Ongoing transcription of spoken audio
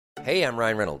Hey, I'm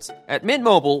Ryan Reynolds. At Mint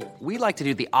Mobile, we like to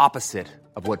do the opposite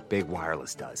of what Big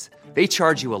Wireless does. They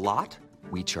charge you a lot,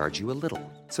 we charge you a little.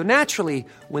 So naturally,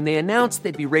 when they announced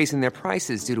they'd be raising their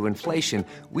prices due to inflation,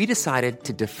 we decided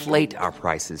to deflate our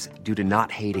prices due to not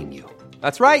hating you.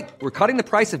 That's right. We're cutting the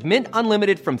price of Mint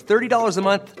Unlimited from $30 a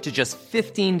month to just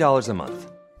 $15 a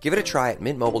month. Give it a try at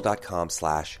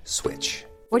mintmobile.com/switch.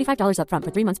 $45 up front for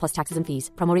 3 months plus taxes and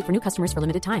fees. Promo rate for new customers for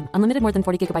limited time. Unlimited more than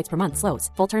 40 gigabytes per month. Slows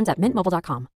full terms at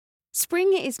mintmobile.com.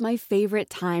 Spring is my favorite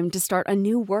time to start a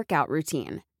new workout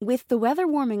routine. With the weather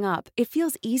warming up, it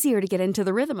feels easier to get into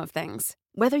the rhythm of things.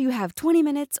 Whether you have 20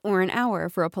 minutes or an hour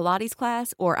for a Pilates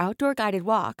class or outdoor guided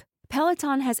walk,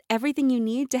 Peloton has everything you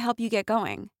need to help you get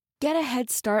going. Get a head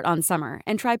start on summer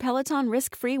and try Peloton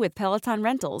risk-free with Peloton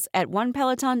Rentals at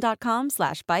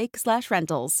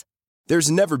onepeloton.com/bike/rentals.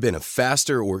 There's never been a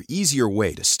faster or easier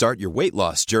way to start your weight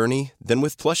loss journey than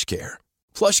with PlushCare.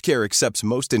 PlushCare accepts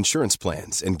most insurance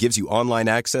plans and gives you online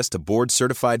access to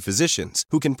board-certified physicians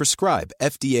who can prescribe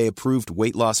FDA-approved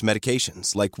weight loss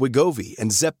medications like Wegovy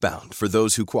and Zepbound for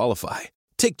those who qualify.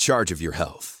 Take charge of your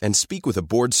health and speak with a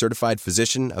board-certified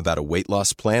physician about a weight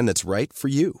loss plan that's right for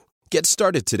you. Get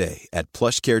started today at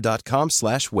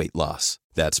plushcare.com/weight loss.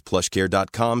 That's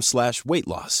plushcare.com/weight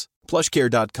loss.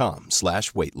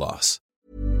 plushcare.com/weight loss.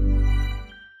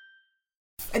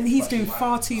 And he's doing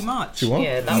far too much.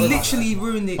 Yeah, he literally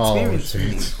ruined the experience for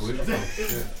me.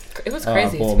 It was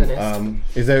crazy, to be honest.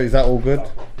 Is that all good?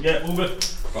 Yeah, all good.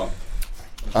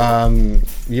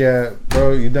 Yeah,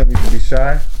 bro, you don't need to be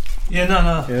shy. Yeah,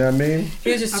 no. You know what I mean?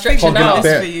 He was just stretching out.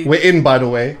 We're in, by the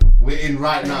way. We're in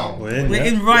right now. We're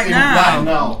in right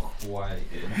now. Quite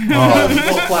in. Not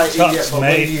quite in yet, but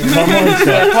mate. Come on,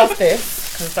 sir. Pass this,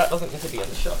 because that doesn't need to be in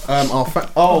the shot.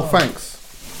 Thanks.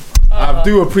 I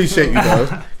do appreciate you though,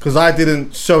 because I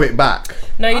didn't show it back.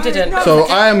 No, you didn't. So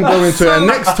I am going to, and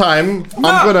next time I'm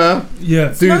gonna do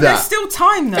that. There's still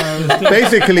time though.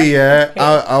 Basically,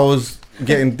 I was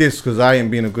getting dissed because I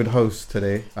ain't been a good host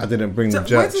today. I didn't bring the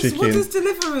jerk chicken. What does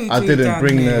delivery do? I didn't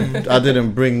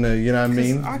bring the, you know what I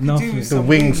mean? The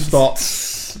wing stops.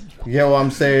 You get what I'm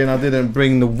saying? I didn't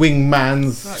bring the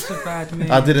wingmans. Such a bad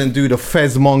man. I didn't do the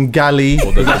Fez Mongali.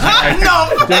 No.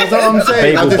 That's what I'm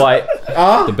saying. Bagel bite.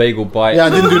 The bagel bite. Yeah,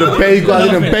 I didn't do the bagel. I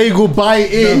didn't bagel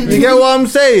bite in. You get what I'm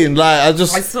saying? Like I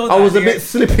was a bit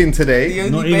slipping today.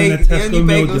 The only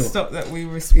bagel stop that we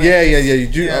respect. Yeah. You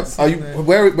do. Are you?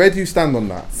 Where do you stand on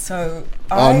that? So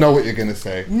I know what you're gonna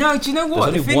say. No, do you know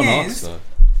what the thing is?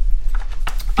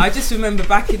 I just remember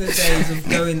back in the days of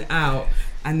going out.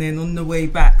 And then on the way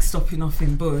back, stopping off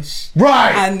in Bush.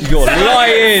 Right! And You're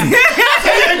lying!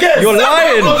 You're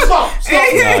lying! Stop! No,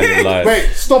 you're lying.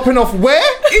 Wait, stopping off where?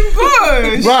 In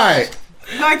Bush! Right.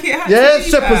 Like it had to be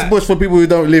Shepherd's Bush for people who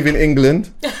don't live in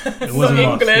England. It was a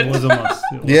must. It was a must.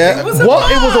 Yeah. It was a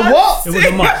what? It was a what? It was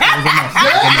a must.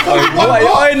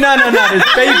 No. This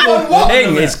bagel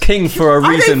thing is king for a reason,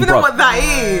 bro. I don't even know what that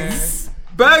is.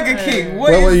 Burger King.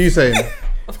 What are you saying?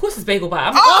 Of course it's bagel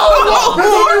bite.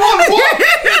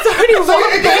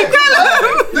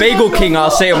 Bagel King, I'll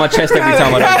say it on my chest every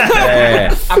time I do.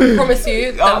 Yeah. I promise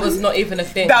you, that was not even a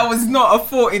thing. That was not a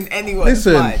thought in anyone's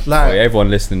mind. Like everyone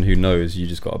listening who knows, you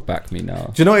just got to back me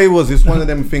now. Do you know what it was? It's one of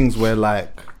them things where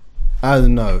like, I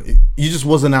don't know, you just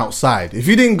wasn't outside. If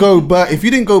you didn't go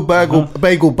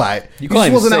bagel bite, you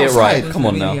can't even say it right. Come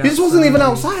on now. You just wasn't even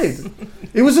outside.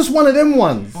 It was just one of them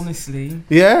ones. Honestly.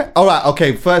 Yeah? Alright,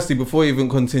 okay. Firstly, before you even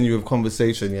continue with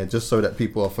conversation, just so that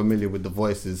people are familiar with the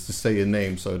voices, just say your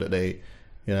name so that they,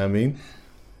 you know what I mean?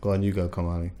 Go on, you go,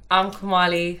 Kamali. I'm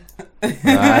Kamali.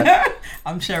 Right.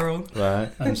 I'm Cheryl.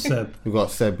 Right. I'm Seb. We've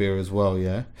got Seb here as well,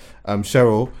 yeah?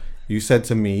 Cheryl, you said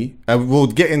to me, we'll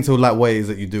get into like what it is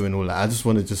that you do and all that. I just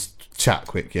want to just chat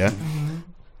quick, yeah? Mm-hmm.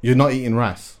 You're not eating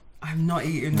rice. I'm not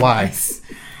eating rice.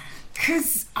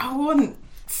 Because I want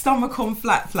stomach on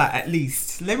flat at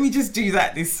least. Let me just do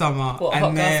that this summer. What,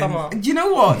 hot girl summer? Do you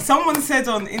know what? Someone said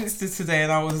on Insta today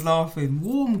and I was laughing.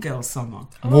 Warm girl summer.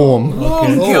 Warm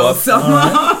girl summer.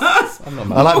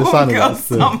 I like the sound of that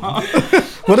summer.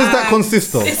 What does that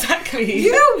consist of? Exactly.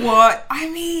 You know what? I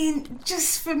mean,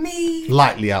 just for me.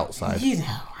 Lightly outside. You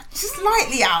know, just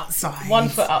lightly outside. 1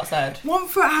 foot outside. 1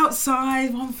 foot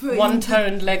outside, 1 foot.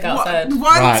 One-toned leg outside.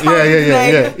 One toned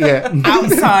leg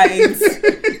outside.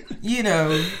 You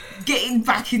know, getting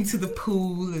back into the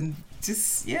pool and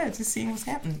just seeing what's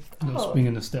happening.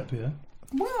 Swinging the step, yeah.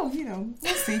 Well, you know,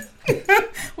 we'll see.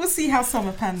 We'll see how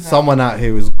summer pans out. Someone out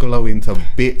here is glowing to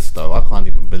bits, though. I can't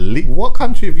even believe. What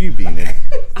country have you been in?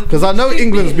 Because I know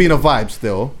England's been a vibe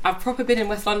still. I've proper been in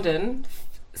West London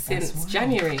since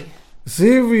January.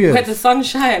 Serious. Where the sun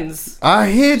shines. I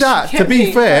hear that. To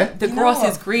be fair, The grass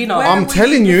is greener. I'm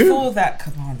telling you. Before that,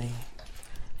 Kamani.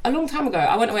 A long time ago.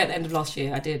 I went away at the end of last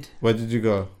year. I did. Where did you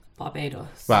go?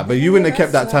 Barbados. Right, but you wouldn't have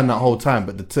kept that tan that whole time.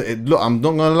 But look, I'm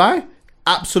not gonna lie,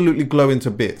 absolutely glowing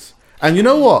to bits. And you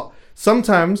know what?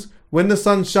 Sometimes when the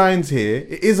sun shines here,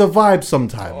 it is a vibe.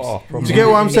 Sometimes. Do you get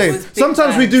what I'm saying?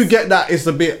 Sometimes we do get that. It's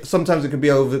a bit. Sometimes it can be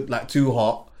over like too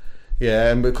hot.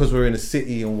 Yeah, and because we're in a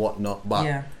city and whatnot.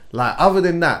 But like other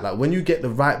than that, like when you get the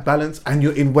right balance and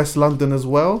you're in West London as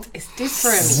well, it's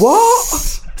different. What?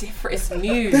 It's different. It's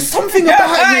new. There's something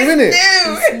about it, isn't it?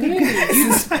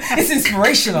 It's new. It's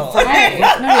inspirational. Right.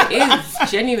 No, it is.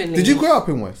 Genuinely. Did you grow up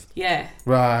in West? Yeah.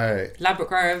 Right. Ladbroke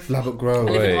Grove. Ladbroke Grove.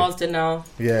 I live in Marsden now.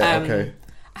 Yeah, okay.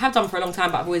 I have done for a long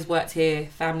time, but I've always worked here,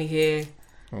 family here.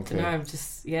 Okay. I don't know, I'm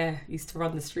just, used to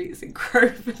run the streets in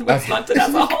Grove and West London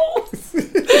as a whole.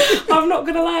 I'm not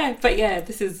going to lie. But yeah,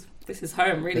 this is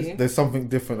home, really. There's something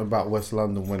different about West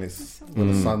London when the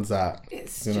sun's out.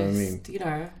 It's you know just, what I mean? You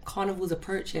know, carnival's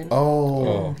approaching.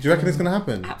 Oh. Do you reckon it's going to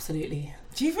happen? Absolutely.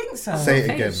 Do you think so? Say it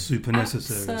again. Super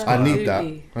necessary. I need that.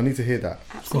 I need to hear that.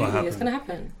 Absolutely, it's going to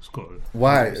happen.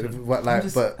 Why? I'm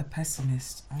just a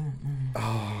pessimist. I don't know.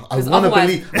 Oh, I want to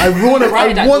believe. I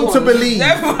want to believe.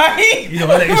 You don't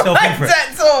want to let yourself in for it.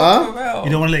 Huh?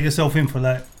 You don't want to let yourself in for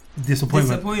like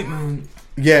disappointment.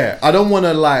 Yeah, I don't want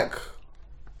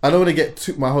to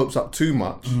get my hopes up too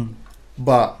much.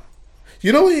 But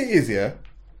you know what it is, yeah?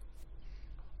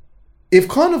 If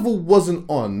Carnival wasn't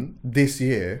on this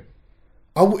year,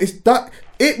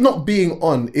 it not being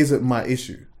on isn't my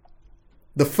issue.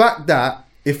 The fact that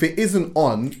if it isn't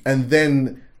on and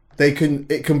then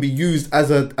it can be used as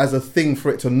a thing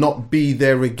for it to not be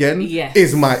there again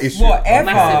is my issue.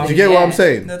 Whatever. Do you get what I'm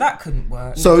saying? No, that couldn't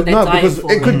work. So no, because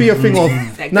it could be a thing of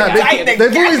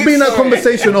there's always been a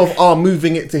conversation of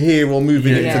moving it to here or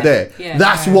moving it to there. Yeah.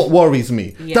 That's what worries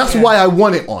me. That's why I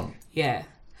want it on. Yeah,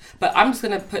 but I'm just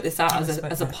gonna put this out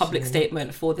as a public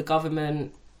statement for the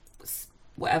government.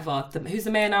 Whatever. Who's the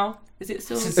mayor now? Is it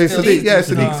still? It's Sadiq. Yeah,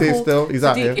 Sadiq's here still. He's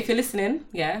out here. If you're listening,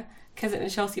 Kensington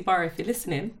and Chelsea Borough, if you're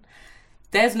listening,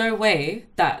 there's no way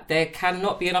that there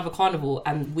cannot be another carnival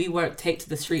and we won't take to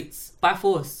the streets by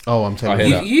force. Oh, I'm telling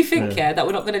you. You think that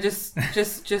we're not gonna just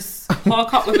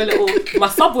park up with my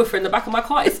subwoofer in the back of my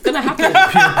car? It's gonna happen.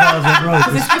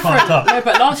 Because it's different. No,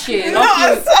 but last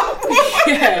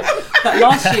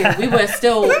year, we were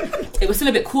still. It was still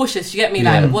a bit cautious. You get me?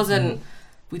 Like it wasn't.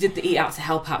 We did the eat out to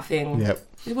help out thing. Yep.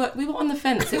 We were on the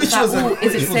fence. It was like,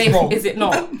 is it safe? Is it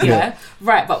not? Yeah.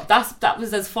 Right, but that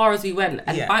was as far as we went.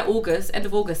 And by end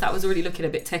of August, that was already looking a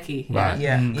bit techie. Right.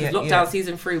 Because lockdown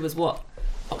season 3 was what?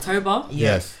 October?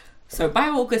 Yes. So by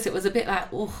August, it was a bit like,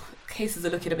 cases are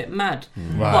looking a bit mad.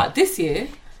 Right. But this year,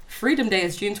 Freedom Day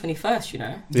is June 21st, you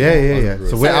know? Yeah.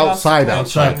 So we're outside.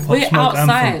 We're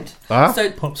outside.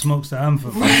 So Pop Smoke's the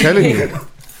anthem. I'm telling you.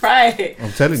 Right.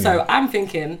 I'm telling you. So I'm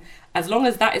thinking, as long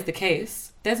as that is the case,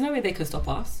 there's no way they could stop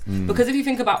us. Because if you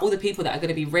think about all the people that are going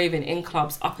to be raving in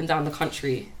clubs up and down the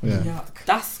country,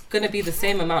 that's going to be the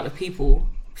same amount of people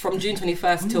from June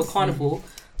 21st till Carnival.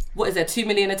 What is there, 2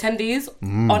 million attendees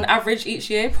on average each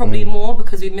year? Probably more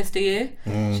because we missed a year.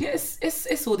 Yeah,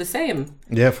 it's all the same.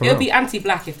 Yeah, for It'll real. be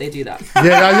anti-black if they do that.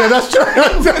 Yeah, that's true.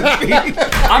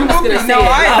 I'm just going to say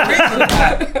I agree with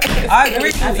that. I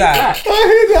hear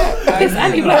that. It's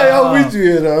anti-black. Hey, I'm with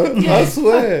you, I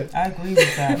swear. I agree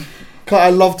with that. I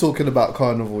love talking about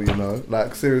Carnival,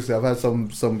 Like, seriously, I've had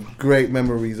some great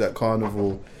memories at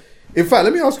Carnival. In fact,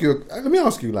 let me ask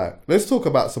you, like, let's talk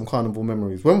about some Carnival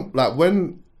memories. What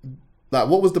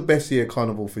was the best year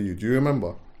Carnival for you? Do you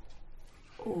remember?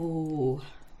 Ooh.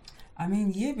 I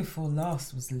mean, year before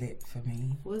last was lit for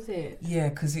me. Was it? Yeah,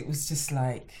 because it was just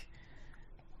like,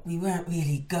 we weren't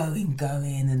really going,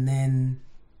 and then,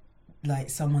 like,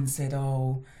 someone said,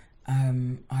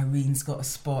 Irene's got a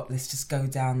spot, let's just go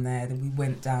down there. Then we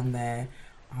went down there.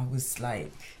 I was,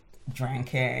 like,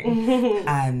 drinking.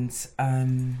 And,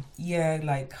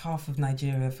 like, half of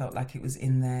Nigeria felt like it was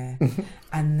in there.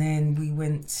 And then we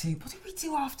went to... What did we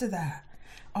do after that?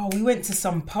 Oh, we went to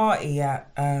some party at...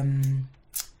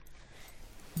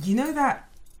 you know that...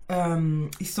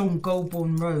 it's on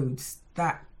Goulburn Road.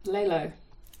 That... Lalo.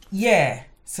 Yeah.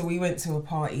 So we went to a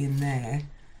party in there.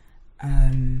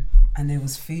 And there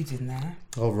was food in there.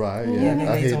 Oh, right, yeah. Yeah, they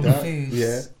made on food.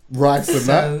 Yeah. Rice and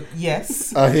that?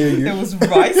 Yes. I hear you. There was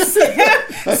rice. So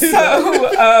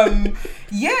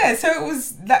it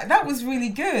was, that was really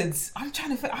good. I'm trying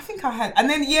to think, I think I had, and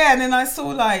then I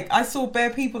saw bare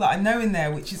people that I know in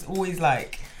there, which is always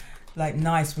like like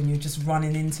nice when you're just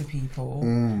running into people.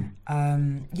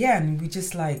 And we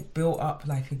just like built up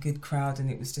like a good crowd, and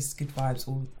it was just good vibes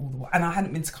all the while. And I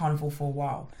hadn't been to Carnival for a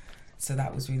while, so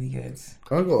that was really good.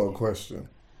 I got a question.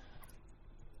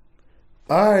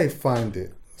 I find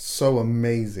it so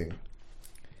amazing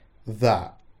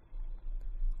that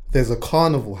there's a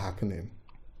carnival happening.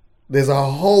 There's a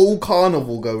whole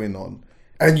carnival going on,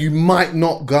 and you might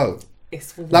not go.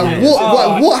 It's like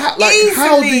how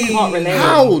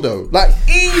though? Like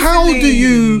how do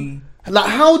you? Like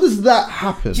how does that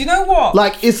happen? Do you know what?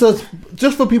 Like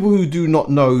just for people who do not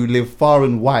know, who live far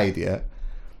and wide, yeah.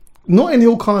 Notting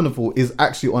Hill Carnival is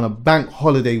actually on a bank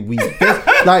holiday week.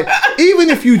 Like, even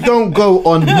if you don't go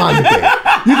on Monday,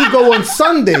 you can go on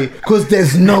Sunday because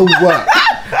there's no work.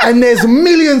 And there's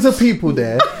millions of people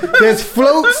there. There's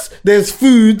floats, there's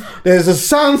food, there's a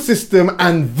sound system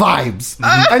and vibes.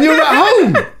 And you're at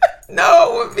home. No,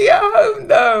 I wouldn't be at home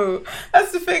though.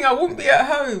 That's the thing, I wouldn't be at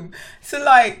home. So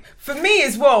like, for me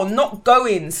as well, not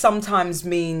going sometimes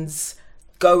means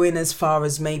going as far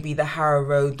as maybe the Harrow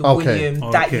Road, the William,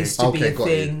 that used to be a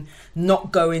thing.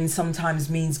 Not going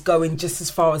sometimes means going just as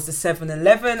far as the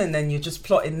 7-Eleven, and then you're just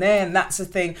plotting there, and that's the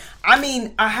thing. I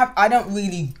mean, I don't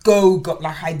really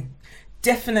I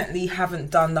definitely haven't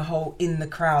done the whole in the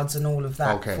crowds and all of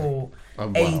that for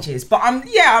ages. But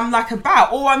I'm like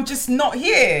about, or I'm just not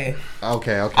here.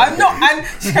 Okay. I'm not. And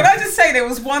can I just say, there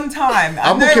was one time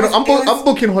I'm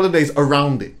booking holidays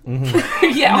around it.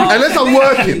 Yeah, unless I'm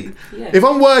working. Yeah. If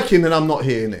I'm working, then I'm not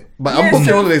here in it. But I'm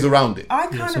booking holidays around it.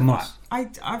 I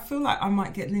I feel like I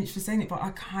might get lynched for saying it, but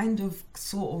I kind of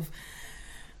sort of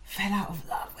fell out of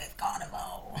love with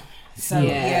Carnival. So we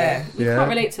can't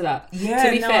relate to that. Yeah,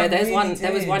 to be fair,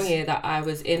 there was one year that I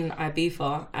was in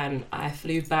Ibiza and I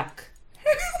flew back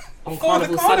on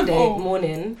Carnival Sunday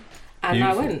morning, and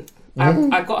I went.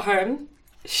 I got home,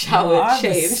 showered,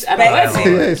 shaved, and I went.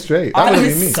 Yeah, straight. That would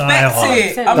have been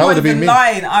me. I'm not even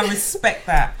lying. I respect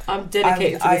that. I'm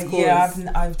dedicated to this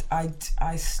cause.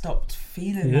 I stopped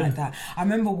feeling like that. I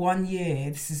remember one year,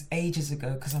 this is ages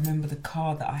ago, because I remember the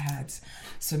car that I had.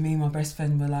 So me and my best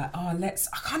friend were like, I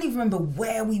can't even remember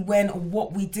where we went or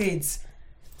what we did.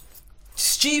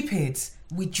 Stupid.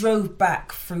 We drove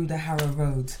back through the Harrow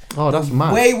Road. Oh, that's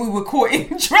mad. The way we were caught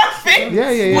in traffic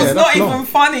was not even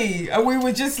funny. And we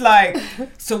were just like,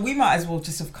 so we might as well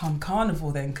just have come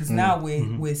Carnival then, because now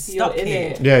we're stuck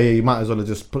here. Yeah, you might as well have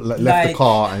just left the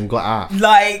car and got out.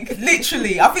 Like,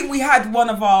 literally. I think we had one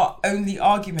of our only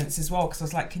arguments as well, because I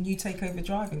was like, can you take over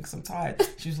driving? Because I'm tired.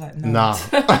 She was like, no. Nah.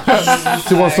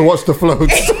 She wants to watch the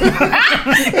floats. It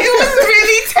was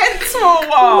really tense for a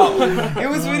while. It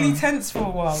was really tense for a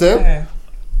while. So? Yeah.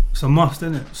 It's a must,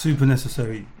 isn't it? Super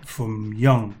necessary from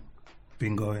young.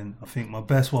 Been going. I think my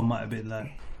best one might have been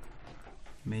like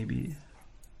maybe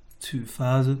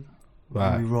 2000.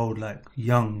 Right. We rolled like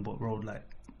young, but rolled like,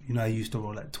 you know, I used to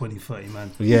roll like 20, 30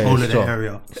 man. Yeah, all of the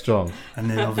area. Strong. And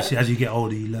then obviously as you get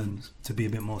older, you learn to be a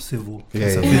bit more civil,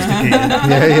 sophisticated. You know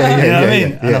what I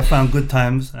mean? And I found Good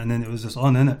Times, and then it was just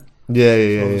on, innit?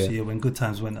 Yeah. Obviously, when Good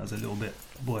Times went, that was a little bit,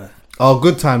 boy. Oh,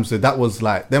 Good Times. So that was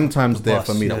like them times there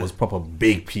for me. That was proper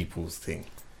big people's thing.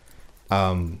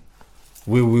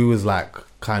 We was like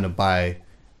kind of by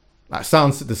like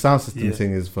the sound system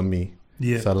thing is for me.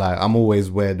 Yeah. So like I'm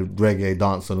always where the reggae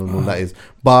dancing and all that is.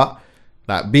 But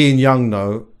like being young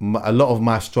though, a lot of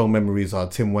my strong memories are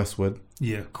Tim Westwood.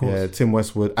 Yeah, of course. Yeah, Tim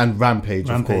Westwood and Rampage,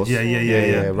 of course.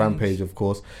 Yeah. Rampage, of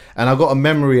course. And I got a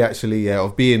memory actually,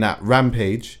 of being at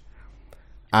Rampage,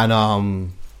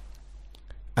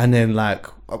 and then like,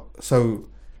 so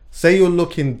say you're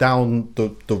looking down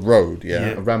the road,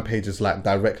 Rampage is like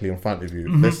directly in front of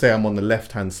you. Let's say I'm on the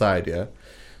left hand side,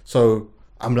 so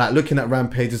I'm like looking at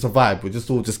Rampage, it's a vibe. We're just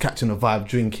all just catching a vibe,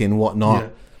 drinking,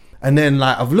 whatnot. And then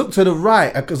like I've looked to the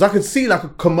right because I could see like a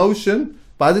commotion,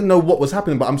 but I didn't know what was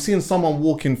happening. But I'm seeing someone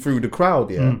walking through the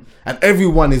crowd, and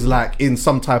everyone is like in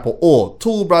some type of awe.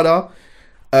 Tall brother,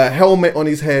 a helmet on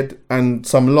his head and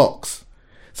some locks.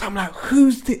 So I'm like, who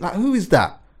is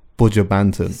that? Buju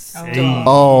Banton.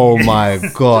 Oh my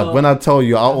God. When I tell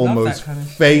you, I almost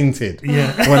fainted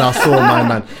when I saw my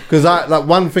man. Because like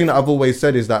one thing that I've always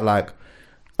said is that like,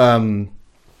 in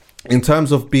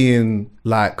terms of being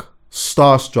like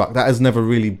starstruck, that has never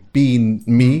really been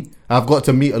me. I've got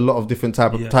to meet a lot of different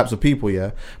types of people,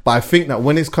 but I think that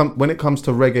when it comes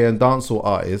to reggae and dancehall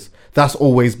artists, that's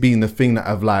always been the thing that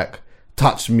have like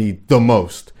touched me the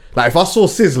most. Like if I saw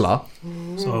Sizzler,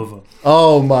 it's over.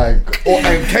 Oh my God.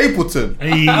 And Capleton,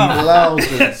 Loud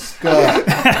and Skirt.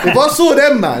 If I saw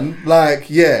them, man, like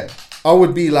I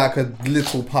would be like a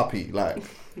little puppy. Like,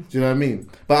 do you know what I mean?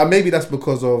 But maybe that's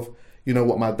because of, you know,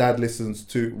 what my dad listens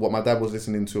to, what my dad was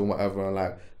listening to and whatever, and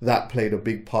like that played a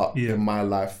big part in my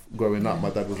life growing up. My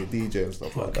dad was a DJ and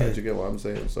stuff like that. Do you get what I'm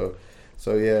saying? So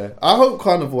yeah, I hope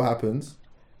Carnival happens.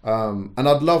 And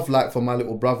I'd love, like, for my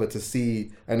little brother to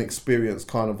see and experience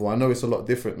Carnival. I know it's a lot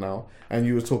different now, and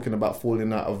you were talking about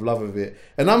falling out of love with it,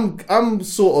 and I'm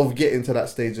sort of getting to that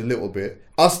stage a little bit.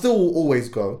 I'll still always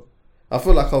go. I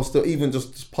feel like I'll still even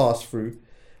just pass through.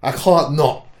 I can't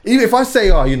not. Even if I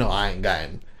say, oh, you know, I ain't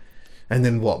going. And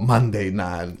then what, Monday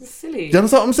night? Silly. Do you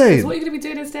understand what I'm saying? What are you going to be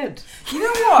doing instead? You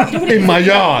know what? In my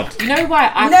yard. You know why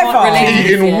I can't relate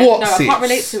to it? In what No, I can't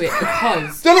relate to it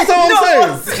because... Do you understand what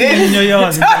I'm saying? In your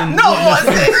yard.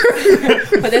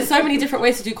 But there's so many different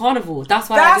ways to do Carnival. That's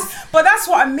why But that's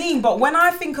what I mean. But when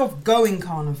I think of going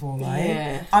Carnival,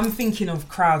 right, I'm thinking of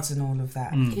crowds and all of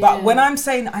that. But when I'm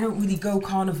saying I don't really go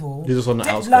Carnival... You're just on the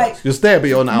outskirts. Like, you're there, but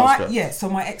you're on the outskirts. Yeah, so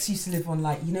my ex used to live on,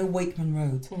 like, you know, Wakeman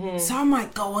Road. So I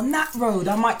might go on that road.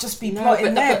 I might just be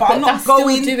plotting there, but I'm not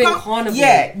going... Still doing Carnival.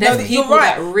 Yeah, there's people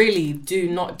that really do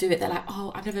not do it. They're like,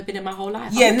 oh, I've never been in my whole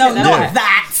life. Yeah, not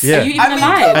that. Yeah. Are you even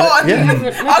alive? Come on.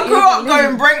 I grew up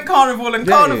going Brent Carnival and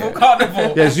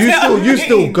Carnival. Yes, you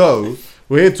still go.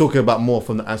 We're here talking about more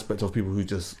from the aspect of people who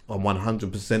just on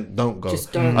 100% don't go.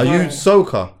 Just don't Are go. you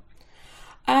soca?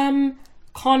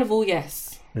 Carnival,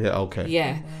 yes. Yeah, okay.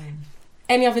 Yeah.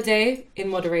 Any other day in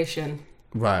moderation.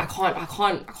 Right. I can't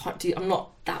do. I'm not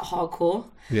that hardcore.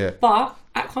 Yeah. But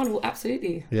at Carnival,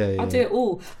 absolutely. Yeah. I'll do it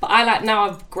all. But I like, now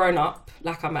I've grown up.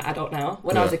 Like, I'm an adult now.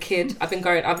 When I was a kid, I've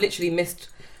literally missed.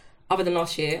 Other than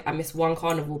last year, I missed one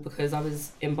Carnival because I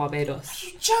was in Barbados.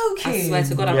 You're joking. I swear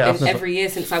to God, I've been every year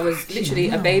since I was literally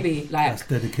a baby. Like, That's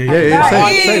dedication.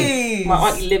 Same. my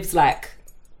auntie lives, like,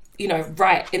 you know,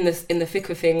 right in the thick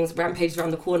of things. Rampage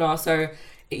around the corner. So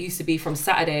it used to be from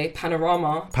Saturday,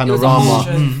 Panorama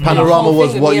Panorama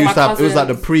was what used to happen. It was like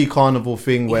the pre-Carnival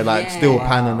thing where, like, Yeah. still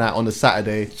panning that on the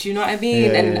Saturday. Do you know what I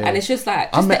mean? And it's just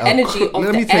like just the energy of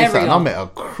let the me tell you something. area. I met a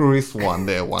Chris one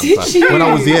there one Did time you? when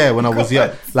I was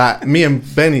young. Like me and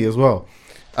Benny as well.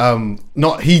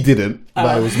 Not he didn't,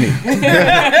 but it was me.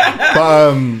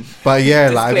 but yeah,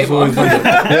 like I just always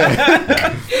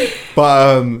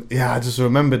I just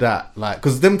remember that, like,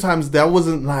 because them times there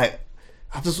wasn't like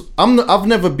I've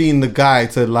never been the guy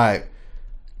to like,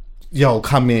 yo,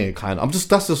 come here, kind of.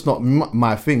 That's just not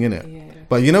my thing, innit? Yeah.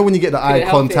 But you know when you get the eye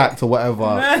contact or whatever,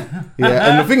 yeah.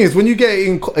 And the thing is, when you get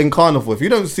in Carnival, if you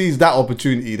don't seize that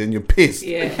opportunity, then you're pissed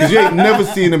because you ain't never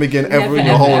seen them again ever in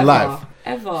your whole life.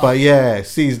 Ever. But yeah,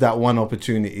 seize that one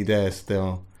opportunity there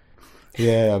still.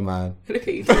 Yeah, man. Look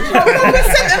at you.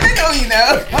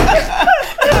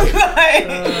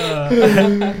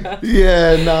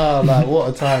 Yeah, nah, like what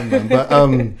a time,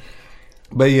 man.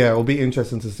 But yeah, it'll be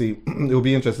interesting to see. It'll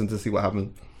be interesting to see what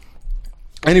happens.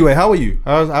 Anyway, how are you?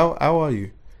 How are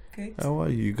you? Good. How are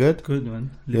you? Good? Good,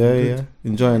 man. Yeah.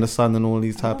 Enjoying the sun and all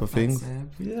these type of things.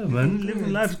 Yeah, man.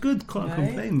 Living life's good. Can't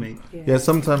complain, mate. Yeah,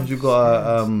 sometimes you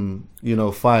gotta,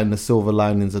 find the silver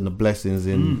linings and the blessings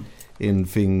in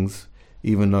things,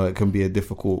 even though it can be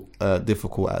difficult at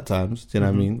times. Do you know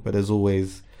what I mean? But there's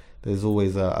always a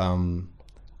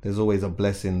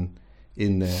blessing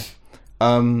in there.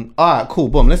 All right, cool.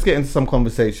 Boom. Let's get into some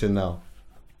conversation now.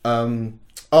 And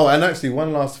actually,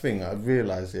 one last thing I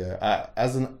realised,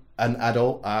 as an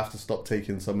adult, I have to stop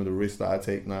taking some of the risks that I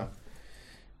take now.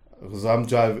 Because I'm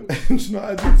driving, do you know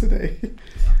what I did today?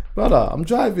 Brother, I'm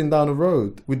driving down the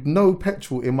road with no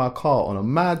petrol in my car on a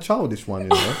mad childish one, you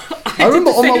know. I remember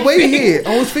on my way here,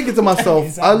 I was thinking to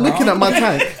myself, I was looking at my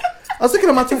tank and I was thinking,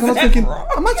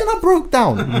 imagine I broke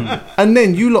down. And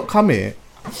then you lot come here,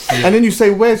 and then you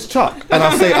say, where's Chuck? And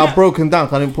I say, I've broken down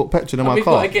because I didn't put petrol in my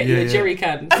car. We've got to get you a jerry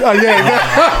can. Oh, yeah.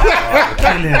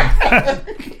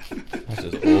 That's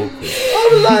just awkward.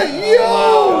 I'm like,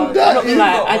 yo, that is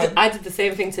not I did the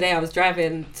same thing today. I was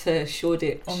driving to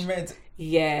Shoreditch. On red.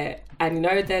 Yeah. And you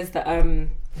know, there's the,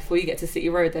 before you get to City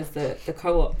Road, there's the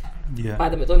co-op by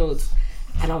the McDonald's.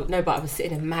 And I was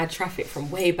sitting in mad traffic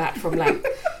from way back. And I'm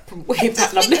looking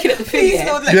at the thing.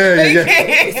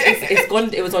 It's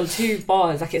gone. It was on 2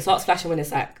 bars. Like, it starts flashing when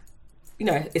it's like, you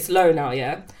know, it's low now,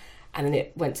 yeah. And then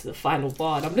it went to the final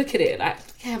bar, and I'm looking at it like,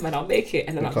 yeah, man, I'll make it.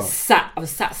 And then I was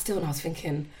sat still, and I was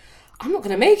thinking, I'm not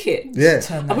gonna make it. Yeah,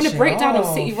 I'm gonna break down on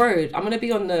City Road. I'm gonna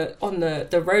be on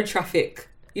the road traffic.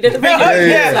 You know the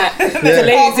radio, like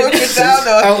delays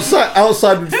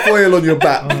outside with foil on your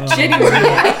back. Genuinely.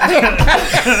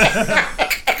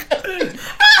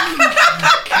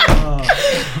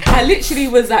 I literally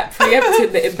was like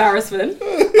preempting the embarrassment, but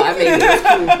I mean, it was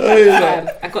cool.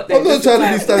 I got there. I'm not trying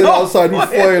to be standing outside with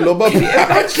foil on my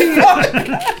back.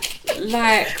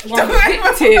 like one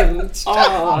victim.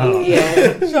 Oh,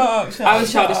 yeah. Shut up, I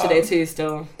was childish today too,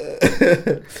 still.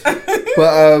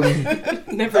 But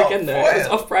Never again though. It was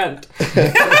off brand.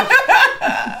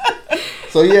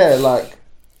 so yeah, like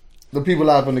the people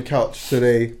I have on the couch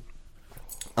today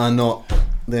are not.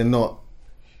 They're not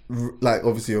like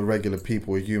obviously you're regular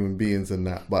people, human beings and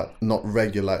that, but not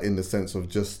regular in the sense of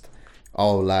just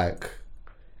like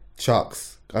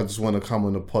Chucks. I just want to come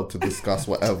on the pod to discuss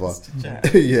whatever.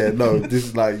 Yeah, no, this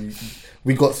is like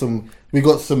we got some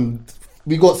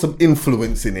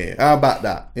influence in here. How about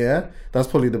that? Yeah, that's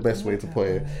probably the best way to put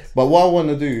it. But what I want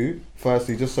to do,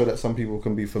 firstly, just so that some people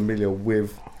can be familiar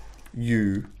with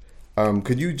you,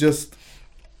 could you just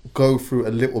go through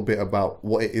a little bit about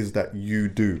what it is that you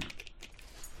do?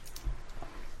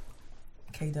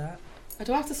 Okay, Dad.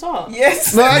 Do I have to start?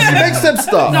 Yes. No, actually, make Seb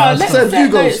start. Seb, you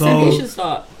go. So you should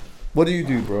start. What do you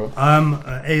do, bro? I'm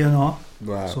an A&R.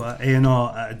 Right. So at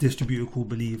A&R at a distributor called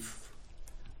Believe.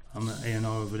 I'm an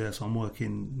A&R over there, so I'm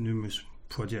working numerous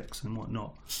projects and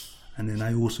whatnot. And then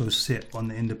I also sit on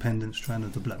the independent strand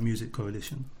of the Black Music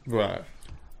Coalition. Right.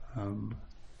 And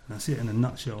that's it in a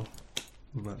nutshell,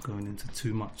 without going into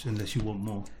too much, unless you want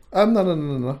more.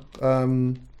 No.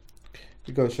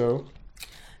 You go, Cheryl.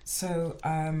 So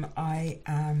I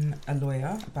am a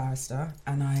lawyer, a barrister,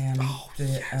 and I am do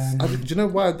you know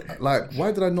why? Like,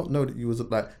 why did I not know that you was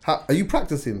like? How are you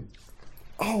practicing?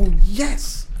 Oh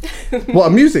yes. What, a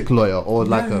music lawyer or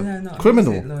like not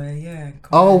criminal? A music lawyer, yeah.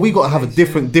 Oh, we got to have a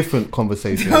different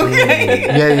conversation. Okay.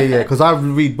 Yeah. Because I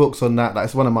read books on that. Like,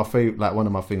 it's one of my favorite, like one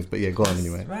of my things. But yeah, go on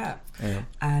anyway. Rap. Yeah.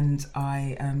 And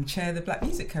I chair the Black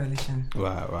Music Coalition.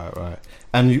 Right.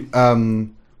 And you,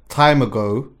 time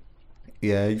ago,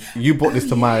 yeah, you brought this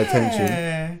to my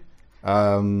attention.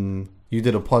 You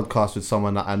did a podcast with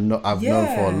someone that I've known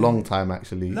for a long time,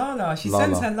 actually. Lala. She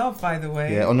sends her love, by the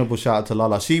way. Yeah, honourable shout out to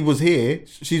Lala. She was here.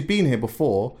 She's been here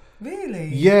before. Really?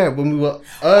 Yeah, when we were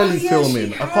early filming.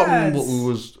 She I can't remember what we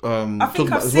was talking about. It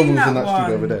was when we was in that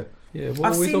studio over there. Yeah, what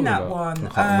I've were we seen talking that about? one. I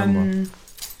can't remember.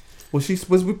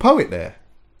 Was we Poet there?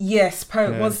 Yes,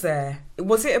 Poet was there.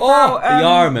 Was it Oh, about? yeah,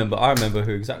 I remember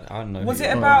who exactly. I don't know. Was who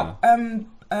it you about? are.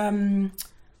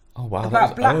 Oh wow, about that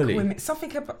was black early. women.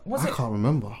 Something about. Was I it? can't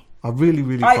remember. I really can't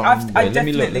remember. I've Let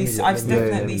me look, definitely, let me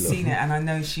definitely look. seen it, and I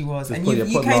know she was. Just And put- you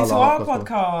put came to Lala our up as well.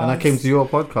 podcast, And I came to your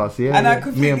podcast, yeah. and I Me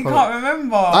completely and Poet. can't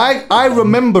remember. I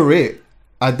remember it.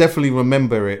 I definitely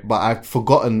remember it, but I've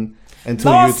forgotten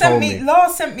until you told me.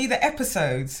 Lars sent me the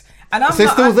episodes, and I'm So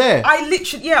it's still there? I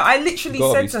literally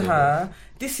Gotta said be to still her,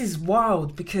 "This is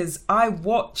wild," because I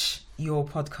watch your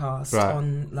podcast Right.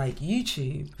 on like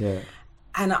YouTube. Yeah.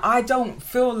 And I don't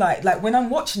feel like when I'm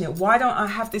watching it, why don't I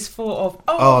have this thought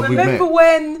of, we remember met.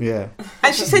 when? Yeah.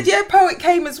 And she said, yeah, Poet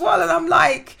came as well. And I'm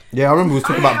like, Yeah, I remember we was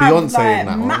talking about have, Beyonce in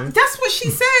that one. that's what she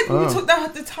said. Oh. We took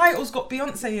the title's got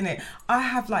Beyonce in it. I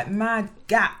have like mad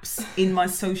gaps in my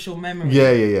social memory.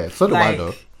 Yeah. So do I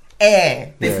though.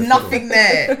 Air. There's Yeah, so nothing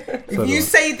there. So If do you I.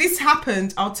 say this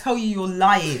happened, I'll tell you you're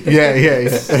lying. Yeah.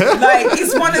 Like,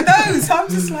 it's one of those. I'm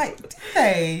just like, did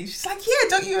they? She's like, yeah,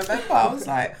 don't you remember? I was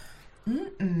like,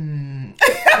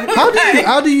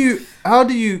 How do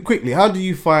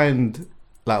you find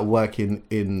like working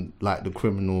in like the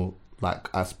criminal like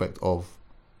aspect of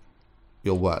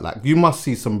your work? Like, you must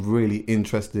see some really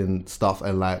interesting stuff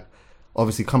and like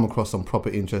obviously come across some proper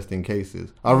interesting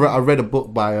cases. I read a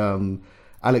book by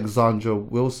Alexandra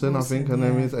Wilson, I think her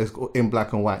name is. It's in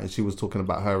black and white, and she was talking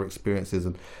about her experiences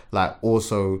and like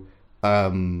also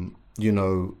you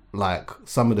know, like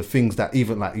some of the things that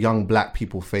even like young black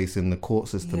people face in the court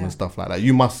system and stuff like that.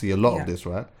 You must see a lot of this,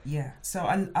 right? Yeah. So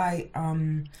I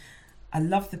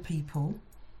love the people.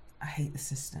 I hate the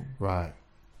system. Right.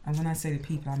 And when I say the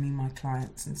people, I mean my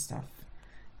clients and stuff.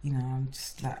 You know, I'm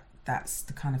just like, that's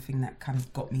the kind of thing that kind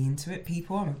of got me into it.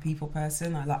 People, I'm a people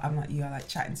person. I'm like you. I like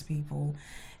chatting to people,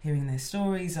 hearing their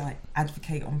stories. I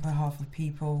advocate on behalf of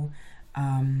people.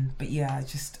 But yeah, I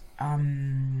just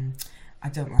I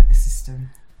don't like the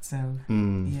system. So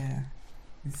yeah,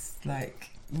 it's like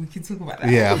we can talk about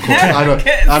that. Yeah, of course.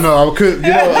 I know. I could.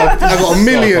 You know, I got a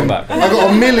million. I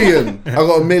got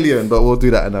a million. But we'll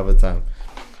do that another time.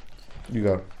 You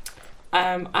go.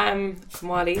 I'm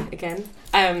Kamali again.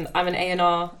 I'm an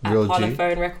A&R at Real G.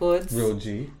 Parlophone Records. Real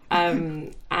G.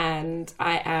 And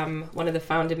I am one of the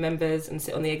founding members and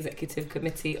sit on the executive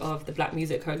committee of the Black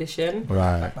Music Coalition.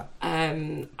 Right.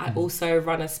 I also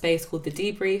run a space called The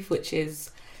Debrief, which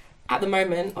is at the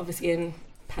moment, obviously in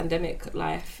pandemic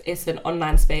life, it's an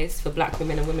online space for black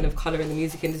women and women of colour in the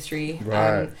music industry.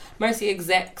 Right. Mostly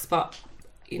execs, but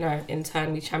you know, in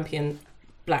turn we champion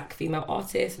black female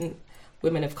artists and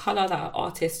women of colour that are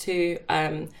artists too.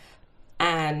 And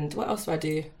And what else do I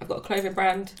do? I've got a clothing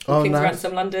brand, Oh, King's nice.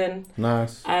 Ransom London.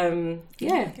 Nice.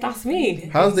 Yeah, that's me.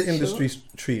 How's the industry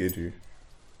treated you?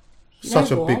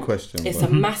 Such a big question. It's but-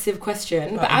 a massive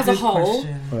question, Like but a as a good whole,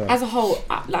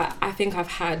 question. I think I've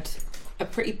had a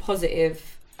pretty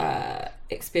positive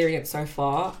experience so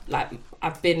far. Like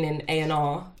I've been in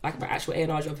A&R, like my actual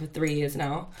A&R job for 3 years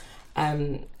now,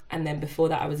 and then before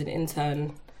that I was an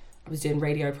intern. I was doing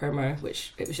radio promo,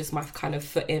 which it was just my kind of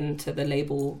foot into the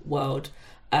label world.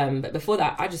 But before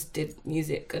that, I just did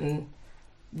music and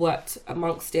worked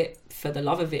amongst it for the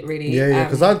love of it, really. Yeah,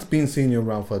 because I've been seeing you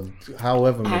around for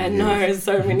however many I know, years.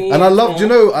 so many And I years love, now. you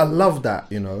know, I love that,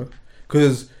 you know,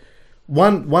 because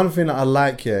one thing that I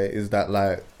like here is that,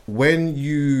 like, when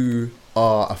you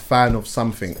are a fan of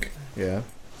something, yeah,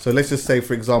 so let's just say,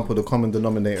 for example, the common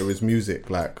denominator is music.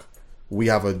 Like, we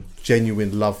have a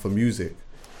genuine love for music.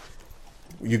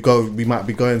 We might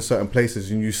be going certain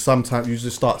places, and you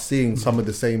just start seeing some of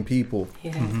the same people.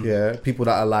 Yeah. People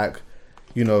that are like,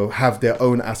 you know, have their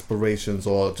own aspirations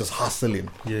or just hustling,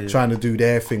 Yeah. trying to do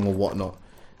their thing or whatnot.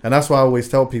 And that's why I always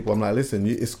tell people, I'm like, listen,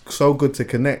 it's so good to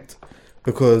connect,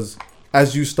 because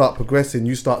as you start progressing,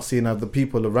 you start seeing other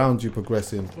people around you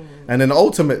progressing, and then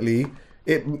ultimately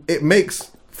it makes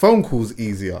phone calls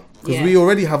easier, because we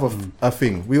already have a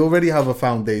thing, we already have a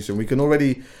foundation, we can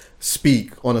already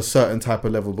speak on a certain type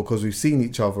of level because we've seen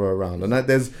each other around, and that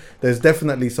there's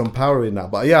definitely some power in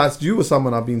that. But yeah, you were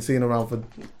someone I've been seeing around for a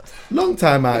long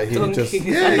time out here, just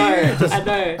I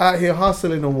know. out here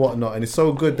hustling and whatnot, and it's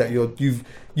so good that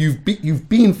you've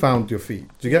been found your feet.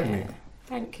 Do you get me?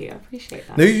 Thank you, I appreciate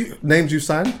that. Names you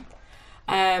signed?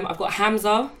 I've got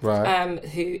Hamza, Right.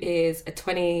 who is a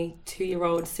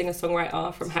 22-year-old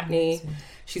singer-songwriter from Hackney.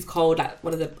 She's called like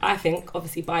one of the, I think,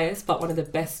 obviously biased, but one of the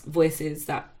best voices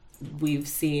that we've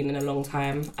seen in a long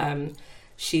time.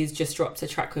 She's just dropped a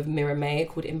track with Mira May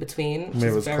called In Between, which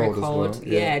Mira's is very cold as well.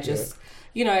 Yeah,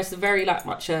 you know, it's a very like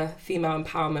much a female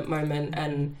empowerment moment,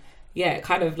 and yeah,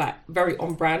 kind of like very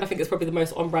on brand. I think it's probably the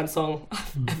most on brand song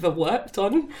I've ever worked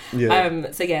on. Yeah.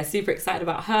 So yeah, super excited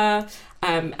about her.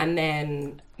 And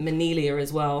then Manelia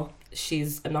as well.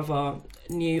 She's another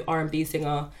new R&B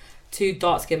singer. 2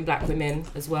 dark-skinned black women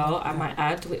as well, I might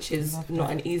add, which is not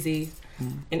an easy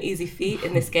feat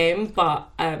in this game. But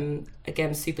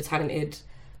again, super talented,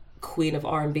 queen of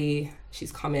R&B.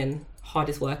 She's come in,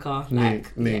 hardest worker. Neat.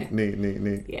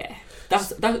 Yeah,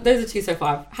 those are 2 so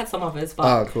far. I've had some others,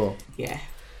 but Cool. yeah.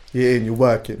 You're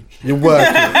working. You're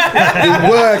working.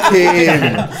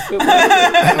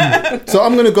 So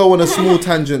I'm gonna go on a small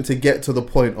tangent to get to the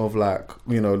point of, like,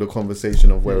 you know, the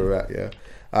conversation of where we're at. Yeah,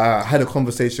 I had a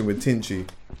conversation with Tinchy,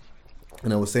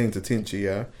 and I was saying to Tinchy,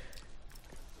 yeah,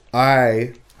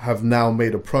 I have now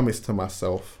made a promise to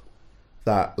myself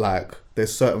that, like,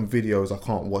 there's certain videos I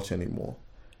can't watch anymore.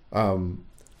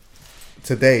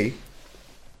 Today,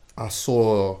 I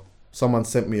saw someone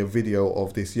sent me a video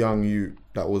of this young youth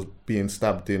that was being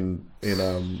stabbed in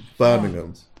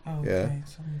Birmingham. Oh, yeah, okay.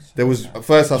 there was at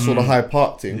first I saw the Hyde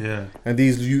Park thing, Yeah. and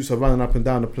these youths are running up and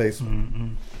down the place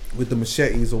with the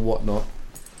machetes or whatnot,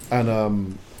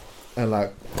 and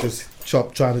like just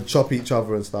trying to chop each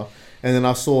other and stuff. And then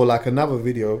I saw like another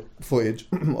video footage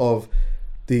of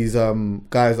these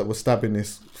guys that were stabbing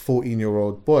this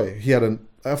 14-year-old boy. He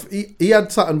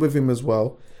had something with him as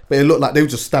well, but it looked like they were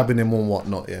just stabbing him and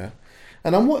whatnot. Yeah,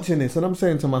 and I'm watching this and I'm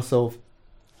saying to myself,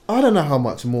 I don't know how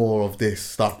much more of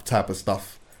this type of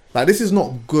stuff. Like, this is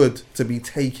not good to be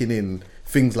taking in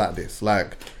things like this.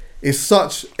 Like, it's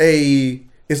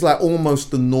like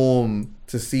almost the norm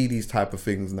to see these type of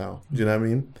things now. Do you know what I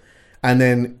mean? And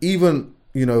then even,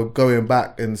 you know, going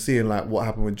back and seeing like what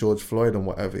happened with George Floyd and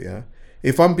whatever, yeah.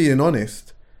 If I'm being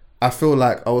honest, I feel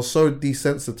like I was so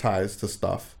desensitized to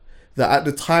stuff that at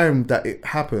the time that it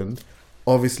happened,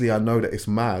 obviously I know that it's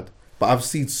mad, but I've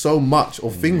seen so much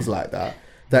of things like that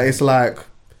it's like,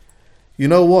 you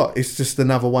know what? It's just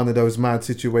another one of those mad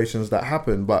situations that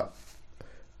happen. But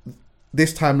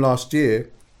this time last year,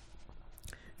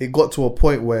 it got to a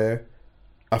point where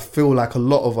I feel like a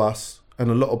lot of us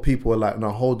and a lot of people are like, no,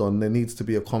 hold on, there needs to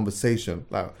be a conversation.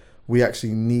 Like, we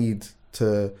actually need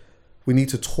to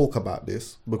talk about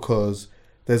this, because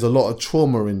there's a lot of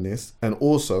trauma in this. And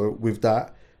also with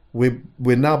that, we're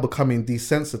now becoming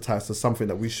desensitized to something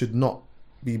that we should not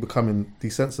be becoming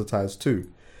desensitized to.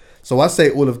 So I say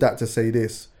all of that to say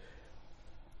this.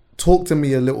 Talk to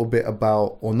me a little bit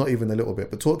about, or not even a little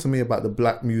bit, but talk to me about the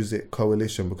Black Music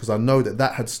Coalition, because I know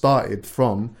that had started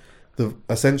from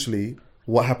essentially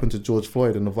what happened to George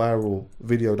Floyd and the viral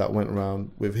video that went around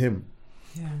with him.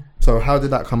 Yeah. So how did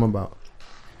that come about?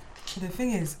 The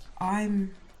thing is,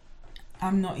 I'm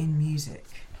not in music.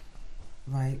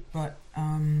 right? But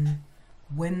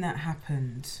when that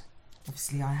happened,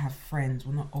 obviously I have friends,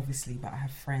 well not obviously, but I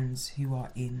have friends who are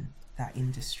in that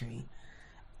industry,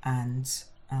 and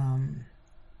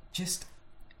just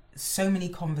so many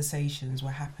conversations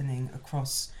were happening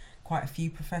across quite a few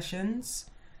professions.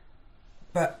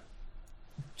 But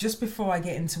just before I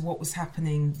get into what was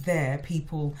happening there,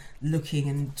 people looking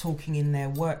and talking in their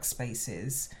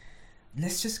workspaces,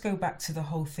 let's just go back to the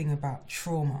whole thing about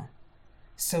trauma.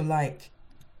 So like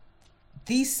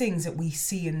these things that we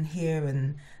see and hear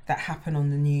and that happen on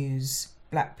the news,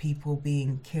 black people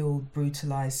being killed,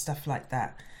 brutalized, stuff like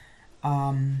that,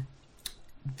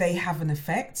 they have an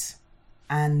effect.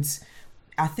 And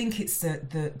I think it's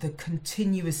the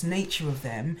continuous nature of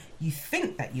them. You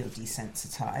think that you're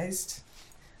desensitized,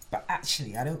 but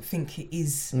actually I don't think it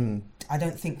is. I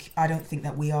don't think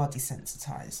that we are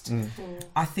desensitized.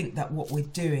 I think that what we're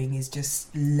doing is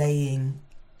just laying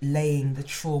the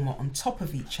trauma on top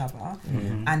of each other,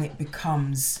 and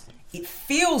it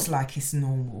feels like it's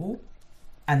normal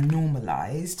and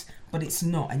normalized, but it's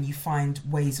not. And you find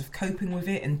ways of coping with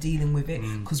it and dealing with it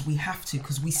because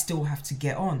we still have to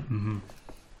get on.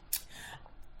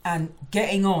 And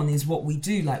getting on is what we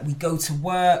do. Like, we go to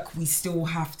work, we still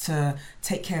have to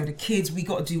take care of the kids, we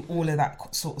got to do all of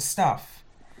that sort of stuff.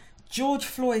 George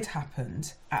Floyd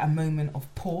happened at a moment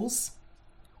of pause.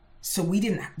 So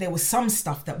there was some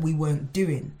stuff that we weren't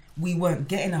doing. We weren't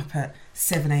getting up at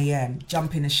 7 a.m,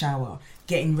 jumping a shower,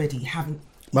 getting ready,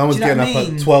 Man was getting up at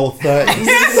 12:30. Do you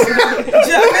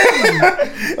know what I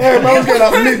mean? Man was getting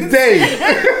up midday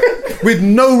with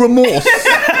no remorse.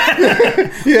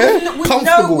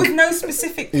 With no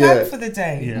specific plan for the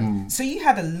day. So you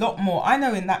had a lot more. I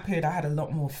know in that period I had a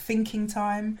lot more thinking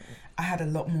time. I had a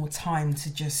lot more time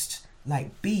to just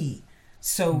like be.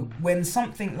 So when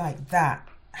something like that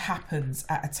happens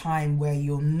at a time where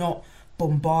you're not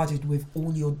bombarded with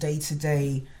all your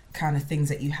day-to-day kind of things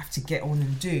that you have to get on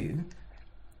and do,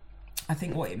 I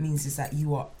think what it means is that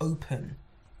you are open.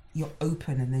 You're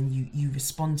open, and then you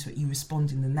respond to it. You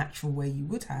respond in the natural way you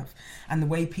would have. And the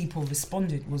way people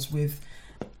responded was with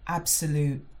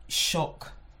absolute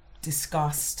shock,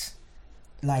 disgust,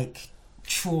 like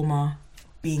trauma,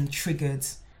 being triggered,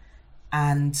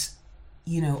 and,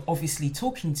 you know, obviously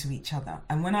talking to each other.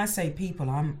 And when I say people,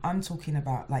 I'm talking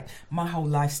about, like, my whole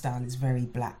lifestyle is very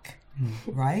black,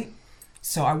 right?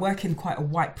 So I work in quite a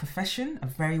white profession, a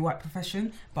very white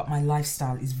profession, but my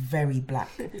lifestyle is very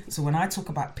black. So when I talk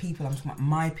about people, I'm talking about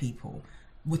my people.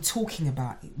 We're talking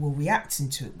about it, we're reacting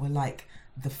to it, we're like,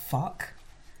 the fuck?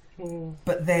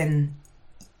 But then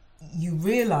you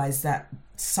realise that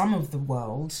some of the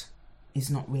world is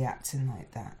not reacting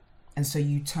like that. And so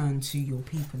you turn to your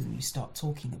people and you start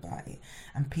talking about it.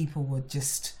 And people were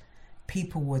just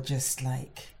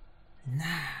like, nah.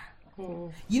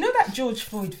 You know that George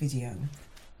Floyd video?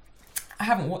 I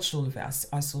haven't watched all of it.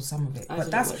 I saw some of it, but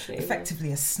that's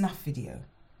effectively a snuff video.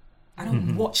 I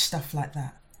don't watch stuff like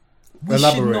that. We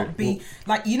should not be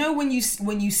like, you know, when you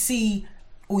see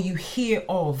or you hear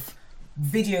of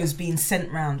videos being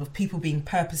sent round of people being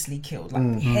purposely killed,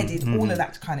 like beheaded, all of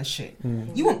that kind of shit.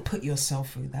 You won't put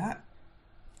yourself through that.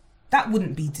 That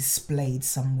wouldn't be displayed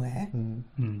somewhere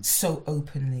so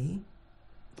openly.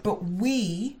 But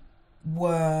we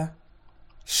were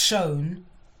shown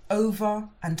over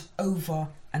and over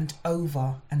and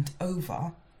over and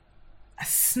over a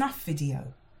snuff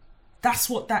video. That's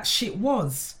what that shit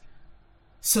was.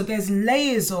 So there's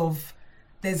layers of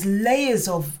May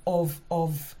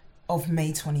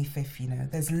 25th, you know.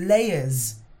 There's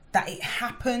layers that it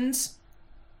happened,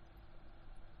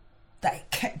 that it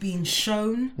kept being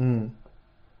shown.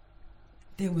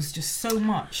 There was just so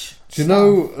much. Do you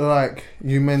know, like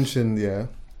you mentioned,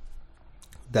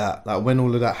 that like when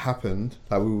all of that happened,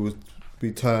 like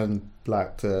we turned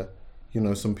like to, you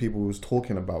know, some people was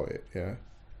talking about it,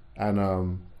 and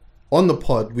on the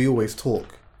pod we always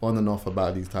talk on and off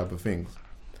about these type of things,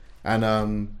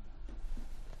 and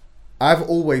I've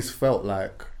always felt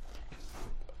like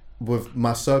with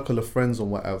my circle of friends or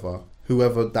whatever,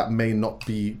 whoever that may not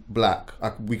be black,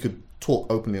 we could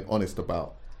talk openly and honest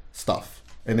about stuff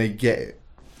and they get it.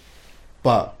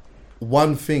 But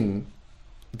one thing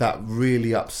that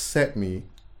really upset me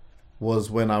was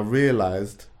when I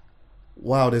realised,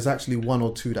 wow, there's actually one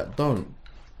or two that don't.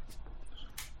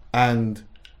 And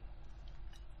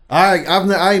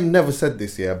I've never said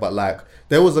this, but like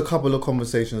there was a couple of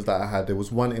conversations that I had. There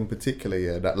was one in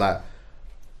particular, that like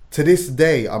to this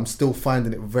day I'm still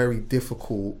finding it very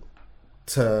difficult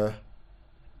to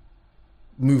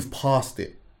move past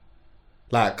it.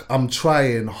 Like I'm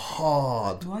trying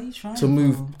hard to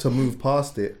move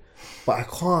past it, but I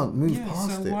can't move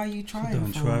past it. So why are you trying?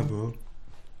 Don't try, bro.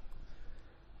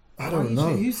 I don't know.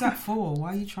 Who's that for?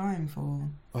 Why are you trying for?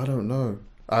 I don't know.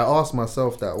 I ask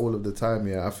myself that all of the time.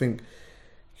 Yeah, I think,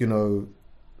 you know,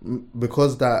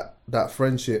 because that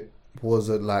friendship was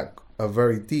a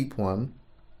very deep one.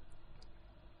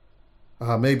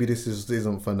 Maybe this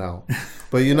isn't for now,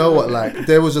 but you know what? Like,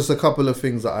 there was just a couple of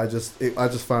things that I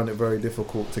just found it very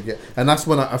difficult to get, and that's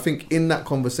when I think in that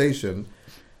conversation,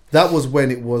 that was when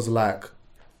it was like,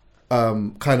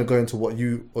 kind of going to what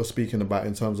you were speaking about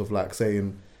in terms of like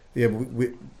saying, yeah,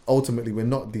 we ultimately we're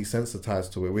not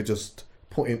desensitized to it. We're just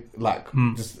putting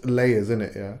just layers in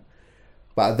it, yeah.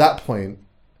 But at that point,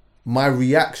 my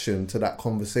reaction to that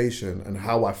conversation and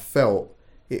how I felt,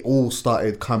 it all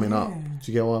started coming up. Do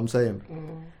you get what I'm saying?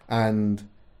 And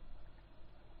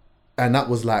that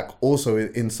was like also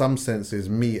in some senses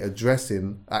me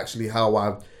addressing actually how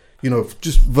I've, you know,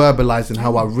 just verbalizing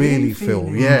how I really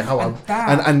feel. Yeah, how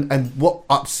and what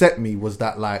upset me was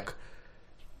that like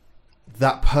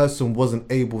that person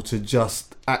wasn't able to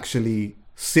just actually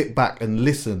sit back and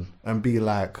listen and be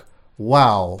like,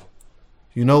 wow,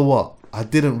 you know what? I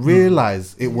didn't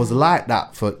realize it was like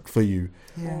that for you.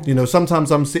 Yeah. You know, sometimes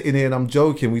I'm sitting here and I'm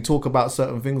joking. We talk about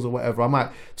certain things or whatever. I might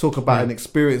talk about an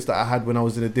experience that I had when I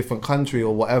was in a different country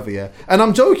or whatever, yeah. And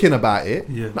I'm joking about it.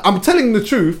 Yeah. I'm telling the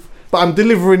truth, but I'm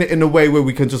delivering it in a way where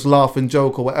we can just laugh and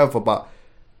joke or whatever. But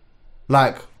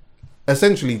like,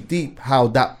 essentially deep how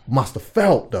that must have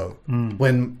felt though.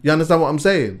 When you understand what I'm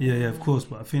saying? Yeah, of course.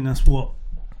 But I think that's what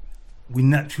we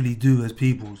naturally do as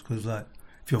peoples. Because like,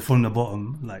 if you're from the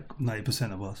bottom, like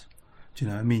 90% of us, do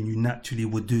you know what I mean? You naturally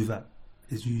would do that.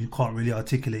 Is you can't really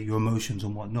articulate your emotions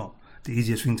and whatnot. The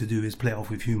easiest thing to do is play it off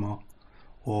with humour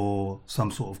or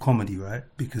some sort of comedy, right?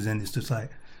 Because then it's just like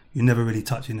you're never really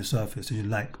touching the surface. And you're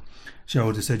like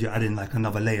Cheryl just said, you're adding like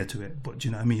another layer to it. But do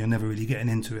you know what I mean? You're never really getting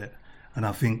into it. And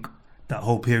I think that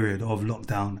whole period of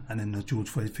lockdown and then the George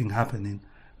Floyd thing happening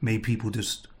made people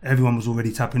everyone was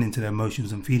already tapping into their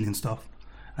emotions and feeling stuff.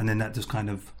 And then that just kind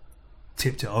of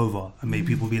tipped it over and made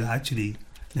people be like, actually,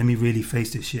 let me really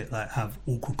face this shit, like have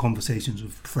awkward conversations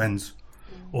with friends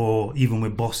or even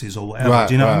with bosses or whatever. Right,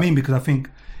 do you know what I mean? Because I think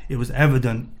it was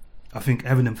evident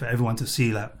for everyone to see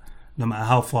that no matter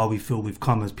how far we feel we've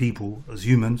come as people, as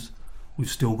humans, we've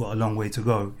still got a long way to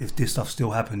go. If this stuff's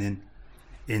still happening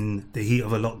in the heat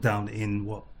of a lockdown in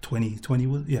what, 2020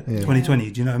 was? Yeah,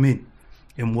 2020, do you know what I mean?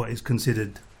 In what is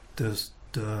considered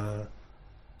the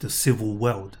civil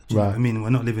world. Do you know what I mean? We're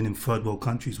not living in third world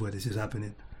countries where this is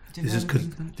happening. This is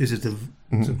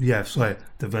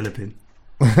developing.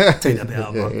 Take that bit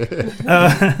out, bro.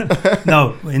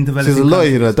 No, in developing. She's a lawyer,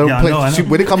 you know. Don't play.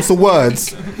 When it comes to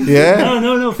words,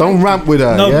 no. Don't ramp with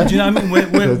her. No, yeah? Do you know what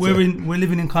I mean? We're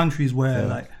living in countries where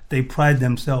like they pride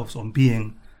themselves on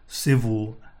being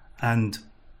civil and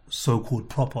so-called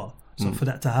proper. So for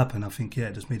that to happen, I think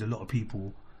it just made a lot of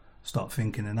people start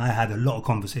thinking. And I had a lot of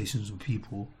conversations with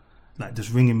people, like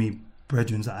just ringing me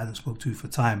brethren that I hadn't spoke to for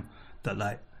time. That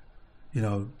like, you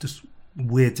know, just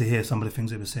weird to hear some of the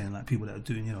things they were saying, like people that are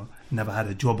doing, you know, never had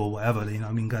a job or whatever, you know what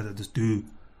I mean, guys that just do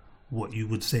what you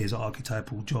would say is an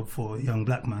archetypal job for a young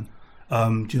black man.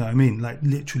 Do you know what I mean? Like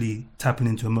literally tapping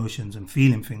into emotions and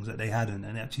feeling things that they hadn't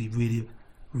and actually really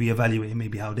reevaluating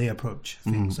maybe how they approach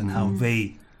things and how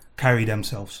they carry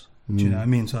themselves. Do you know what I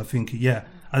mean? So I think, I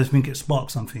just think it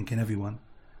sparked something in everyone.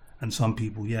 And some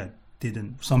people,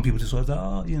 didn't. Some people just was like,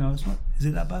 oh, you know, it's not. Is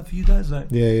it that bad for you guys?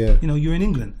 Like, you know, you're in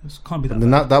England. It can't be that.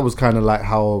 And bad. that was kind of like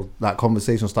how that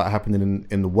conversation started happening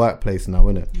in the workplace now,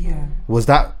 isn't it? Yeah. Was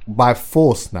that by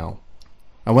force now?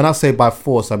 And when I say by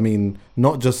force, I mean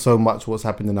not just so much what's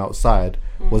happening outside.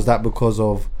 Was that because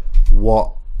of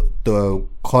what the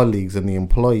colleagues and the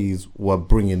employees were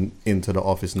bringing into the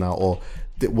office now, or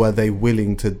were they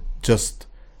willing to just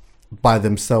by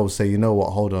themselves say, you know what,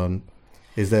 hold on,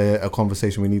 is there a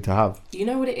conversation we need to have? You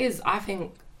know what it is? I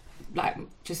think, like,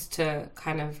 just to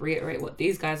kind of reiterate what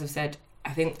these guys have said,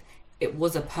 I think it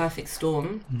was a perfect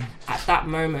storm. At that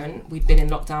moment, we'd been in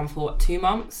lockdown for 2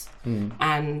 months,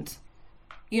 and,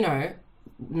 you know,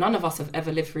 none of us have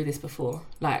ever lived through this before.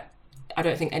 Like, I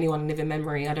don't think anyone in living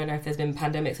memory, I don't know if there's been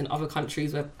pandemics in other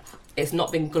countries where it's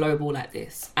not been global like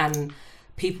this. And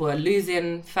people are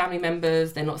losing family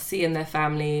members, they're not seeing their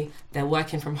family, they're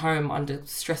working from home under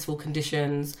stressful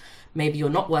conditions. Maybe you're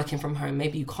not working from home,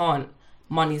 maybe you can't,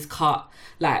 money's cut.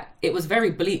 Like, it was very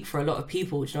bleak for a lot of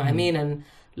people, do you know what I mean? And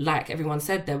like everyone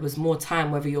said, there was more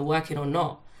time whether you're working or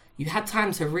not. You had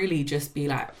time to really just be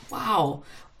like, wow.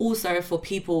 Also for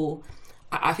people,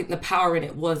 I think the power in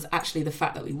it was actually the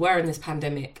fact that we were in this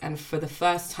pandemic, and for the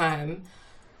first time,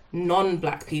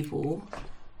 non-black people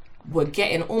were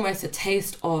getting almost a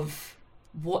taste of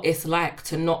what it's like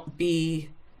to not be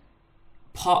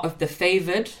part of the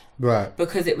favoured. Right.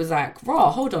 Because it was like,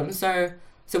 raw, hold on, so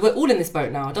we're all in this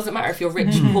boat now. It doesn't matter if you're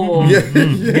rich, poor,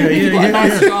 you've got a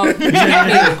nice job.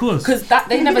 Of course. Because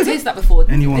they never tasted that before.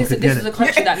 Anyone this could get is it. a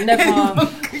country that never...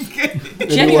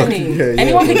 Genuinely.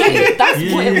 Anyone can get it.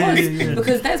 That's what it was.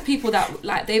 Because there's people that,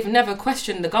 like, they've never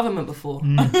questioned the government before.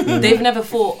 They've never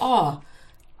thought,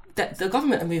 that the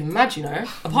government are moving mad, you know?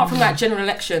 Apart from, like, general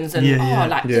elections and, this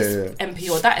MP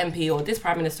or that MP or this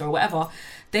Prime Minister or whatever,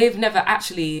 they've never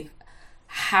actually...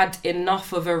 had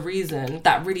enough of a reason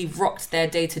that really rocked their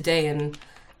day-to-day, and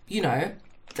you know,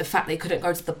 the fact they couldn't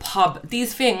go to the pub,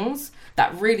 these things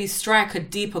that really strike a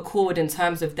deeper chord in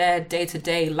terms of their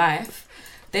day-to-day life,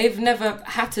 they've never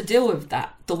had to deal with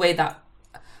that the way that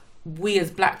we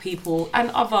as black people and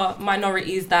other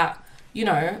minorities that, you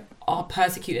know, are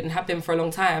persecuted and have been for a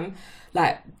long time,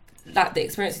 like the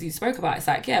experiences you spoke about, it's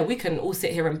like, yeah, we can all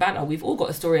sit here and banter. We've all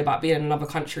got a story about being in another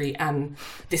country and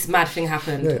this mad thing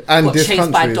happened. Yeah. And got this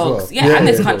chased by dogs. Well. And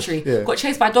this country. Got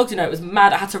chased by dogs, you know, it was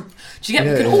mad. I had to... Do you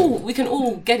get... We can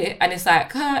all get it. And it's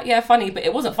like, funny, but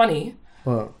it wasn't funny.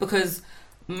 Right. Because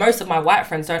most of my white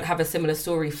friends don't have a similar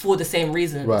story for the same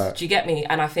reasons. Right. Do you get me?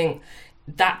 And I think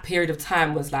that period of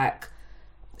time was like,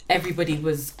 everybody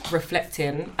was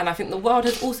reflecting. And I think the world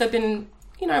has also been...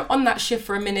 you know, on that shift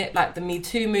for a minute, like the Me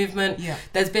Too movement,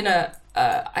 there's been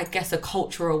I guess a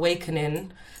cultural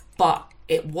awakening, but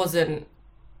it wasn't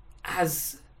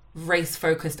as race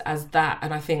focused as that.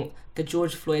 And I think the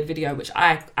George Floyd video, which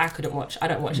I couldn't watch, I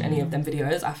don't watch any of them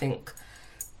videos. I think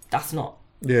that's not,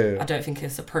 I don't think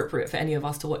it's appropriate for any of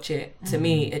us to watch it. To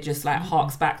me, it just like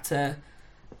harks back to,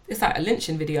 it's like a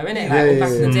lynching video, innit? Like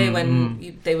back in the day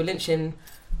when they were lynching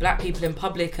black people in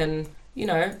public, and you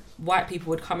know, white people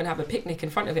would come and have a picnic in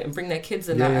front of it and bring their kids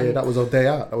and that. And that was a day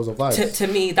out. That was a vibe. To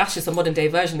me, that's just a modern day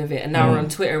version of it. And now we're on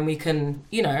Twitter and we can,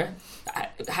 you know,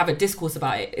 have a discourse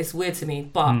about it. It's weird to me.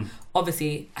 But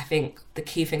obviously, I think the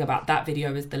key thing about that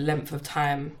video is the length of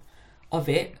time of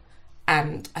it.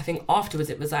 And I think afterwards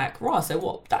it was like, raw, so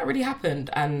what? That really happened.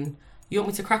 And you want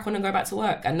me to crack on and go back to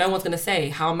work? And no one's going to say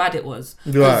how mad it was.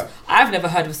 Right. I've never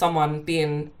heard of someone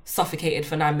being suffocated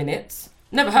for 9 minutes.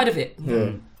 Never heard of it.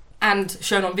 Yeah. And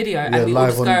shown on video, and we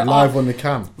live all just live on the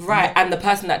cam. Right, and the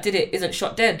person that did it isn't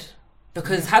shot dead.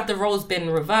 Because had the roles been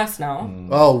reversed now...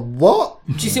 Oh, what?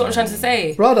 Do you see what I'm trying to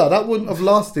say? Brother, that wouldn't have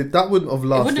lasted. It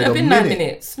wouldn't have been 9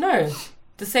 minutes. No.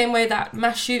 The same way that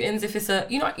mass shootings, if it's a...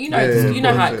 You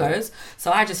know how it goes.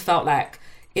 So I just felt like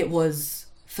it was,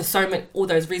 for so many, all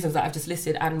those reasons that I've just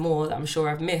listed and more that I'm sure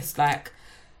I've missed, like,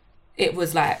 it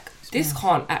was like, this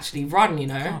can't actually run, you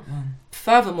know?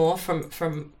 Furthermore,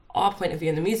 from our point of view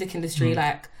in the music industry,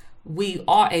 like, we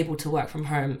are able to work from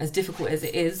home, as difficult as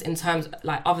it is in terms,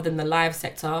 like, other than the live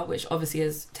sector, which obviously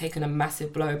has taken a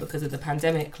massive blow because of the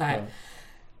pandemic. Like,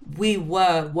 we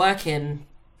were working,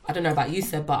 I don't know about you,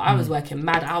 Seb, but I was working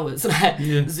mad hours, like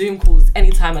Zoom calls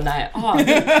any time of night.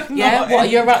 What,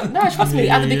 you're around? No, trust me,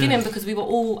 at the beginning, because we were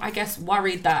all, I guess,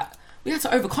 worried that we had to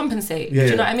overcompensate. Do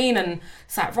you know what I mean? And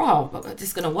it's like, is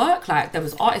this gonna work? Like, there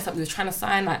was artists that we was trying to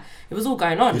sign, like, it was all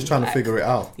going on. Just trying to figure it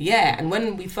out. Yeah, and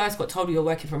when we first got told we were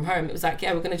working from home, it was like,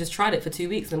 we're gonna just try it for 2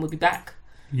 weeks and then we'll be back.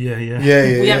 We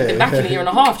haven't been back in a year and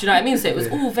a half, do you know what I mean? So it was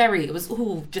it was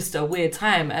all just a weird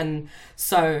time. And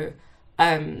so,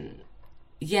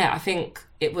 I think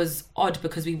it was odd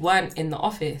because we weren't in the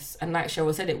office. And like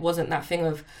Cheryl said, it wasn't that thing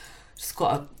of, just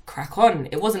gotta crack on.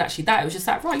 It wasn't actually that. It was just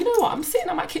like, right, you know what? I'm sitting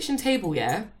at my kitchen table,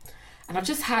 and I've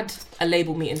just had a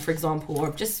label meeting, for example, or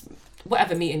just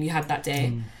whatever meeting you had that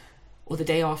day, or the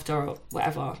day after, or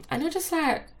whatever. And you're just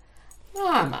like,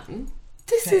 man,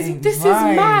 this is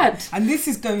mad. And this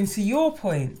is going to your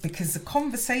point, because the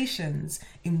conversations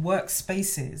in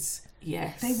workspaces,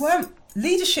 they weren't.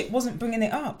 Leadership wasn't bringing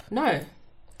it up. No,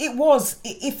 it was.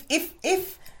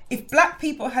 If black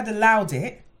people had allowed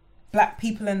it. Black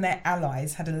people and their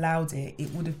allies had allowed it,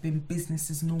 it would have been business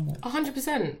as normal.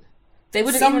 100%. They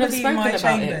wouldn't even have spoken about it.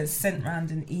 Somebody in my chambers sent round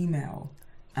an email,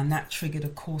 and that triggered a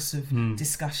course of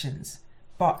discussions.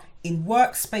 But in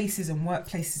workspaces and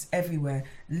workplaces everywhere,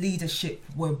 leadership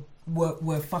were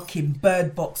fucking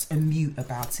bird box and mute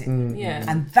about it.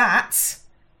 And that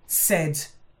said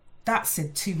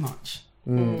too much.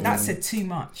 That said too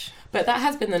much. But that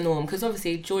has been the norm, because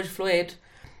obviously George Floyd,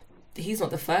 he's not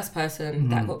the first person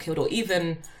that got killed, or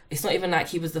even, it's not even like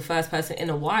he was the first person in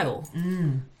a while.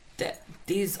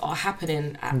 These are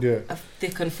happening at a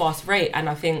thick and fast rate. And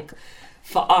I think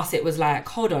for us, it was like,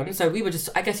 hold on. So we were just,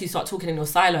 I guess you start talking in your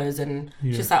silos, and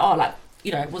it's just like,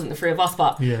 it wasn't the three of us,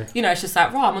 but, it's just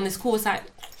like, I'm on this call. It's like,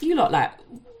 you lot, like,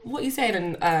 what are you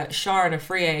saying? And Shah and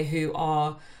Afriye, who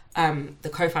are the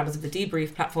co-founders of the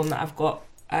Debrief platform that I've got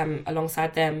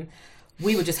alongside them,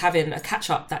 we were just having a catch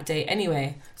up that day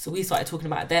anyway. So we started talking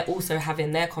about it. They're also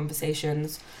having their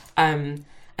conversations. And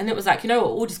it was like, you know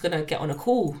what, we're just going to get on a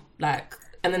call. Like,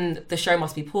 and then the show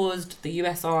must be paused. The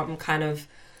US arm kind of,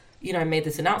 you know, made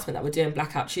this announcement that we're doing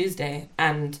Blackout Tuesday.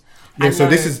 And so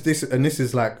this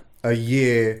is like a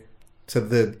year to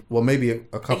the, well, maybe a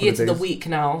couple of days. A year to the week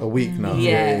now. A week now.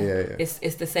 Yeah.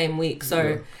 It's the same week.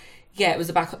 So yeah, it was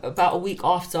about a week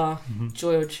after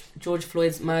George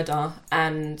Floyd's murder.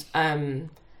 And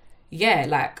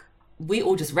like we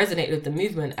all just resonated with the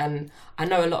movement. And I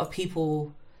know a lot of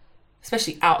people,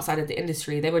 especially outside of the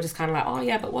industry, they were just kind of like, oh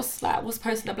yeah, but what's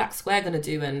Posting the Black Square gonna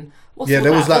do? And what's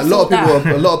there was like a lot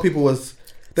of people was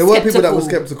there were people that were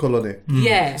skeptical on it.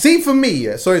 Yeah. See, for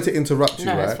me, sorry to interrupt you,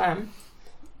 no, right? It's fine.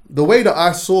 The way that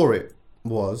I saw it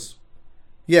was,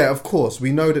 yeah, of course,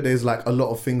 we know that there's like a lot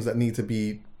of things that need to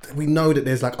be. We know that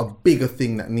there's like a bigger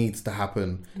thing that needs to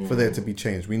happen for there to be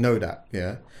change. We know that,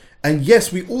 yeah. And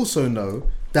yes, we also know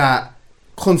that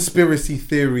conspiracy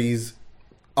theories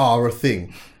are a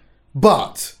thing.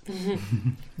 But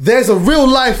there's a real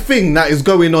life thing that is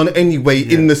going on anyway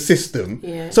in the system.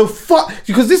 Yeah. So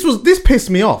because this pissed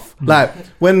me off. Like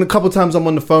when a couple of times I'm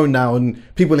on the phone now and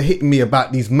people are hitting me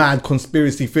about these mad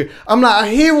conspiracy theories. I'm like, I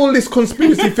hear all this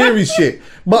conspiracy theory shit,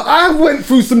 but I went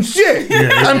through some shit,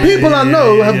 and people I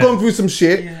know have gone through some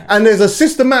shit, and there's a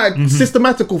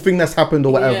systematical thing that's happened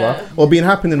or whatever, or been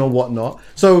happening or whatnot.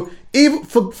 So even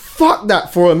fuck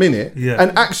that for a minute,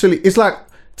 and actually, it's like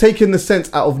taking the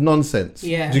sense out of nonsense.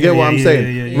 Yeah. Do you get what I'm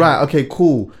saying? Right, okay,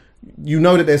 cool. You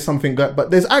know that there's something good, but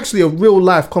there's actually a real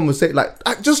life conversation. Like,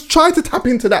 just try to tap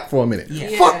into that for a minute.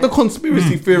 Yeah. Fuck the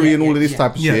conspiracy theory and all of this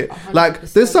type of shit. 100%. Like,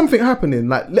 there's something happening.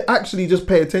 Like, actually just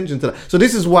pay attention to that. So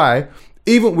this is why,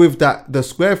 even with the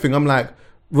square thing, I'm like,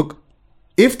 look,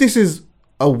 if this is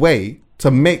a way to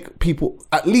make people,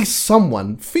 at least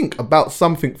someone, think about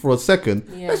something for a second,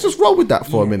 let's just roll with that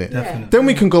for a minute. Definitely. Then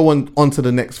we can go on to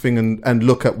the next thing and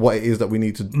look at what it is that we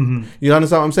need to do. You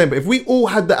understand what I'm saying? But if we all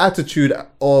had the attitude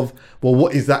of, well,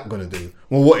 what is that going to do?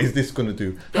 Well, what is this going to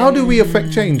do? How do we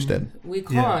affect change then? We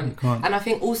can't. And I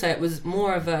think also it was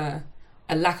more of a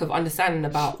lack of understanding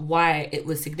about why it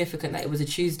was significant that it was a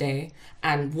Tuesday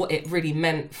and what it really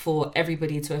meant for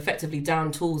everybody to effectively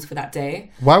down tools for that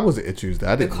day. Why was it a Tuesday?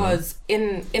 I didn't because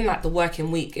know. in like the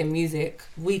working week in music,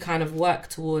 we kind of work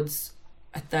towards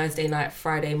a Thursday night,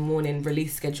 Friday morning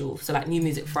release schedule. So like New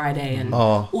Music Friday and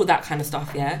all that kind of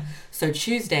stuff, yeah? So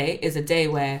Tuesday is a day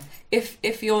where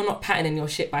if you're not patterning your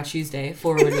shit by Tuesday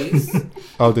for a release,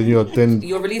 then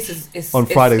your release is on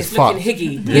Fridays. It's looking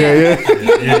higgy.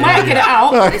 You might get it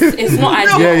out. But it's not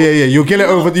ideal. Yeah. You'll get it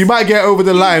over. You might get it over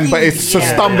the line, but it's a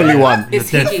stumbly one. It's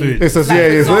higgy.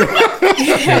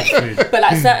 But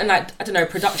like certain like I don't know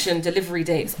production delivery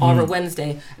dates are a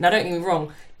Wednesday. Now don't get me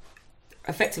wrong.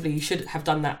 Effectively, you should have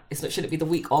done that. Should it be the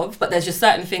week of? But there's just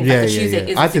certain things that the Tuesday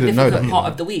is a significant part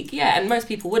of the week. Yeah, and most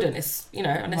people wouldn't. It's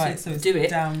unless you do it.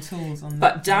 Down tools on.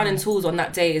 But down in tools on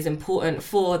that day is important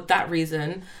for that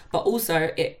reason. But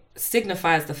also, it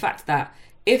signifies the fact that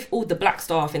if all the black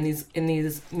staff in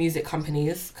these music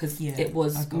companies, because it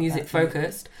was music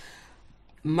focused,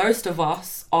 most of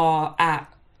us are at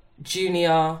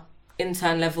junior,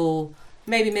 intern level.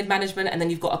 Maybe mid-management, and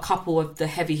then you've got a couple of the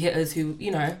heavy hitters who,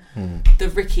 the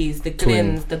Rickies, the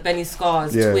Glyns, the Benny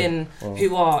Scars, Twin,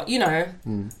 who are,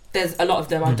 there's a lot of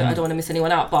them. I don't want to miss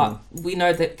anyone out, but we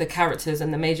know that the characters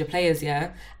and the major players,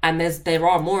 and there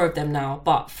are more of them now.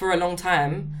 But for a long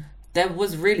time, there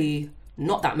was really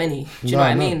not that many. Do you know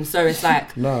what I mean? So it's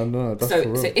like, that's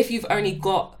so if you've only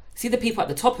got. See the people at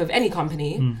the top of any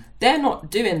company, they're not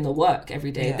doing the work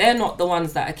every day. They're not the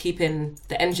ones that are keeping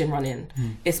the engine running.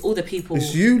 It's all the people.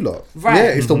 It's you lot. Right. Yeah,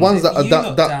 it's the ones that are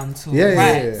down tools.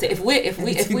 Yeah. So if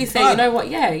we say, you know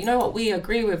what, we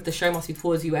agree with the show must be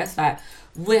paused US, like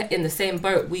we're in the same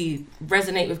boat. We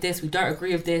resonate with this, we don't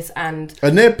agree with this, and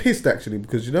they're pissed actually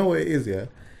because you know what it is,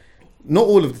 not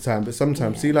all of the time, but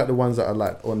sometimes. See, like the ones that are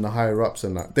like on the higher ups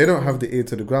and that, they don't have the ear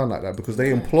to the ground like that because they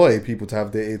employ people to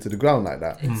have their ear to the ground like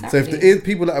that. Exactly. So if the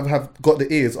people that have got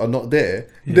the ears are not there,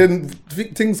 then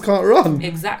things can't run.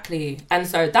 Exactly. And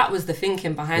so that was the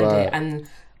thinking behind it. And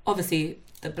obviously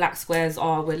the black squares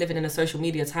we're living in a social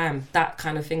media time. That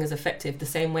kind of thing is effective. The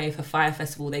same way for Fire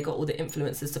Festival, they got all the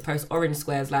influencers to post orange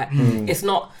squares. Like it's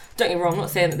not, don't get me wrong, I'm not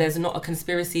saying that there's not a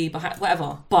conspiracy behind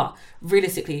whatever, but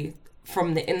realistically,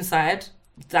 from the inside,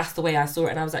 that's the way I saw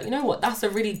it, and I was like, you know what, that's a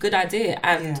really good idea,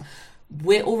 and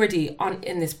we're already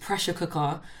in this pressure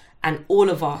cooker, and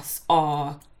all of us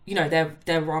are, you know,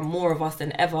 there are more of us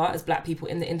than ever as black people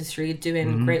in the industry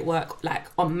doing great work, like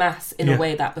en masse in a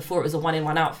way that before it was a one in,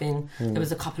 one out thing. There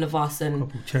was a couple of us and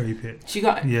cherry picked.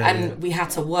 We had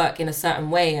to work in a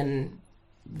certain way and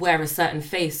wear a certain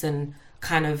face and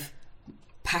kind of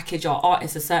package our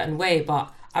artists a certain way.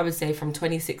 But I would say from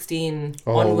 2016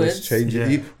 onwards, it's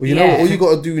changing. You know, all you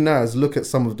got to do now is look at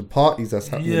some of the parties that's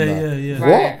happening.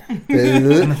 Right.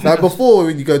 What? Like before,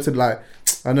 when you go to like,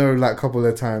 I know like a couple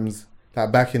of times, like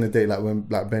back in the day, like when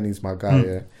like Benny's my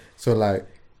guy, so like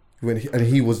when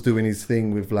he was doing his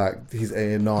thing with like his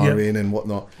A&R in and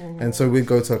whatnot, and so we'd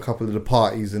go to a couple of the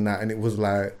parties and that, and it was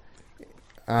like,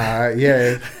 I'm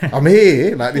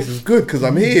here, like this is good because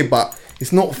I'm here, but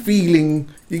it's not feeling.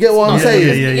 You get what I'm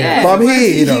saying? Yeah. But I'm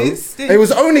here, you know. It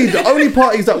was only the only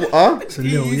parties that were. It's a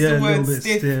little bit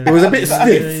stiff. It was a bit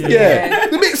stiff. Yeah,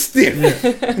 a bit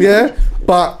stiff. Yeah.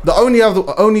 But the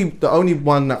only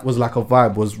one that was like a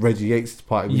vibe was Reggie Yates'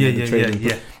 party.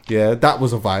 Yeah, that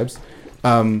was a vibes.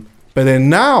 But then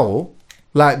now,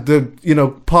 like the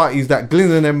parties that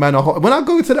Glyn and them man are hot. When I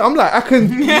go to them, I'm like, I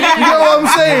can. You know what I'm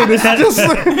saying? It's just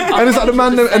and it's like the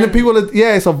man and the people.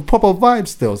 It's a proper vibe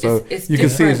still. So it's you can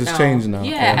see it's just changed now.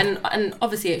 Yeah, and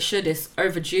obviously it should. It's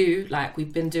overdue. Like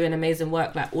we've been doing amazing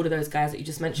work. Like all of those guys that you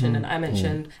just mentioned and I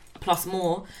mentioned, plus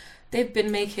more. They've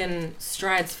been making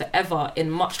strides forever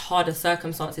in much harder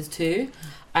circumstances too.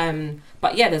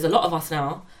 But yeah, there's a lot of us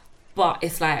now. But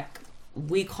it's like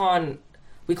we can't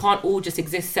all just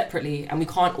exist separately and we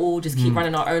can't all just keep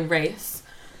running our own race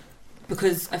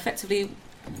because effectively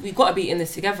we've got to be in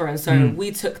this together. And so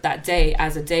we took that day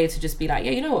as a day to just be like,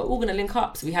 yeah, you know what, we're all going to link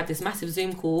up. So we had this massive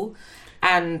Zoom call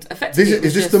and effectively...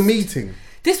 Is this the meeting?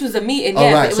 This was a meeting,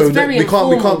 yeah. Right. It was very informal.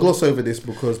 We can't gloss over this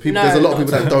because there's a lot of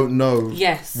people that don't know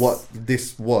what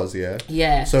this was, yeah?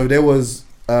 Yeah. So there was...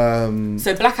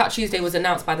 So Blackout Tuesday was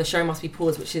announced by The Show Must Be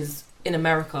Paused, which is in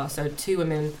America. So two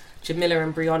women, Jamila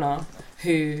and Brianna,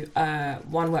 who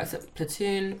one works at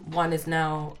Platoon, one is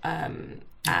now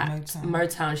at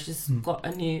Motown. She just got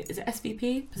a new, is it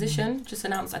SVP position? Just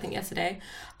announced, I think, yesterday.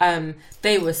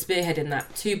 They were spearheading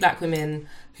that. Two black women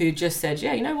who just said,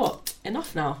 yeah, you know what,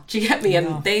 enough now. Do you get me?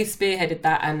 And they spearheaded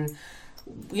that, and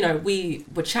you know, we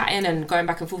were chatting and going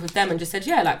back and forth with them and just said,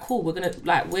 yeah, like, cool,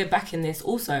 we're back in this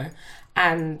also.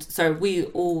 And so we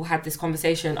all had this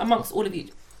conversation amongst all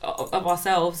of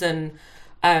ourselves and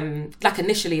like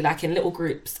initially like in little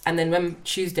groups, and then when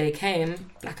Tuesday came,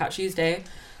 Blackout Tuesday,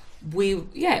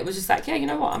 it was just like, yeah, you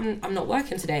know what, I'm not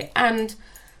working today. And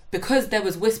because there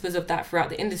was whispers of that throughout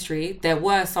the industry, there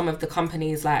were some of the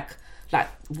companies like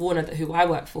Warner, who I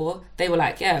work for, they were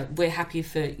like, yeah, we're happy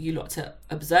for you lot to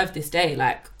observe this day,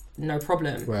 like no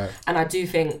problem. Right. And I do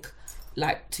think,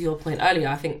 like to your point earlier,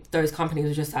 I think those companies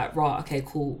were just like, right, okay,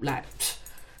 cool, like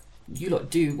you lot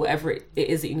do whatever it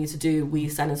is that you need to do. We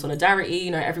stand in solidarity.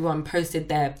 You know, everyone posted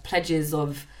their pledges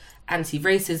of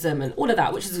anti-racism and all of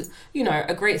that, which is, you know,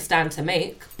 a great stand to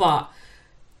make, but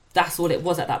that's all it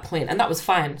was at that point, and that was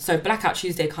fine. So Blackout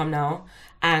Tuesday come now,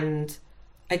 and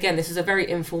again, this is a very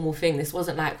informal thing. This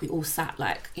wasn't like we all sat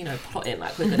like, you know, plotting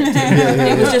like we're gonna do.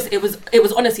 It was just, it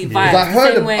was honestly vibes.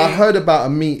 I heard about a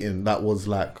meeting that was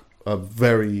like a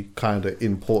very kind of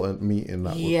important meeting.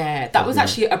 That was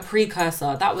actually a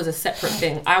precursor. That was a separate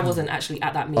thing. I wasn't actually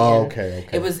at that meeting. Oh, okay.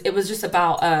 It was just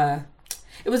about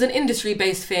it was an industry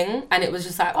based thing, and it was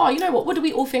just like, oh, you know what do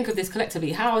we all think of this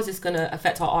collectively? How is this gonna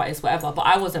affect our artists, whatever? But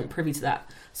I wasn't privy to that,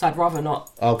 so I'd rather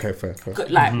not. Okay, fair. Talk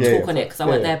on it because I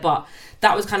weren't there. But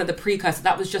that was kind of the precursor.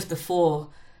 That was just before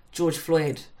George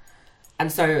Floyd,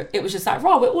 and so it was just like,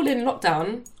 we're all in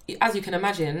lockdown. As you can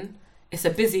imagine, it's a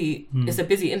busy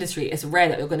industry. It's rare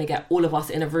that you're going to get all of us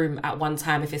in a room at one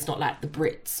time if it's not like the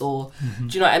Brits or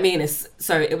do you know what I mean?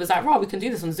 So it was like, we can do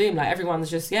this on Zoom. Like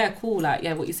everyone's just, yeah, cool. Like,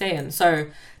 yeah, what you saying? So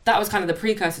that was kind of the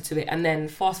precursor to it. And then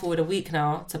fast forward a week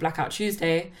now to Blackout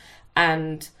Tuesday,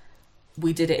 and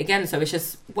we did it again. So it's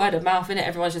just word of mouth, innit?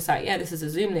 Everyone's just like, yeah, this is a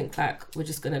Zoom link. Like we're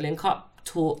just going to link up,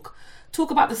 talk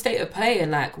about the state of play and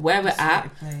like where we're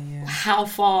at, how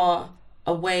far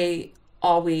away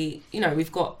are we? You know,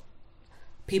 we've got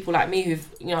people like me who've,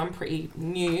 you know, I'm pretty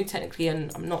new technically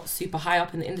and I'm not super high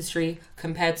up in the industry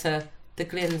compared to the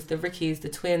Glyns, the Rickies, the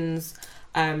Twins,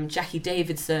 Jackie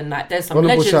Davidson. Like there's some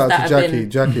honorable legends shout that out to have been...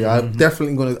 Jackie. I'm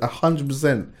definitely going to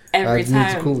 100% every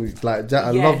time. To call me. Like,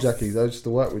 I love Jackie. I used to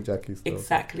work with Jackie still.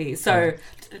 Exactly. So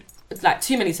it's like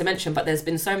too many to mention, but there's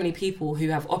been so many people who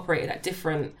have operated at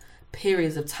different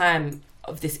periods of time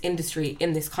of this industry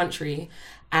in this country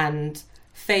and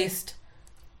faced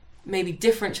maybe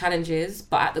different challenges,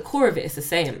 but at the core of it, it's the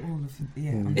same.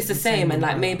 It's the same. And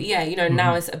like maybe, you know,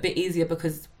 now it's a bit easier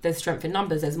because there's strength in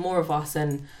numbers. There's more of us,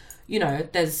 and you know,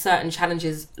 there's certain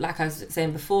challenges, like I was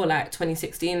saying before, like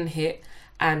 2016 hit,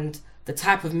 and the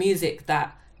type of music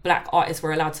that black artists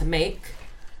were allowed to make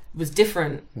was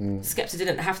different.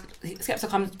 Skepta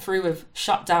come through with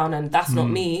Shutdown and That's Not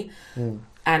Me,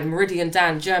 and Meridian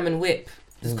Dan, German Whip,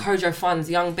 there's Kojo Funds,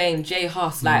 Young Bane, Jay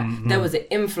Huss. Like there was an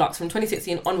influx from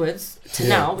 2016 onwards to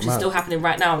now, which is still happening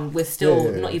right now, and we're still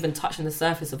not even touching the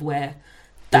surface of where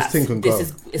this is going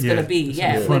to be.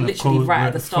 We're literally right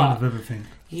at the start of everything.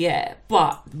 Yeah,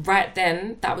 but right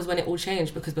then, that was when it all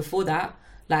changed, because before that,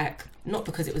 like, not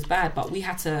because it was bad, but we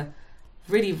had to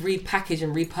really repackage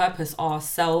and repurpose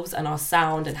ourselves and our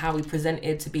sound and how we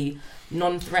presented to be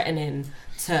non-threatening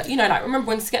to, you know, like, remember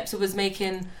when Skepta was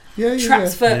making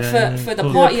tracks for the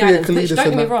party islands, which,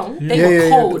 don't get me wrong, they were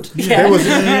cold. There was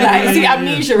like, see,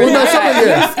 amnesia. He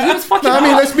was fucking I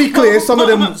mean, let's be clear, some of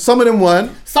them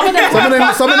weren't. Some of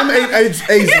them ain't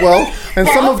aged well, and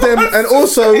some of them, and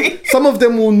also some of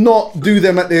them will not do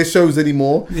them at their shows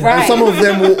anymore. Right. And some of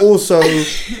them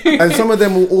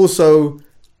will also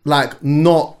like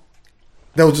not,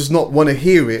 they'll just not want to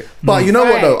hear it. But you know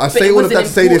what though, I say all of that to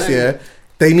say this,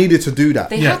 they needed to do that.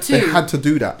 They had to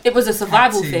do that. It was a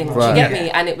survival thing, do you get me?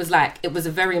 And it was like, it was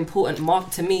a very important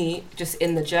mark to me, just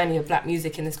in the journey of black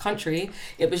music in this country.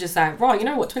 It was just like, you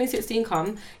know what, 2016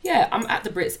 come, I'm at the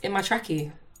Brits in my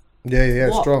trackie.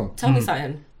 What? Strong. Tell me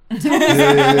something. Who's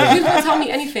gonna tell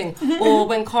me anything? Or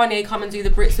when Kanye come and do the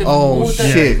Brits with all the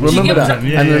shit, remember that?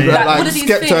 And then like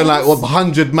Skepta and like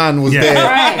 100 man was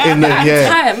there in the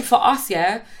time for us,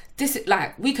 this is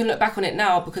like, we can look back on it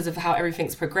now because of how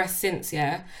everything's progressed since,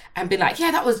 and be like,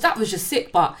 that was just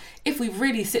sick. But if we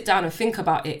really sit down and think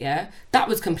about it, that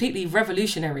was completely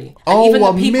revolutionary. And even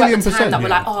the people at the time that were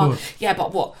like,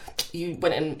 but what, you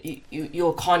went and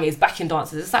you're Kanye's backing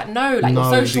dancers. It's like, no, like, you're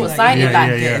so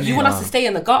short-sighted. You want us to stay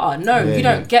in the gutter. No, you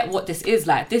don't get what this is.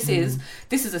 Like, this is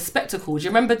a spectacle. Do you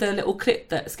remember the little clip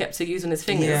that Skepta used on his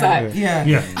finger? It's like,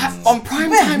 on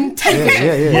primetime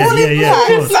television.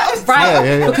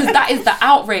 Because that is the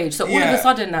outrage. So all of a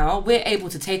sudden now, we're able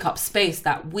to take up space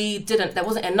that there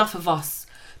wasn't enough of us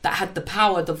that had the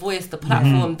power, the voice, the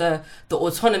platform, the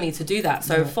autonomy to do that.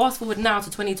 So fast forward now to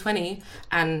 2020,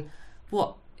 and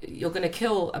what, you're going to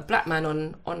kill a black man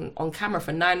on camera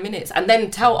for 9 minutes and then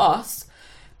tell us,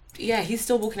 he's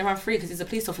still walking around free because he's a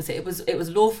police officer. It was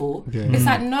lawful. It's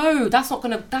like, no,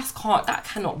 that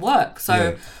cannot work.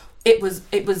 So it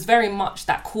was very much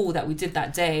that call that we did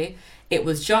that day. It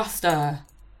was just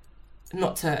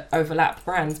not to overlap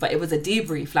brands, but it was a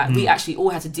debrief. Like, we actually all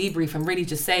had to debrief and really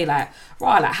just say, like,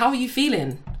 how are you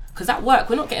feeling? Because at work,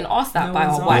 we're not getting asked that by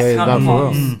our white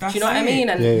counterparts. Do you know what I mean?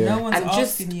 And no one's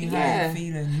asking you how you're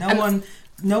feeling.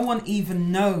 No one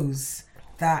even knows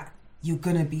that you're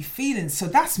gonna be feeling. So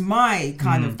that's my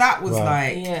kind of. That was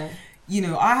you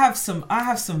know, I have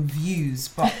some views,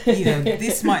 but you know,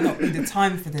 this might not be the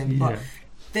time for them. But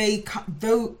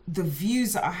though the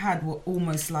views that I had were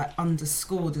almost like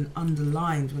underscored and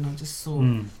underlined when I just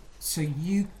saw. So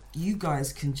you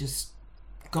guys can just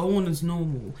go on as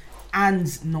normal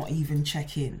and not even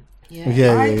check in.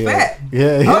 Bet.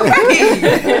 Okay.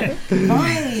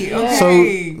 Right.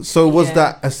 Okay. So was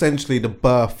that essentially the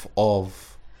birth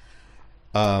of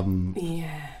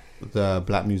the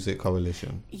Black Music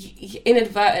Coalition?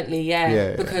 Inadvertently,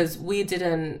 because we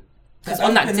didn't. Because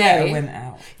on that day, went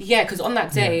out. Because on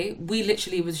that day, we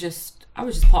literally I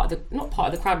was just not part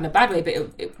of the crowd in a bad way,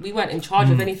 but we weren't in charge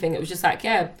of anything. It was just like,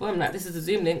 boom, like, this is a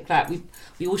Zoom link. Like,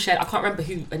 we all shared. I can't remember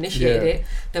who initiated it.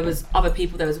 There was other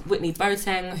people. There was Whitney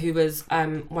Boateng, who was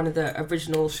one of the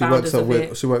original founders of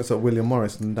it. She works at William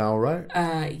Morris now, right?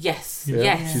 Yes. She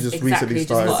just recently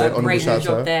started. Just got a great new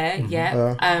job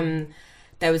there.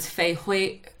 There was Faye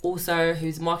Hoyt, also,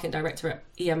 who's marketing director at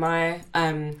EMI,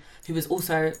 who was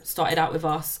also started out with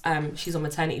us. She's on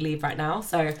maternity leave right now,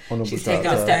 so she's taken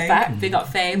a step back. Big up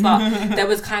Faye. But there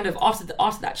was kind of, after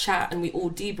that chat, and we all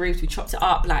debriefed, we chopped it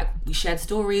up, like, we shared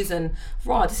stories, and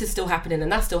this is still happening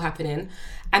and that's still happening.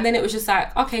 And then it was just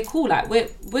like, okay, cool, like,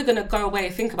 we're gonna go away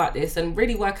and think about this and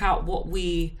really work out what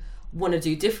we want to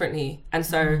do differently. And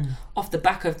so off the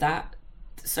back of that,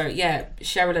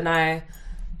 Cheryl and I,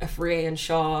 Afrie and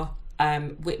Shah,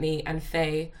 Whitney and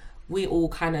Faye, we all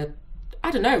kind of, I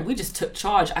don't know, we just took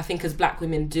charge, I think, as black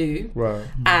women do. Right.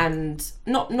 And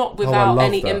not without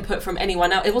any input from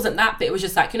anyone else. It wasn't that, but it was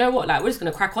just like, you know what, like, we're just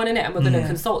going to crack on in it and we're going to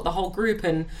consult the whole group,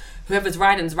 and whoever's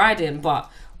riding's riding.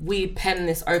 But we penned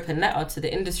this open letter to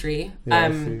the industry.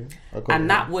 And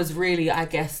that was really, I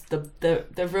guess,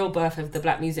 the real birth of the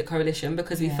Black Music Coalition,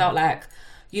 because we felt like,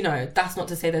 you know, that's not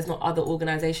to say there's not other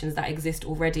organisations that exist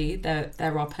already. There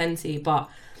are plenty, but,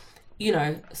 you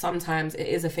know, sometimes it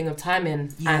is a thing of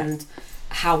timing. And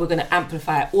how we're going to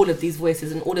amplify all of these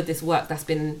voices and all of this work that's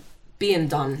been being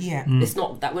done. Yeah. It's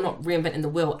not that we're not reinventing the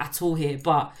wheel at all here,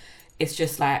 but it's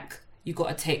just like you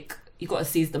got to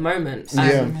seize the moment.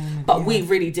 But we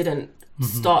really didn't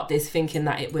start this thinking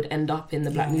that it would end up in the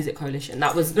Black Music Coalition.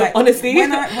 That was like, honestly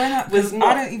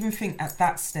I don't even think at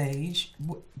that stage,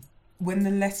 when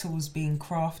the letter was being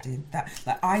crafted, that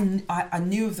like I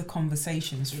knew of the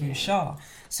conversations through Shah.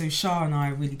 So Shah and I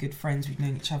are really good friends. We've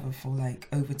known each other for like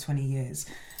over 20 years.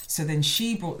 So then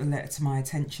she brought the letter to my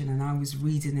attention, and I was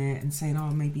reading it and saying, oh,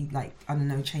 maybe like, I don't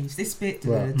know, change this bit,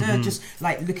 just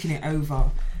like looking it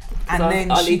over. And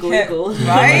then she kept,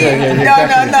 right?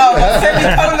 No,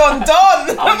 semicolon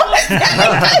done.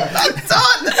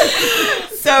 Done.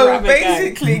 So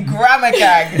basically, grammar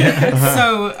gang.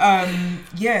 So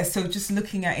so just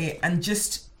looking at it and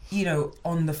just, you know,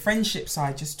 on the friendship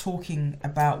side, just talking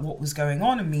about what was going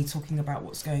on and me talking about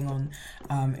what's going on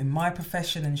in my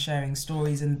profession and sharing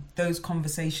stories. And those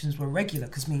conversations were regular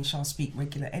because me and Shah speak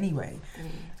regular anyway.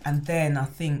 And then I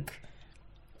think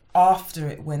after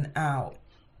it went out,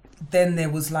 then there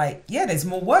was like, there's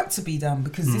more work to be done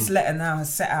because this letter now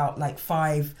has set out like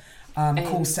 5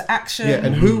 calls to action. Yeah,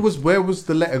 and where was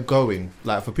the letter going?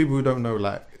 Like, for people who don't know,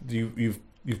 like, you've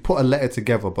put a letter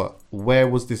together, but where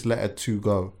was this letter to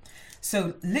go?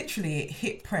 So literally it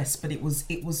hit press, but it was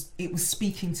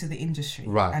speaking to the industry.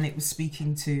 Right. And it was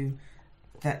speaking to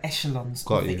the echelons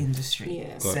of the industry,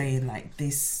 saying like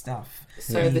this stuff.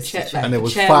 So and there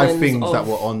was 5 things that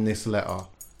were on this letter.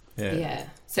 Yeah.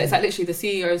 So it's like literally the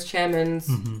CEOs, chairmans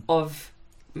of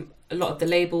a lot of the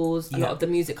labels, a lot of the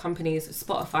music companies,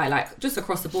 Spotify, like just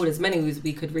across the board, as many as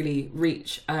we could really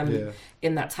reach in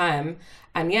that time.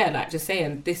 And like just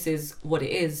saying, this is what it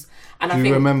is. And Do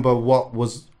you remember what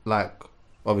was like?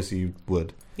 Obviously, you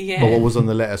would. Yeah. But what was on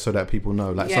the letter so that people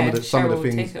know, like some of the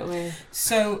things. Take it away.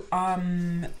 So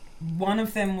one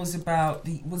of them was about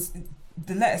the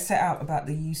letter set out about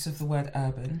the use of the word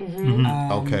urban.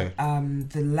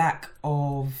 The lack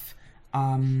of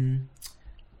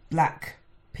black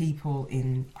people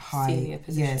in high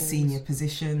senior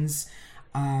positions.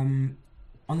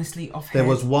 Honestly, there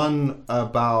was one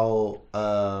about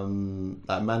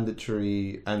like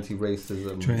mandatory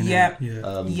anti-racism training.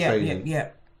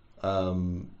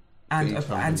 And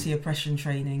anti-oppression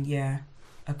training,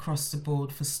 across the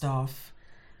board for staff.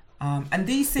 And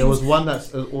these things. There was one that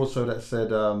said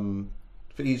for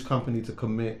each company to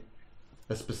commit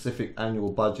a specific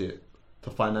annual budget to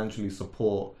financially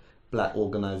support black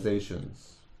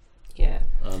organisations. Yeah.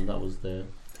 That was there.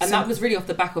 And that was really off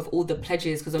the back of all the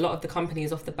pledges, because a lot of the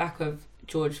companies off the back of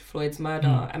George Floyd's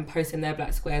murder and posting their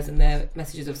black squares and their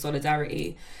messages of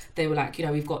solidarity, they were like, you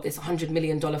know, we've got this $100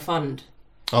 million fund.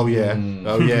 Oh yeah,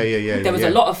 There was a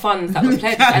lot of funds that were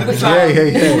pledged. And which You got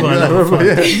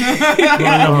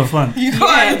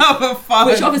another fund.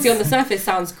 Which obviously on the surface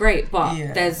sounds great, but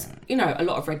there's, you know, a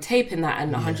lot of red tape in that,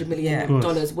 and $100 million.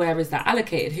 Where is that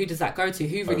allocated? Who does that go to?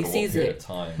 Who really sees it?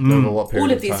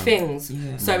 All of these things.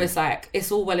 So it's like,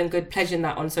 it's all well and good pledging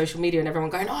that on social media and everyone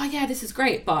going, oh yeah, this is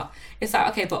great, but it's like,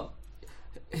 okay, but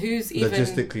who's even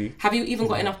logistically, have you even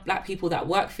got enough black people that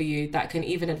work for you that can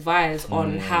even advise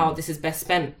on how this is best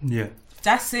spent?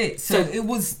 That's it. So it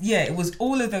was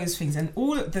all of those things, and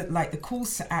all of the like the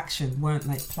calls to action weren't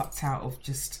like plucked out of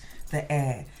just the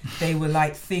air. They were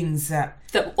like things that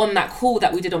on that call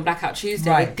that we did on Blackout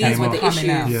Tuesday, these were the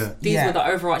issues. These were the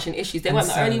overarching issues. They weren't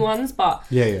the only ones, but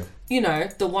you know,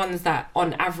 the ones that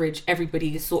on average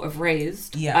everybody sort of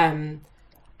raised. And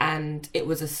it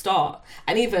was a start.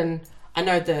 And even I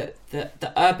know the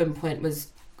urban point was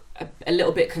a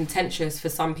little bit contentious for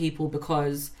some people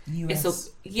because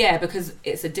because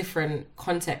it's a different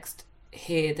context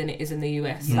here than it is in the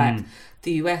US. Like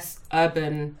the US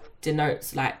urban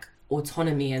denotes like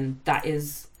autonomy, and that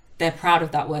is, they're proud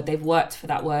of that word. They've worked for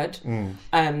that word,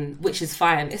 which is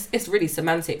fine. It's really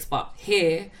semantics, but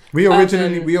here we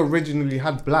originally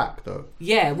had black though.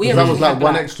 Yeah, that was like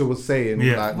one extra was saying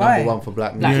like number one for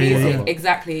black music.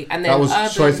 Exactly, and then that was urban,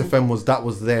 Choice FM that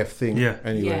was their thing.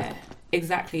 Anyway,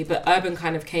 exactly. But urban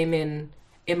kind of came in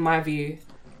my view,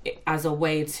 as a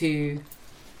way to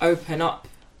open up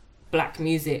black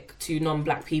music to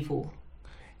non-black people.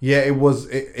 Yeah, it was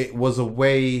a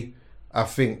way, I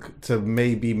think, to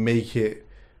maybe make it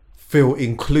feel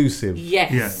inclusive.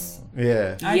 Yes.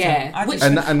 Yeah. I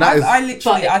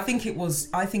think it was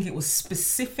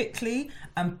specifically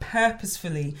and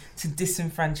purposefully to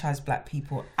disenfranchise black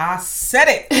people. I said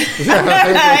it.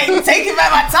 Take it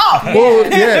back my top.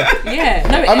 Well, yeah.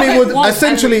 No, I mean,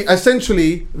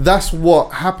 essentially, that's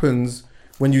what happens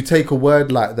when you take a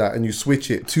word like that and you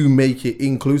switch it to make it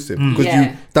inclusive, because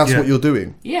that's what you're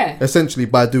doing. Yeah. Essentially,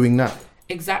 by doing that.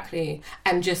 Exactly.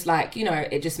 And just like, you know,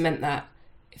 it just meant that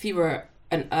if you were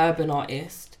an urban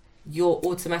artist, you're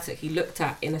automatically looked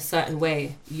at in a certain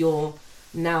way. You're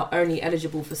now only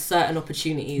eligible for certain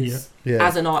opportunities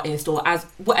as an artist or as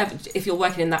whatever, if you're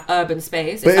working in that urban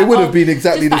space. But it would have been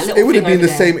exactly it would have been the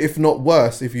same, if not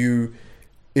worse, if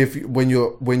when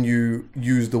you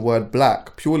use the word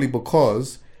black, purely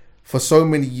because for so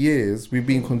many years we've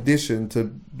been conditioned to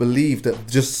believe that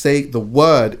just say the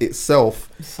word itself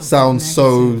sounds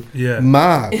so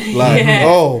mad, like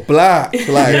oh black,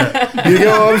 like you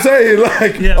know what I'm saying,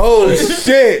 like oh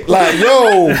shit, like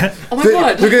yo, oh my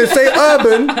God. We're gonna say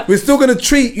urban, we're still gonna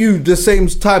treat you the same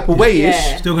type of way,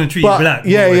 still gonna treat you black,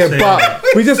 but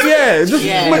we just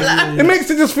it makes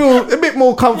it just feel a bit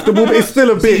more comfortable, but it's still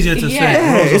a bit easier to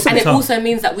say. And it also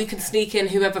means that we can sneak in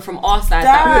whoever from our side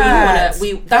that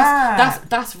really want to.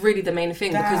 That's really the main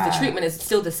thing, because the treatment is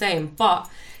still the same, but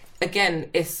again,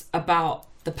 it's about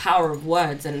the power of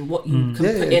words and what you can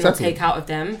put in or take out of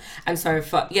them. And so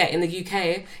for in the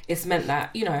UK, it's meant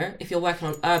that, you know, if you're working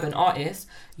on urban artists,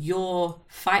 you're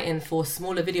fighting for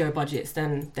smaller video budgets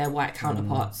than their white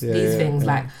counterparts. These things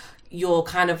like you're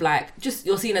kind of like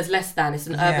you're seen as less than. It's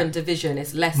an urban division,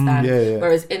 it's less than.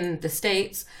 Whereas in the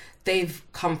States, they've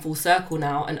come full circle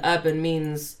now, and urban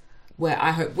means where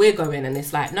I hope we're going, and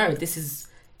it's like, no, this is,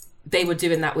 they were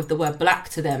doing that with the word black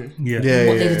to them, what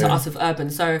they did to us with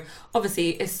urban. So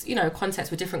obviously it's, you know,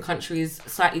 context with different countries,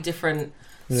 slightly different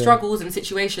struggles and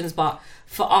situations, but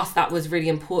for us that was really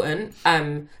important,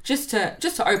 just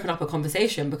to open up a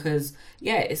conversation, because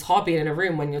it's hard being in a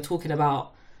room when you're talking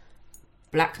about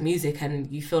black music and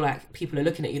you feel like people are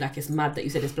looking at you like it's mad that you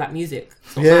said it's black music.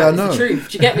 It's not mad, I know. It's the truth.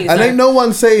 Do you get me? And ain't no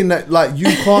one saying that like you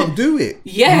can't do it.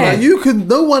 Like, you can.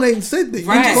 No one ain't said that you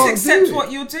can't just accept do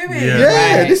what you're doing.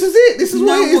 This is it. This is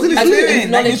what it is. What you're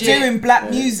doing. Like you're doing black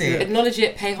music. Acknowledge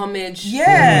it. Pay homage. Do you know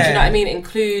what I mean?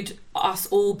 Include us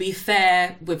all. Be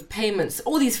fair with payments.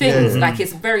 All these things. Like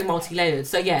it's very multi-layered.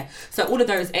 So so all of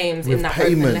those aims with in that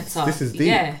payments, open letter. This is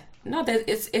deep. No,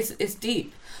 it's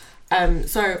deep.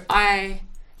 So I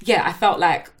felt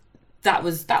like that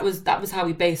was how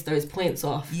we based those points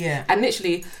off. And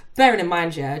literally, bearing in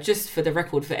mind, just for the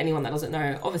record, for anyone that doesn't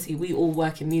know, obviously we all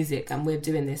work in music and we're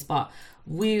doing this, but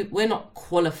we're not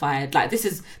qualified. Like this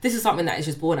is something that is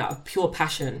just born out of pure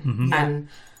passion and,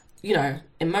 you know,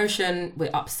 emotion.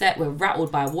 We're upset, we're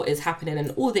rattled by what is happening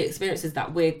and all the experiences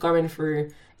that we're going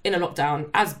through in a lockdown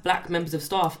as black members of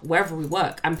staff wherever we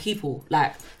work, and people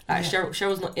like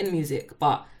Cheryl's not in music,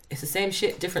 but it's the same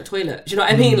shit, different toilet. Do you know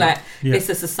what I mean? Like it's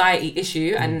a society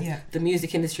issue, and the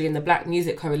music industry and the Black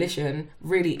Music Coalition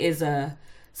really is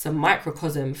some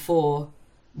microcosm for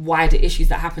wider issues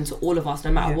that happen to all of us,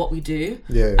 no matter what we do.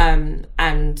 And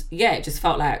it just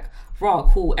felt like, raw,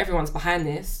 cool, everyone's behind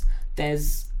this.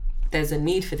 There's a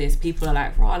need for this. People are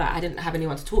like, raw, like I didn't have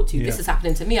anyone to talk to. This is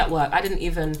happening to me at work. I didn't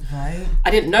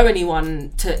know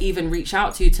anyone to even reach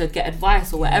out to get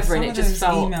advice or whatever. And it just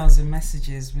felt, emails and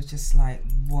messages were just like,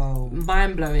 whoa,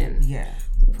 mind blowing.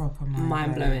 Proper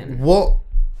mind blowing. What,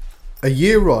 a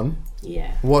year on?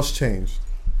 What's changed?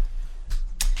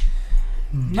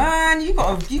 Man, you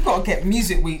gotta get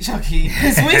Music Week, Chucky,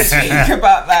 as we speak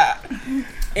about that.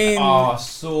 I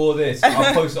saw this.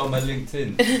 I'll post it on my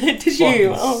LinkedIn. Did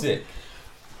you? Sick.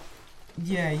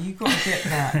 Yeah, you gotta get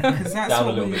that, because that's Down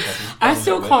what a little we... bit. I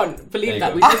still can't believe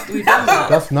that we've done that.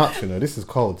 That's nuts, you know. This is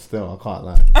cold still. I can't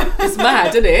lie. It's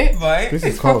mad, isn't it? Right? This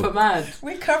It's is cold. proper mad.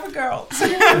 We cover girls.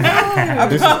 This is cold.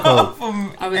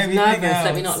 I was nervous.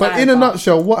 Let me not lie. But in a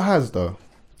nutshell, what has though?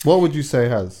 What would you say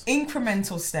has?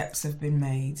 Incremental steps have been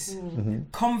made.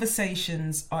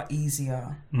 Conversations are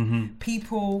easier.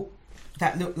 People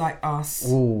that look like us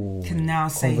can now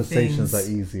say conversations things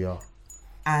are easier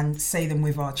and say them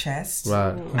with our chest,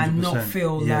 right? And not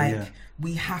feel like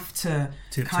we have to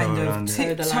kind of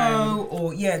tiptoe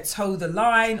or toe the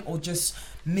line or just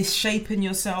misshapen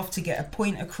yourself to get a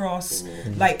point across.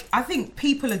 Like I think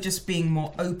people are just being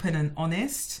more open and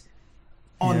honest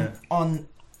on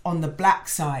the black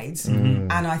side,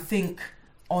 and I think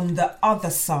on the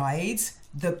other side,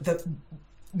 the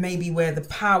maybe where the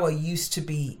power used to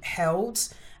be held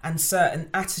and certain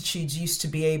attitudes used to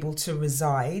be able to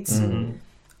reside,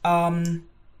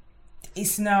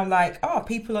 it's now like,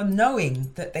 people are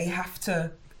knowing that they have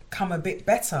to come a bit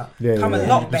better, a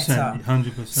lot better.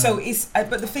 100%. So it's,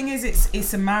 but the thing is,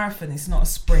 it's a marathon. It's not a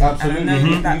sprint. Absolutely, and I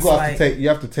know that's you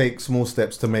have to take small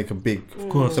steps to make big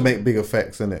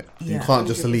effects in it. You can't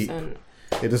just 100%. leap.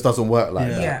 It just doesn't work like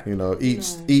that. You know,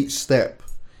 each step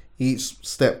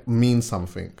means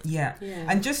something.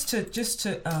 And just to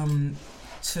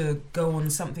go on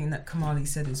something that Kamali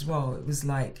said as well, it was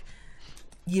like,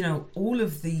 you know, all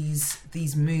of these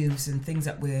moves and things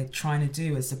that we're trying to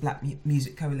do as the Black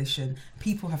Music Coalition,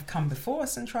 people have come before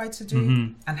us and tried to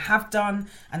do and have done,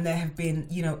 and there have been,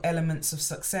 you know, elements of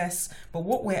success. But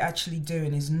what we're actually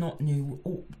doing is not new.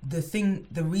 The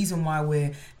reason why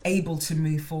we're able to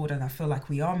move forward, and I feel like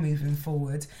we are moving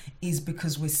forward, is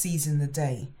because we're seizing the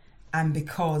day, and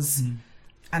because,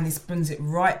 and this brings it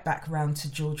right back round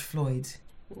to George Floyd.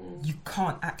 You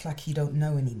can't act like you don't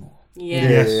know anymore.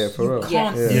 Yeah, for real. You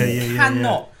can't, you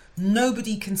cannot.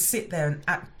 Nobody can sit there and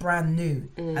act brand new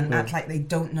and act like they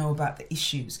don't know about the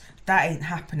issues. That ain't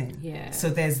happening. Yeah. So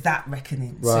there's that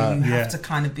reckoning. Right. So you have to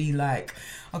kind of be like,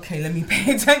 okay, let me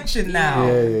pay attention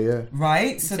now. Yeah.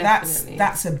 Right? So Definitely.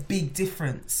 that's a big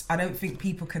difference. I don't think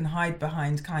people can hide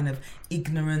behind kind of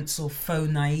ignorance or faux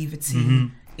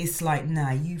naivety. It's like,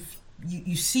 nah, you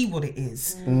see what it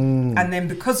is. And then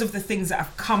because of the things that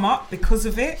have come up because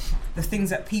of it, the things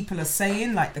that people are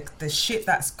saying, like the shit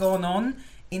that's gone on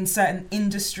in certain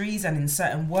industries and in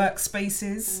certain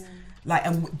workspaces, like,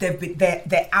 and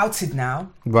they're outed now.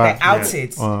 Right. They're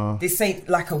outed. This ain't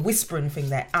like a whispering thing.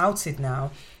 They're outed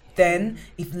now. Then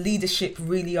if leadership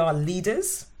really are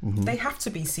leaders, they have to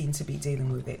be seen to be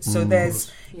dealing with it. So there's,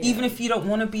 even if you don't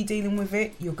want to be dealing with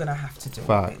it, you're gonna have to deal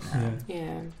with it now.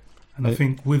 Yeah. And I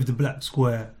think with the Black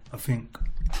Square, I think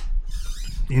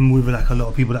with like a lot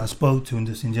of people that I spoke to and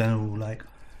just in general, like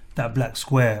that Black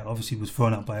Square obviously was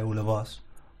thrown up by all of us,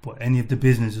 but any of the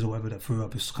businesses or whatever that threw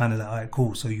up, it's kind of like, all right,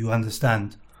 cool, so you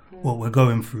understand what we're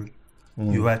going through.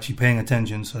 You're actually paying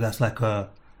attention, so that's like a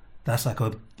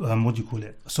what do you call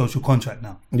it, a social contract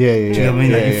now. Do you know what I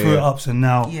mean? Like you threw it up, so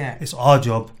now it's our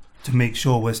job to make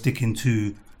sure we're sticking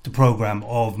to the program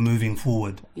of moving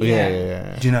forward. Do you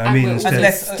know what I mean?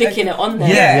 Instead sticking it on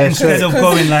there. Instead of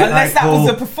going like, unless that was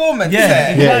a performance.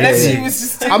 Unless she was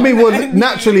just. I mean, well,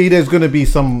 naturally, there's going to be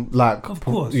some, like, of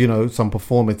course, you know, some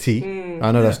performity.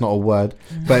 I know that's not a word,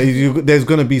 but there's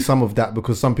going to be some of that,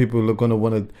 because some people are going to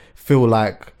want to feel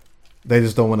like they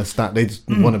just don't want to stand. They just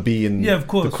want to be in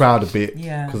the crowd a bit,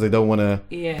 because they don't want to.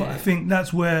 But I think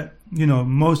that's where, you know,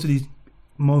 most,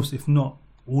 if not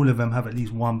all of them, have at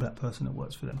least one black person that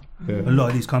works for them. A lot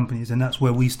of these companies, and that's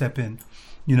where we step in,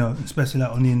 you know, especially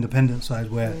like on the independent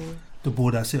side, where the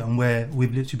board I sit on, where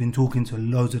we've literally been talking to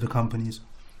loads of the companies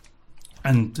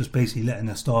and just basically letting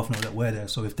their staff know that we're there.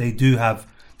 So if they do have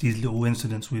these little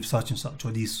incidents with such and such,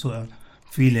 or these sort of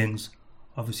feelings,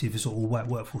 obviously if it's all white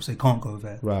workforce, they can't go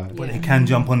there, but they can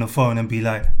jump on the phone and be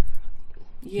like,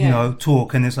 you know,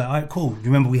 talk, and it's like, all right, cool, you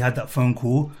remember we had that phone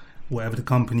call, whatever the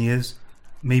company is,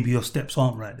 maybe your steps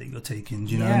aren't right that you're taking.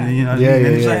 Do you know what I mean? You know what I mean?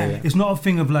 And it's it's not a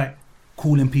thing of like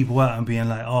calling people out and being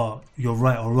like, oh, you're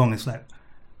right or wrong. It's like,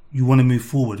 you want to move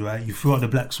forward, right? You threw out the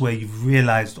Black Square, you've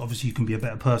realised obviously you can be a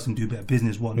better person, do better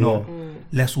business, whatnot.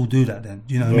 Let's all do that then.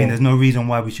 Do you know what I mean? There's no reason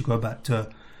why we should go back to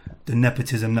the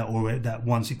nepotism that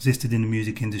once existed in the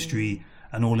music industry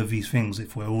and all of these things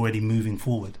if we're already moving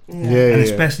forward. And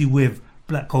especially with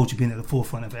black culture being at the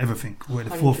forefront of everything. We're at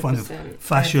the forefront of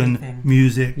fashion,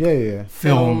 music,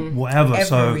 film, whatever.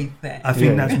 Everything. So I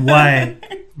think that's why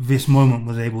this moment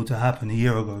was able to happen a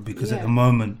year ago, because at the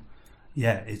moment,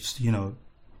 it's, you know,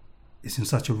 it's in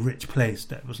such a rich place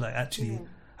that it was like, actually,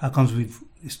 how comes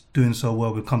it's doing so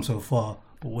well, we've come so far,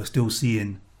 but we're still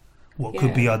seeing what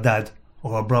could be our dad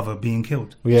or our brother being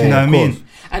killed. Do you know what I mean?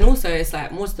 And also, it's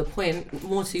like, more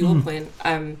to your point,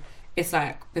 it's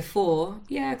like before,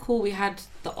 cool, we had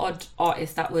the odd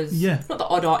artist that was not the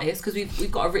odd artist, because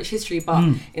we've got a rich history, but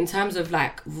in terms of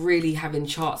like really having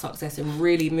chart success and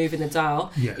really moving the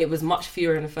dial, it was much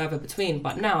fewer and further between.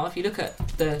 But now, if you look at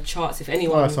the charts, if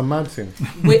anyone, it's a mad thing.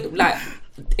 Like,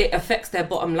 it affects their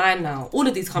bottom line now. All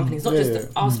of these companies, not just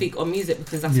I'll speak on music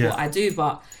because that's what I do,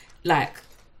 but like,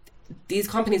 these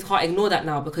companies can't ignore that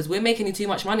now, because we're making too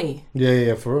much money.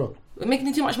 For real. We're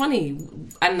making too much money,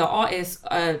 and the artists,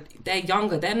 they're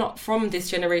younger. They're not from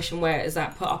this generation where it's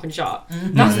like put up and shut up.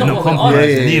 That's not what we're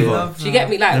on. Do you get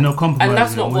me? Like, and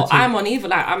that's not what I'm on either.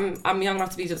 Like, I'm young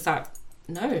enough to be just like,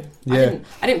 no, I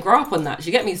didn't grow up on that. Do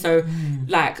you get me? So,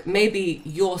 like, maybe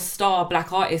your star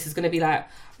black artist is going to be like,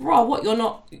 raw, what, you're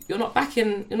not back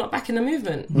in the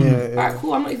movement. Right,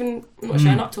 cool, I'm not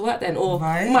showing up to work then, or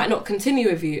I might not continue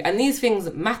with you. And these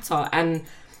things matter, and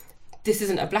this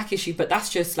isn't a black issue, but that's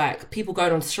just like people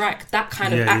going on strike. That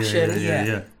kind of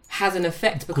action has an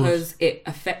effect, because it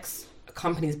affects a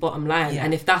company's bottom line.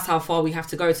 And if that's how far we have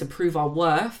to go to prove our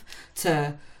worth,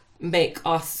 to make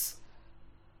us,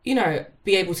 you know,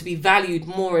 be able to be valued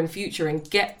more in future and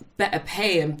get better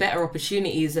pay and better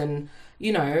opportunities, and,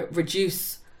 you know,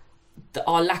 reduce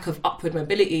our lack of upward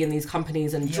mobility in these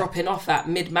companies and dropping off at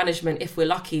mid-management if we're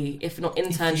lucky, if not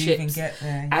internships. If you even get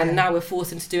there, and now we're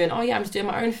forced into doing, I'm just doing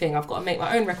my own thing. I've got to make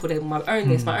my own record label, my own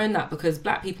this, my own that, because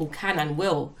black people can and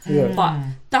will. But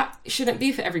that shouldn't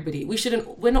be for everybody.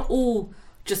 We're not all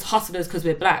just hustlers because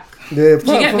we're black. Yeah,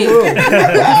 do you get me? Some of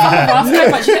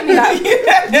us, but you get me? Like, we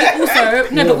also,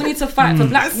 but we need to fight for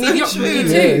black mediocrity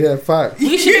too. Yeah, fact.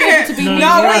 We should be able to be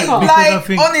mediocre. Like,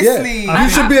 honestly. You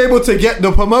should be able to get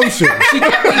the promotion.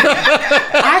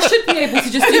 I should be able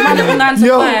to just do my little 9 to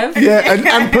 5.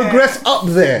 Yeah, and progress up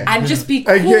there. And just be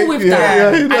cool with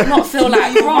that. And not feel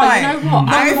like, you know what?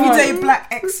 My everyday black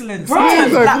excellence. Right.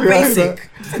 Black basic.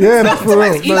 Yeah, that's for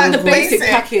real. You like the basic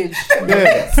package.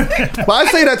 Yeah. But I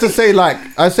say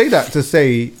that to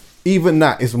say, even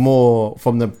that is more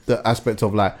from the aspect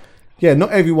of like,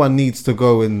 not everyone needs to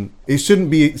go, and it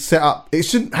shouldn't be set up. It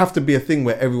shouldn't have to be a thing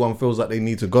where everyone feels like they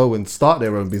need to go and start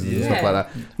their own business and stuff like that.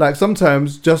 Like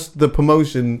sometimes just the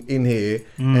promotion in here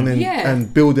and then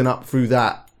and building up through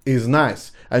that is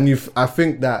nice. And I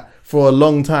think that for a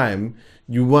long time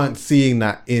you weren't seeing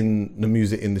that in the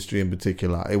music industry in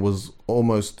particular. It was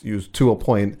almost to a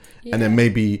point, and then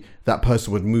maybe that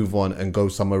person would move on and go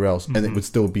somewhere else, and it would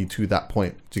still be to that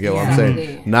point. Do you get what I'm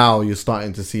saying? Now you're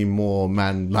starting to see more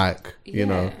man-like, you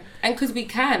know. And because we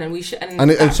can, and we should,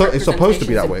 and so it's supposed to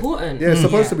be that way. Important. Yeah, it's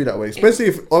supposed to be that way. Especially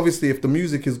if the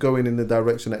music is going in the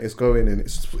direction that it's going in,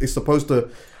 it's supposed to.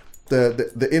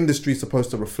 The industry is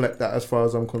supposed to reflect that, as far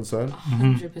as I'm concerned.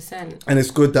 100%. And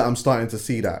it's good that I'm starting to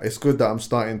see that. It's good that I'm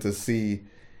starting to see,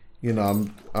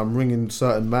 I'm ringing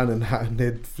certain man and hat and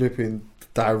they're flipping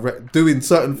doing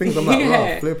certain things. I'm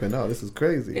like, flipping out. This is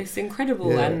crazy. It's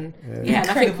incredible. And and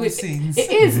I think it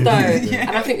is though. And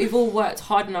I think we've all worked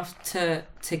hard enough to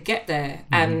get there.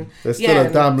 And there's still a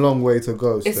damn long way to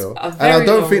go still. And I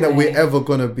don't think that we're ever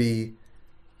gonna be,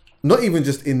 not even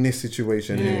just in this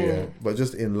situation here, but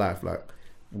just in life, like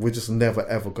we're just never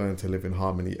ever going to live in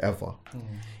harmony ever.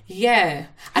 Yeah,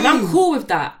 and I'm cool with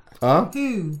that.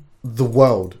 Who? The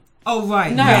world. Oh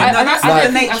right. No, that's like,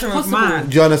 the nature of man.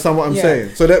 Do you understand what I'm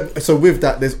saying? So with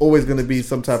that, there's always going to be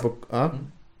some type of.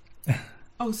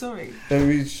 Oh, sorry. And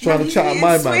we trying to chat at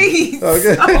my man. Okay. Oh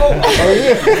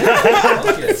yeah.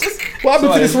 What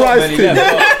happened to this rice thing?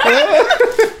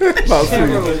 I'll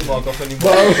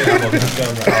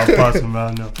pass them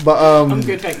around now. I'm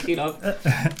good, thank you, love.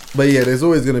 But yeah, there's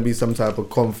always going to be some type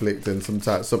of conflict and some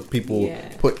people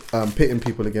pitting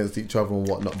people against each other and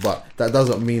whatnot. But that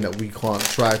doesn't mean that we can't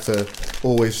try to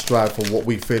always strive for what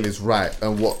we feel is right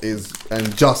and what is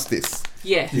and justice.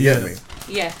 Yes. You get me?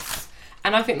 Yes.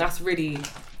 And I think that's really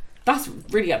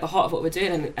at the heart of what we're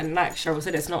doing. And like Cheryl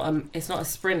said, it's not a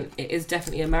sprint. It is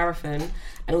definitely a marathon.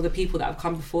 And all the people that have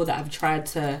come before that have tried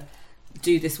to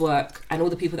do this work, and all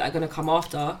the people that are going to come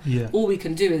after, all we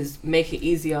can do is make it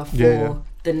easier for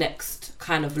the next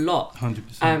kind of lot.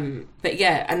 100%. But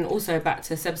yeah, and also back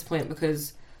to Seb's point,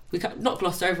 because we not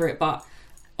glossed over it, but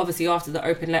obviously after the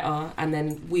open letter, and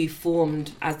then we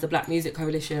formed as the Black Music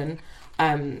Coalition,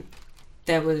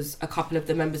 there was a couple of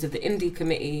the members of the Indie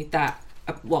Committee that,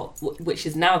 which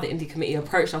is now the Indie Committee,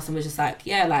 approached us and was just like,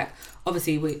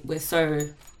 obviously we're so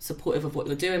supportive of what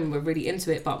you're doing, we're really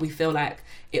into it, but we feel like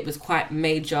it was quite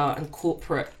major and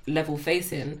corporate level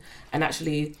facing, and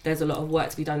actually there's a lot of work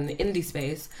to be done in the indie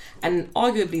space, and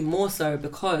arguably more so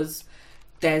because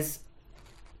there's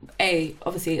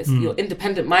obviously it's you're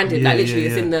independent minded, like literally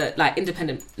it's in the like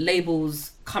independent labels,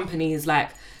 companies,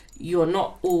 like you're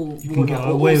not all you can get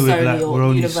away with Sony like we're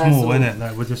only Universal. small, innit?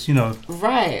 Like we're just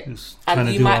right,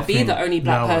 and you might be the only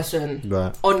black person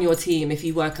on your team if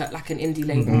you work at like an indie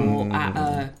label or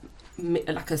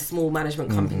at a small management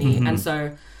company. And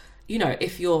so,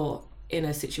 if you're in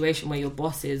a situation where your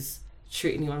boss is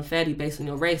treating you unfairly based on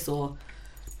your race or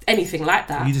anything like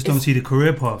that, you just don't see the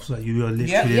career paths. Like you are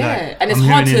literally like, and it's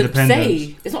hard to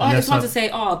say. It's hard to say.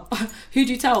 Who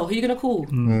do you tell? Who are you gonna call?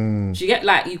 Do you get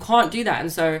you can't do that?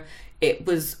 And so it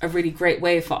was a really great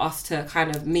way for us to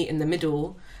kind of meet in the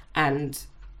middle. And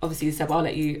obviously, Seb, I'll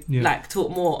let you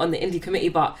talk more on the Indie Committee.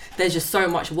 But there's just so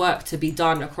much work to be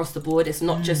done across the board. It's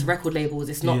not just record labels.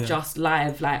 It's not just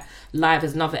live. Like live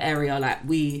is another area. Like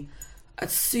we are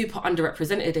super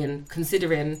underrepresented in,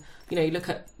 considering you look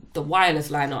at the wireless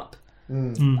lineup.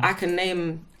 I can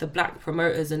name the black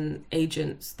promoters and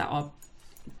agents that are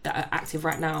active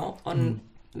right now on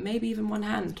maybe even one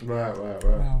hand. Right.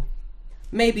 Wow.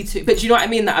 Maybe two, but do you know what I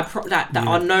mean? That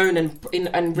are known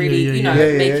and really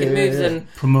making moves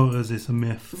and promoters. It's a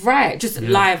myth, right? Just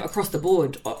live across the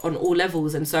board on all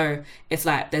levels, and so it's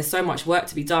like there's so much work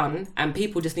to be done, and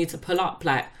people just need to pull up.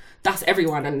 Like that's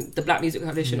everyone, and the Black Music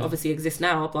Coalition obviously exists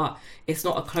now, but it's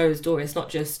not a closed door. It's not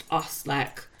just us,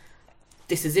 like,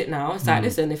 this is it now. It's like,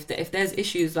 listen, if there's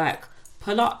issues, like,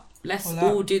 pull up, let's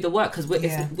all do the work, because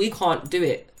we can't do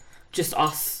it, just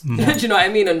us. Do you know what I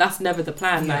mean? And that's never the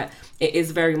plan. Like, it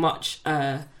is very much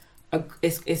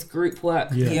it's group work,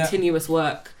 continuous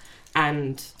work,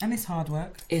 and it's hard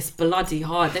work. It's bloody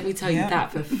hard. Let me tell you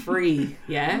that for free.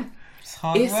 Yeah. It's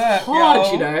hard it's work,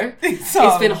 hard, you know.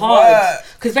 It's been hard.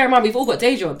 Because bear in mind, we've all got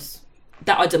day jobs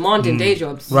that are demanding day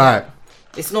jobs. Right.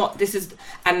 It's not, this is,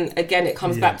 and again, it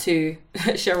comes back to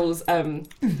Cheryl's,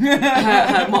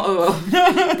 her motto of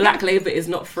Black Labour is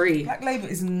not free. Black Labour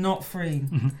is not free.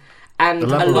 And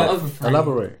Elaborate. a lot of...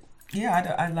 Elaborate.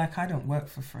 Yeah, I don't work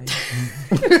for free.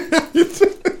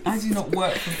 I do not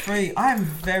work for free. I am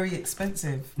very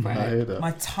expensive. Right. I hear that.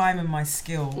 My time and my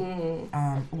skill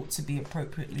ought to be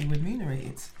appropriately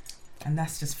remunerated. And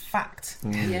that's just fact.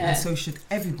 And so should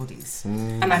everybody's.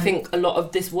 And I think a lot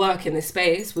of this work in this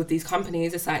space with these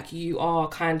companies, it's like you are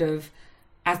kind of,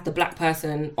 as the black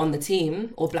person on the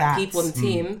team or black people on the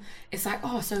team, it's like,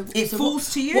 oh, so it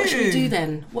falls to you. What should we do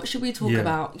then? What should we talk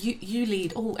about? You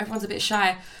lead. Oh, everyone's a bit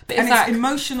shy. But and it's like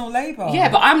emotional labour. Yeah,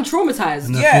 but I'm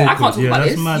traumatized. Yeah, I can't talk about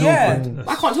this.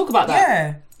 I can't talk about that.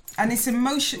 Yeah. And it's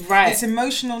It's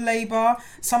emotional labour.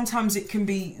 Sometimes it can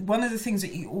be one of the things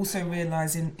that you also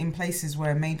realise in places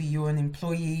where maybe you're an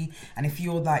employee, and if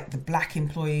you're like the black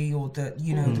employee or the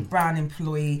the brown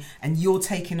employee, and you're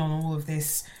taking on all of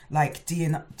this like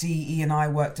DE&I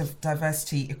work,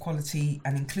 diversity, equality,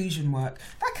 and inclusion work,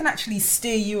 that can actually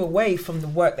steer you away from the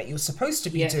work that you're supposed to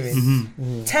be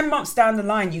doing. 10 months down the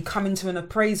line, you come into an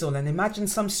appraisal, and imagine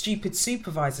some stupid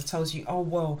supervisor tells you, "Oh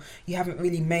well, you haven't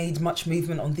really made much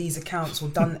movement on these accounts or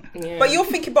done," but you're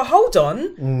thinking, "But hold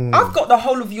on, I've got the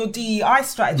whole of your DEI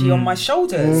strategy on my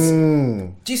shoulders."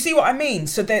 Do you see what I mean?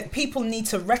 So that people need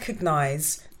to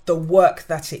recognise the work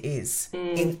that it is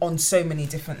on so many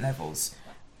different levels.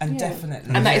 And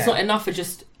definitely, and that it's not enough for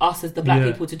just us as the black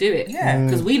people to do it.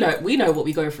 Because we know what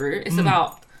we go through. It's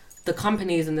about the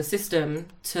companies and the system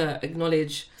to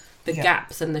acknowledge the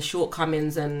gaps and the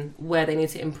shortcomings and where they need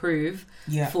to improve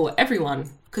for everyone.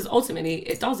 Because ultimately,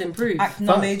 it does improve.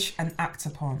 Acknowledge and act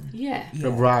upon.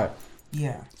 Right.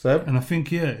 Yeah. Seb? And I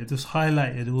think it just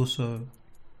highlighted also,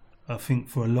 I think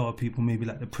for a lot of people, maybe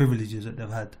like the privileges that they've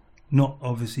had. Not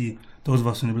obviously those of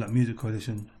us in the Black Music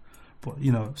Coalition, but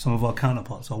some of our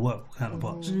counterparts, our work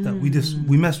counterparts, that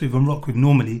we mess with and rock with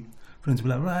normally, for them to be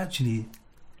like, right, actually,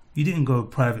 you didn't go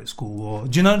private school, or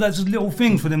do you know, that's just little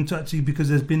things for them to actually, because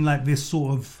there's been like this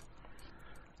sort of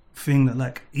thing that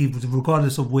like, even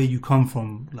regardless of where you come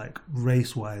from, like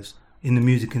race wise in the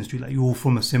music industry, like you're all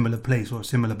from a similar place or a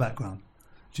similar background.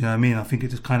 Do you know what I mean? I think it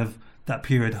just kind of, that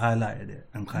period highlighted it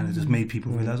and kind of just made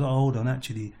people realise, oh, hold on,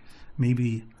 actually,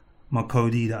 maybe my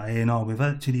Cody that I A&R with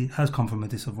actually has come from a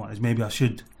disadvantage. Maybe I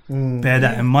should bear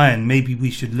that in mind. Maybe we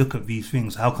should look at these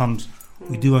things. How comes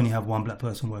we do only have one black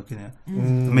person working here?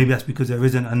 Maybe that's because there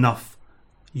isn't enough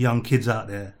young kids out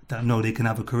there that know they can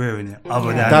have a career in it,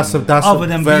 other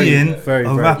than being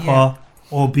a rapper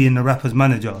or being the rapper's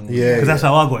manager. Because that's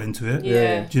how I got into it.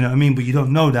 Do you know what I mean? But you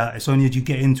don't know that. It's only as you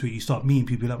get into it, you start meeting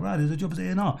people like, right, there's a job as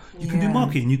A&R. You can do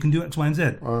marketing, you can do X, Y, and Z.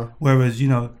 Whereas,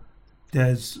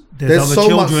 there's other so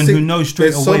children who know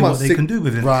straight away what they can do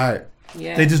with it. Right.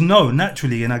 They just know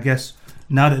naturally, and I guess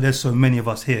now that there's so many of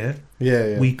us here,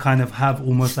 we kind of have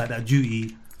almost like that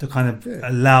duty to kind of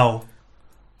allow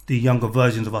the younger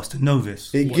versions of us to know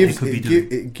this. It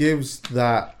gives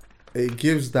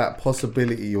that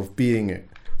possibility of being it,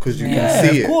 because you can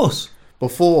see it. Of course.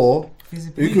 Before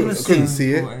you couldn't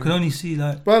see it. Could only see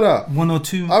like brother, one or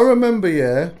two. I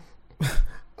remember,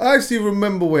 I actually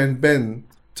remember when Ben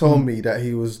told me that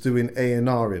he was doing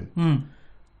A&Ring.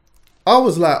 I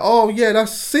was like, oh yeah,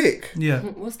 that's sick.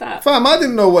 What's that? Fam, I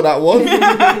didn't know what that was.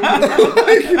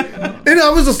 I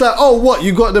was just like, oh, what,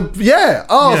 you got the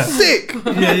sick.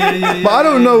 But I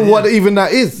don't know what even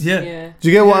that is. Do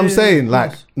you get what I'm saying?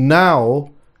 Like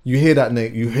now you hear that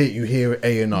name, you hear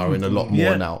A&R in a lot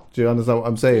more now. Do you understand what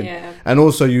I'm saying? And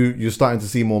also you're starting to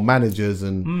see more managers,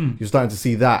 and you're starting to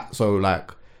see that. So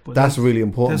like, but that's really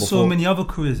important. There's so many other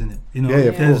careers in it.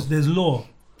 There's law.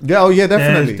 Yeah, oh yeah,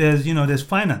 definitely. There's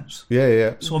finance. Yeah.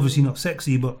 It's obviously not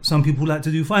sexy, but some people like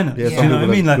to do finance. Yeah, you know what I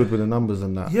mean? Like, good with the numbers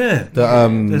and that. Yeah.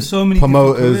 There's so many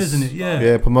promoters in it.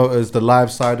 Yeah, promoters, the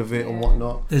live side of it and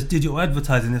whatnot. There's digital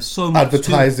advertising. There's so much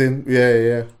advertising.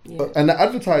 Yeah. And the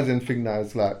advertising thing now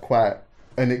is like quite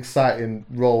an exciting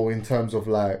role in terms of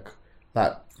like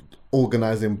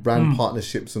organising brand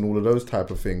partnerships and all of those type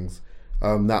of things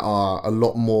that are a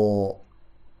lot more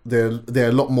they're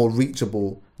a lot more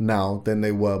reachable now than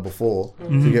they were before.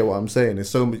 Do you get what I'm saying? There's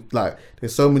so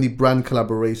many brand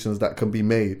collaborations that can be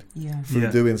made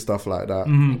through doing stuff like that,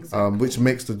 which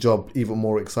makes the job even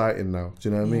more exciting now. Do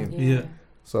you know what I mean? Yeah.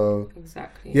 So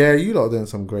exactly. Yeah, you lot are doing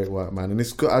some great work, man, and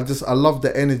it's good. I love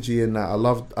the energy in that.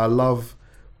 I love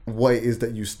what it is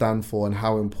that you stand for and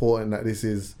how important that this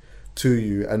is to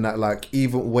you, and that like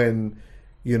even when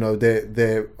you know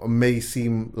there may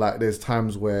seem like there's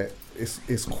times where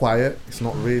it's quiet, it's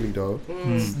not really though.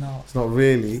 It's not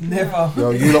really. Never.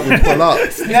 Yo, you lot will pull up.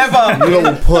 Never. You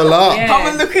lot will pull up. Yeah. Come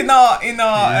and look in our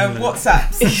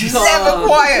WhatsApps. It's never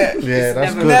quiet. Yeah,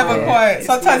 that's good. Never bro. quiet.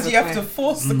 Sometimes you have to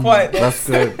force the quietness.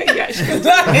 That's good. You actually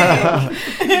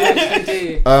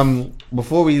do.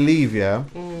 Before we leave,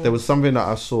 there was something that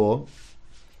I saw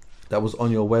that was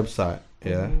on your website,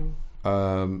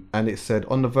 and it said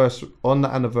on the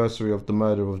anniversary of the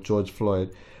murder of George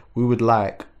Floyd, we would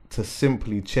like to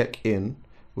simply check in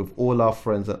with all our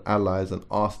friends and allies and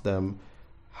ask them,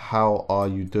 how are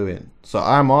you doing? So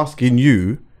I'm asking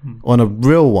you on a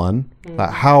real one, like,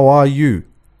 how are you?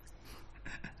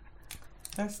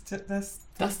 That's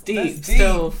deep.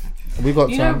 Still, We got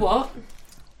you time. know what?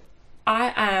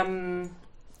 I'm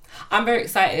very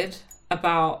excited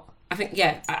about. I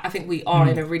think we are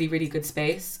in a really, really good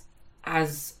space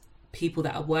as people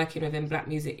that are working within black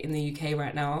music in the UK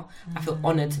right now. I feel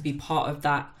honoured to be part of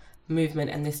that movement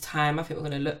and this time. I think we're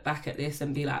going to look back at this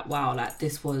and be like, wow, like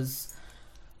this was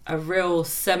a real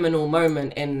seminal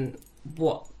moment in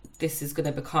what this is going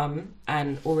to become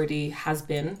and already has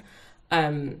been.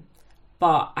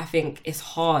 But I think it's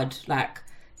hard, like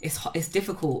it's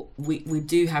difficult. We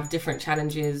do have different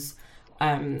challenges.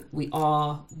 We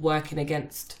are working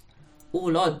against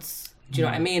all odds. Do you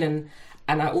know what I mean?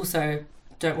 And I also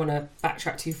don't want to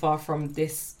backtrack too far from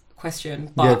this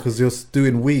question, but yeah, because you're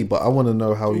doing but I want to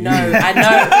know how you. No, I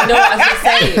know. You know what I was gonna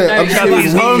say. No,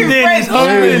 He's homed in. He's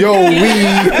homed in. Yo,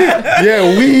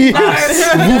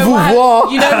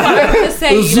 you know what I was gonna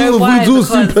say. You know why? Because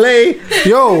play.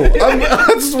 Yo, I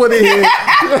just want to hear.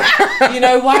 you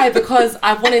know why? Because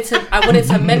I wanted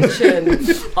to mention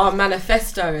our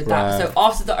manifesto. So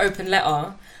after the open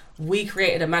letter, we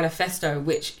created a manifesto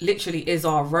which literally is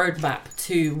our roadmap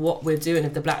to what we're doing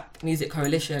with the Black Music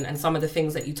Coalition and some of the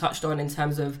things that you touched on in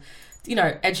terms of, you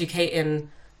know,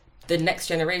 educating the next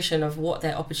generation of what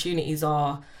their opportunities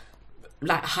are,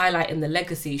 like highlighting the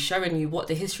legacy, showing you what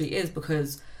the history is.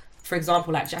 Because, for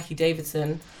example, like Jackie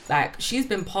Davidson, like she's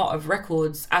been part of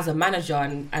records as a manager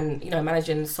and you know,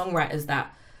 managing songwriters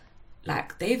that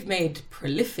like they've made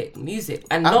prolific music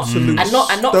and not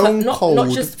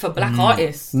just for black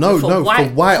artists. For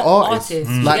white artists.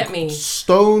 You like get me?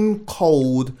 Stone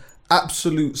cold,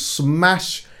 absolute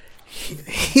smash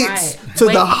hits to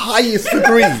the highest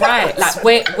degree. Right, like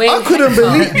Wayne I couldn't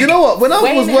believe. You know what? When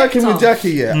I was working with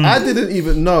Jackie, I didn't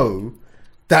even know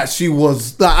that she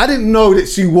was. Like, I didn't know that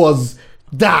she was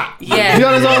that. Yeah. You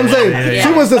understand what I'm saying? Yeah.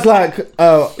 She was just like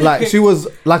she was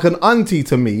like an auntie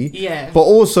to me. Yeah. But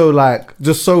also like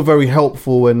just so very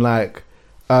helpful and like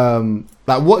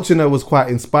watching her was quite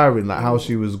inspiring. Like how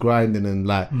she was grinding and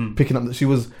like picking up.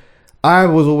 I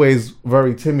was always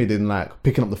very timid in like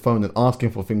picking up the phone and asking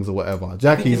for things or whatever.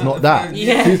 Jackie's not that.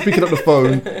 Yeah. She's picking up the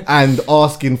phone and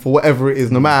asking for whatever it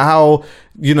is, no matter how,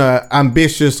 you know,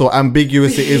 ambitious or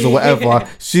ambiguous it is or whatever.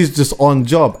 She's just on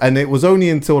job. And it was only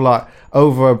until like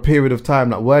over a period of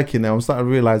time like working there, I'm starting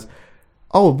to realize,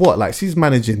 oh, what? Like she's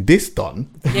managing this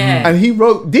done. Yeah. And he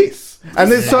wrote this.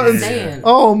 And there's certain,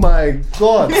 oh my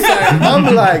God.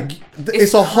 I'm like,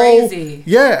 it's a crazy. whole,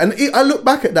 yeah. And I look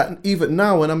back at that even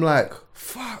now and I'm like,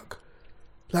 fuck.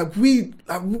 Like we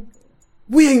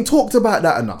ain't talked about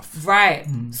that enough. Right.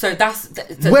 So that's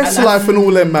Westlife and all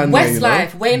them man.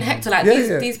 Westlife, Wayne Hector, like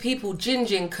Yeah, these people,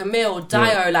 Jinjin, Camille,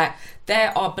 Dio, like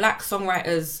there are black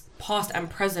songwriters past and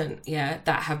present,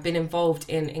 that have been involved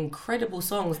in incredible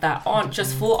songs that aren't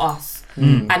just for us.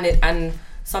 And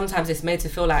sometimes it's made to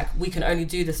feel like we can only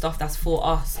do the stuff that's for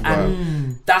us.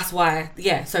 And that's why,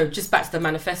 so just back to the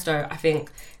manifesto, I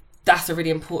think that's a really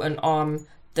important arm,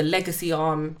 the legacy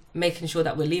arm, making sure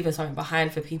that we're leaving something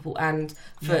behind for people and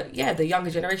for, the younger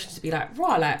generation to be like,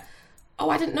 oh,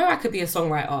 I didn't know I could be a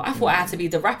songwriter. I thought I had to be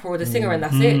the rapper or the singer and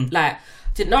that's it. Like,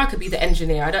 didn't know I could be the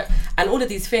engineer. And all of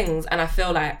these things. And I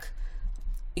feel like,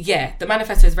 the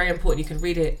manifesto is very important. You can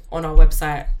read it on our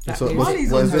website.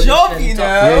 Money's on the job, you know.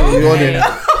 Yeah, you're on it.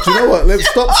 Do you know what? Let's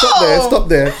stop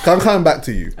there. I'm coming back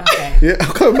to you. Okay. Yeah,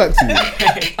 I'm coming back to you.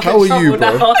 How are you,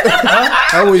 bro?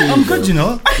 How are you? I'm good, you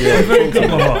know. I'm very good,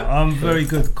 brother. I'm very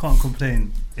good. Can't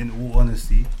complain, in all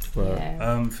honesty.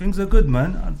 Right. Things are good,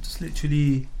 man. I'm just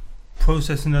literally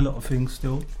processing a lot of things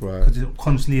still, Right. because it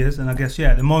constantly is. And I guess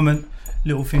at the moment,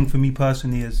 little thing for me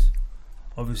personally is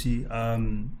obviously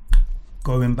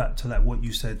going back to like what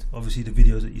you said. Obviously, the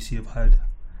videos that you see of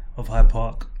Hyde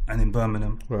Park and in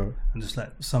Birmingham, Right. and just like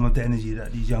some of the energy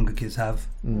that these younger kids have,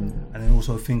 and then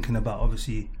also thinking about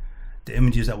obviously the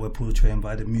images that we're portraying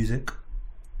by the music.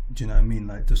 Do you know what I mean?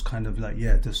 Like just kind of like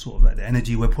just sort of like the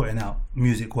energy we're putting out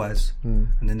music wise, and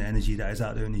then the energy that is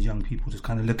out there in these young people. Just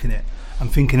kind of looking at it. I'm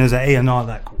thinking as an A&R,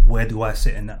 like where do I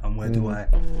sit in that, and where do I?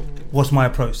 What's my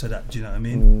approach to that? Do you know what I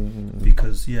mean?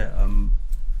 Because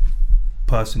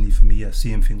personally for me,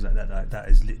 seeing things like that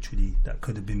is literally, that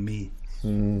could have been me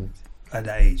at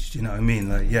that age. Do you know what I mean?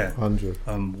 Like 100.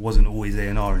 Wasn't always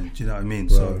A&R. Do you know what I mean?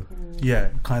 So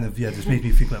kind of just made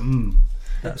me think like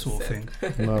that sort of thing.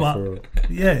 No, But for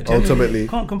real. ultimately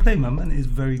can't complain, man. It is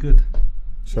very good.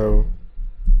 So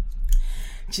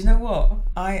Do you know what?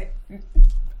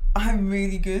 I'm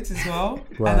really good as well,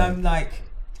 Right. and I'm like,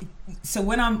 so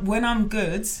when I'm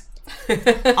good,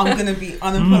 I'm gonna be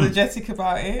unapologetic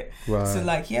about it. Right. So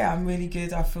like, I'm really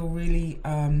good. I feel really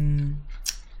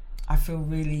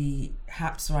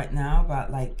haps right now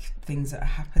about like things that are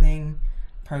happening,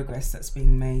 progress that's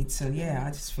being made. So I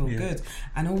just feel good.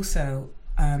 And also,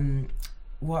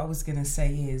 what I was gonna say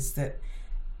is that,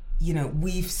 you know,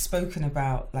 we've spoken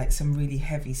about like some really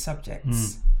heavy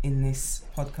subjects in this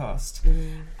podcast,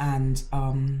 and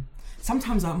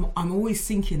sometimes I'm always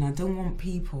thinking, I don't want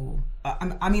people.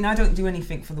 I mean, I don't do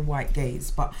anything for the white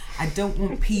gaze, but I don't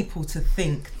want people to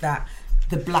think that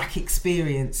the black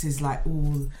experience is like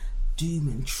all doom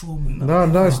and trauma.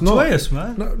 no, it's not. Joyous,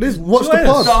 man. No, what's the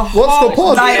Joyous. pod? What's the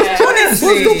pod? Like,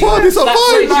 honestly, What's the pod? It's a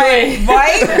vibe. like,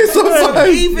 right? It's a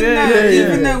vibe.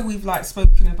 Even though we've like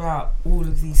spoken about all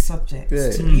of these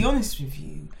subjects, to be honest with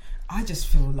you, I just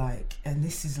feel like, and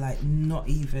this is like not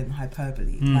even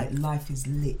hyperbole, like life is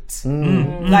lit.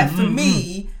 Like for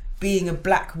me, being a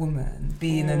black woman,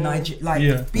 being a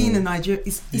being a Nigerian,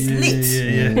 it's lit.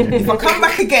 If I come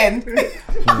back again,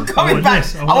 I'm coming back.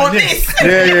 I want this.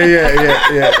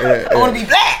 Yeah. I want to be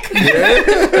black,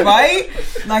 right?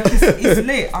 Like it's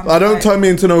lit. I don't turn me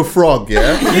into no frog,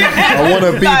 I want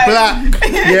to be Like- black,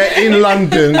 in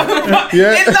London, In London.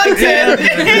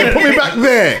 Put me back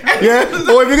there,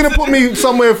 Or if you're gonna put me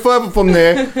somewhere further from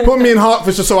there, put me in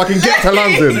Hertfordshire so I can get to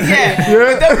London.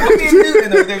 But don't put me in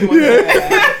Luton or them ones.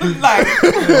 Like,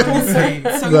 honestly.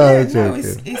 So No,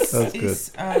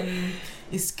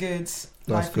 it's good. That's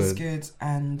Life is good. good,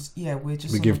 and we're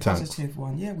just We on give a thanks. positive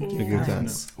one. We give give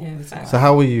thanks. thanks all the time. So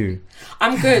how are you?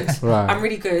 I'm good. Right. I'm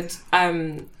really good.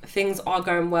 Things are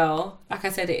going well. Like I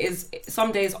said,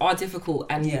 some days are difficult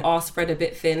and you are spread a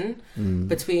bit thin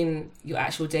between your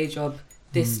actual day job,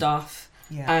 this stuff,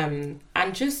 and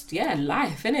just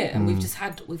life, innit? And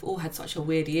we've all had such a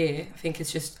weird year. I think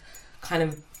it's just kind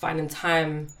of finding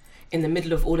time in the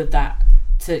middle of all of that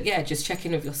to just check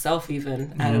in with yourself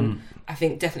even. And I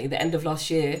think definitely the end of last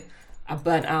year I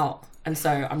burnt out, and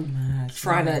so I'm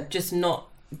trying to just not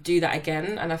do that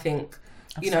again. And I think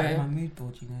I've started my mood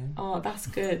board, you know. Oh, that's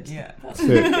good. That's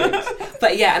good.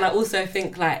 But and I also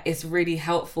think like it's really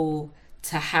helpful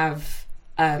to have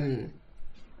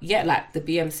like the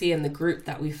BMC and the group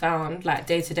that we found, like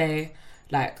day to day,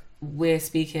 like we're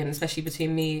speaking, especially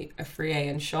between me, Afriye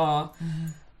and Shah,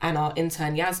 and our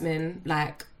intern Yasmin,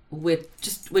 like we're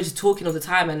just talking all the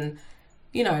time, and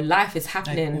you know, life is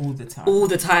happening like all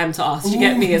the time to us. You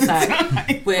get me? It's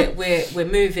like we're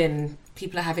moving,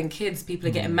 people are having kids, people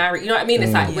are getting married. You know what I mean?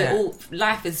 It's like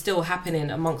life is still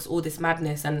happening amongst all this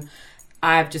madness, and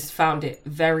I've just found it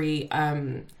very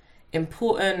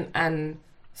important and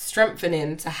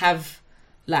strengthening to have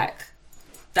like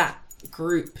that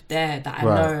group there that I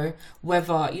know,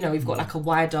 whether you know we've got like a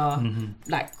wider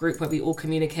like group where we all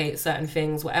communicate certain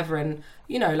things, whatever. And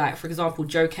you know, like for example,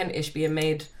 Joe Kentish being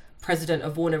made president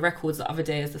of Warner Records the other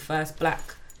day as the first black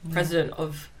president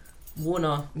of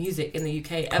Warner Music in the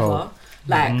UK ever.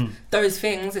 Like those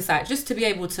things, it's like just to be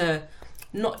able to,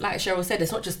 not like Cheryl said,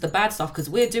 it's not just the bad stuff,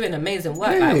 because we're doing amazing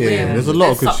work. There's a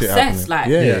lot of good shit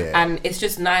happening. And it's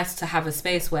just nice to have a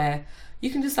space where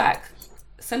you can just like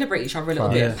celebrate each other a little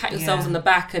bit, pat yourselves on the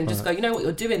back, and just go, you know what,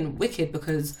 you're doing wicked.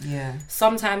 Because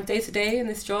sometimes day to day in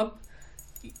this job,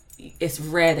 it's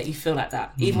rare that you feel like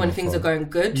that. Even when things are going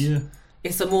good,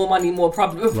 it's a more money, more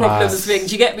problems thing.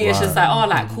 Do you get me? It's just like, oh,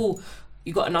 like cool,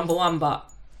 you got a number one, but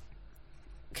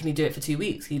can you do it for 2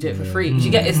 weeks? Can you do it for free? Do you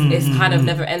get? It's kind of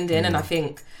never ending. And I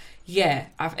think,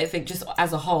 I think just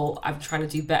as a whole, I'm trying to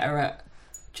do better at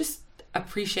just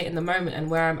appreciating the moment and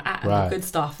where I'm at and the good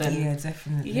stuff. And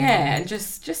definitely. And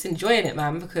just enjoying it,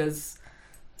 man, because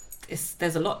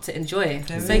there's a lot to enjoy.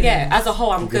 So yeah, as a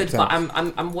whole, I'm good, but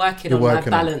I'm working on my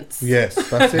balance. Yes,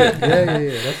 that's it.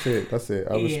 Yeah. That's it.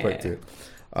 I respect it.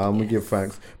 We give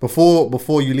thanks.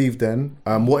 Before you leave, then,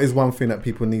 what is one thing that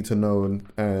people need to know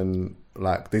and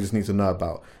like they just need to know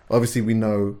about? Obviously, we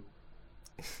know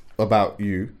about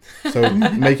you, so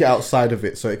make it outside of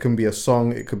it. So it can be a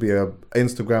song, it could be a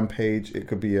Instagram page, it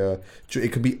could be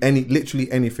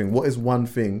literally anything. What is one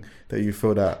thing that you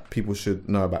feel that people should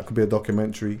know about? It could be a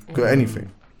documentary, could be anything.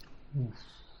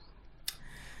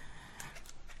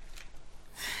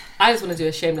 I just want to do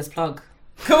a shameless plug.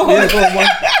 Go on.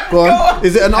 Yeah, go on.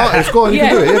 Is it an artist? Go on, you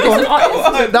can do it. Yeah, go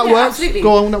on. That works. Absolutely.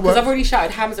 Go on, that works. Because I've already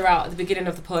shouted Hamza out at the beginning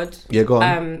of the pod. Yeah, go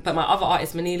on. But my other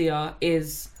artist, Manelia,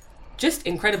 is just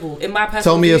incredible. In my personal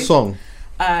Tell me view, a song.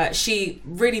 She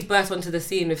really burst onto the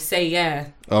scene with Say Yeah.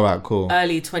 All right, cool.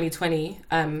 Early 2020.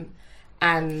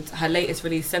 And her latest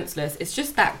release, Senseless. It's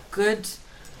just that good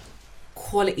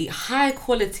quality, high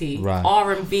quality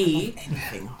R&B.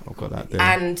 I've got that there.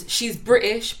 And she's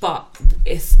British, but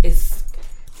it's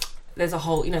there's a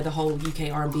whole, the whole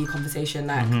UK R&B conversation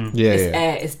that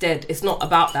it's dead. It's not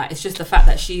about that. It's just the fact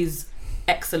that she's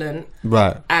excellent.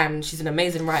 Right. And she's an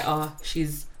amazing writer.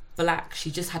 She's Black.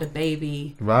 She just had a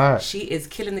baby. Right. She is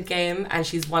killing the game and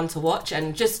she's one to watch. And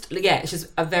it's just I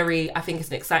think it's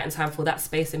an exciting time for that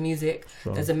space in music.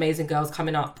 Sure. There's amazing girls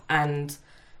coming up and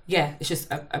it's just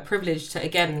a privilege to,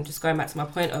 again, just going back to my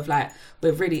point of like,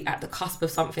 we're really at the cusp of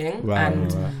something.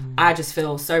 Right. I just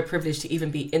feel so privileged to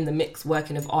even be in the mix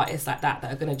working with artists like that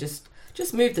are going to just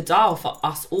move the dial for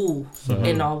us all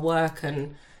in our work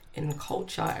and in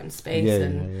culture and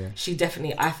space. She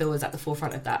definitely, I feel, is at the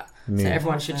forefront of that. So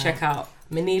everyone should check out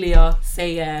Manelia,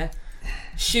 Say Yeah,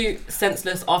 shoot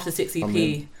Senseless After 6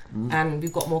 EP, and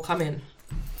we've got more coming.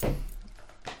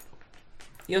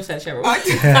 Your turn, Cheryl.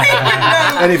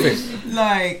 Anything.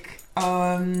 Like,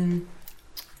 I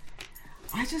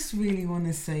just really want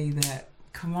to say that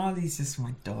Kamali's just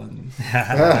my darling.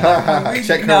 Really,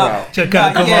 Check her out. Check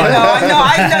out Kamali.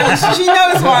 I know. She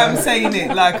knows why I'm saying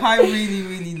it. Like, I really,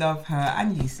 really love her,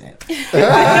 and you said.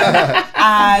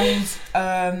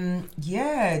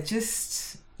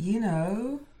 Just,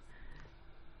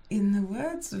 in the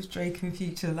words of Drake and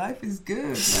Future, life is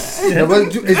good.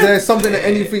 But is there something that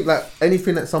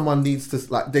anything that someone needs to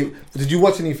like? Did you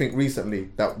watch anything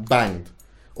recently that banged,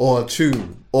 or a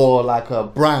tune, or like a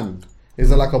brand? Is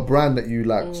there like a brand that you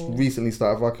like recently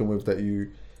started rocking with that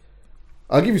you?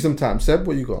 I'll give you some time. Seb,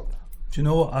 what you got? Do you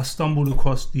know what? I stumbled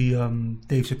across the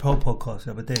Dave Chappelle podcast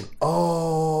the other day.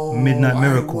 Oh, Midnight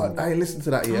Miracle. I listened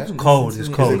to that. Yeah, it's cold. It's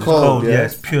cold. Yeah,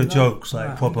 it's pure jokes,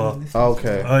 like proper.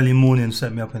 Okay. Early morning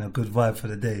set me up in a good vibe for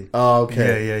the day. Oh,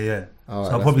 okay. Yeah. Right,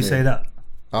 so I'll probably say that.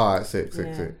 All right, sick.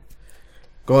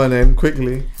 Go on then,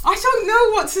 quickly. I don't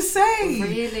know what to say.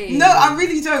 Really? No, I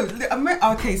really don't.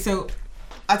 Okay, so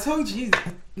I told you,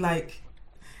 like,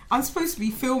 I'm supposed to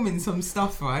be filming some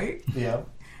stuff, right? Yeah.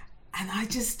 And I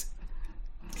just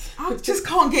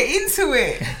can't get into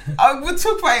it. I would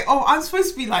talk about it. Oh, I'm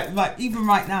supposed to be like even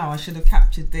right now, I should have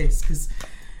captured this because.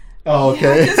 Oh,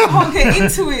 okay. I just can't get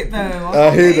into it though.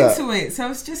 I can't get into it.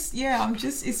 So it's just,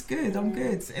 it's good. I'm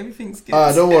good. Everything's good.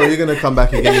 Don't worry, you're gonna come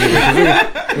back again.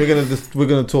 We're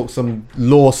gonna talk some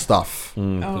law stuff. We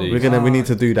need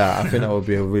to do that. I think that would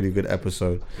be a really good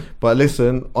episode. But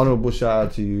listen, honourable shout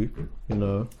out to you.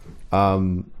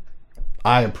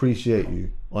 I appreciate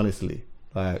you, honestly.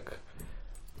 Like,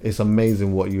 it's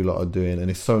amazing what you lot are doing, and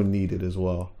it's so needed as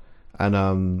well.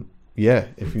 And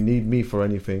if you need me for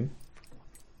anything.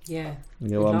 Yeah. You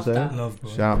know what I'm saying? Love, bro.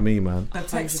 Shout me, man. But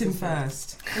text him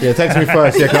first. Yeah, text me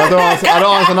first. Yeah, because I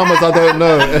don't answer numbers I don't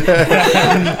know.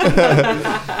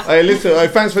 Hey, listen. Hey,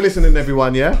 thanks for listening,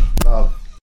 everyone. Yeah. Love.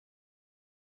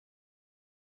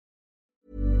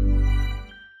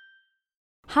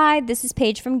 Hi, this is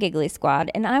Paige from Giggly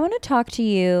Squad, and I want to talk to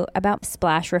you about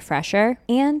Splash Refresher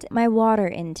and my water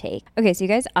intake. Okay, so you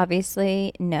guys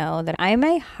obviously know that I'm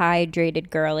a hydrated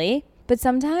girly, but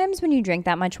sometimes when you drink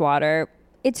that much water,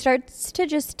 it starts to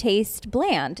just taste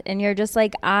bland, and you're just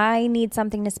like, I need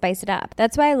something to spice it up.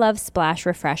 That's why I love Splash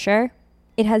Refresher.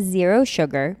 It has 0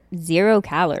 sugar, 0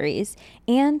 calories,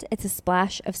 and it's a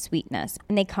splash of sweetness.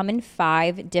 And they come in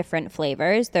 5 different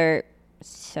flavors. They're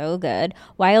so good.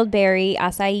 Wild berry,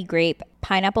 acai grape,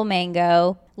 pineapple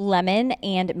mango, lemon,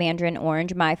 and mandarin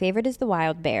orange. My favorite is the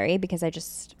wild berry because I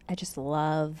just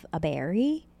love a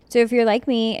berry. So if you're like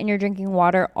me and you're drinking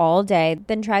water all day,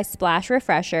 then try Splash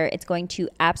Refresher. It's going to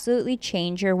absolutely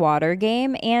change your water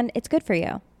game, and it's good for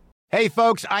you. Hey,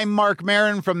 folks, I'm Mark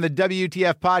Maron from the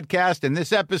WTF Podcast, and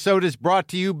this episode is brought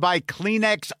to you by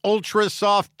Kleenex Ultra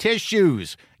Soft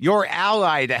Tissues, your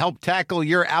ally to help tackle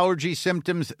your allergy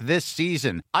symptoms this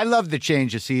season. I love the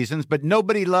change of seasons, but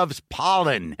nobody loves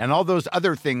pollen and all those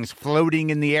other things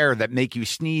floating in the air that make you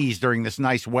sneeze during this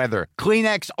nice weather.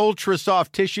 Kleenex Ultra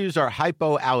Soft Tissues are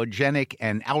hypoallergenic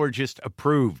and allergist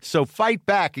approved. So fight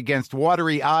back against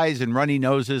watery eyes and runny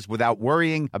noses without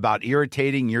worrying about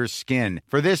irritating your skin.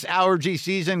 For this allergy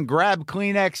season, grab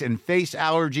Kleenex and face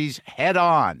allergies head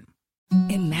on.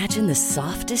 Imagine the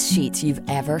softest sheets you've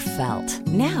ever felt.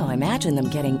 Now imagine them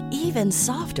getting even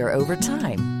softer over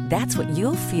time. That's what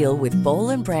you'll feel with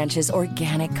Boll & Branch's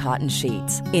organic cotton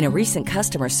sheets. In a recent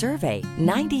customer survey,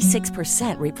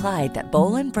 96% replied that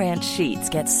Boll & Branch sheets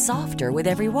get softer with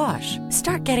every wash.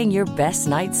 Start getting your best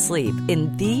night's sleep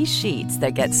in these sheets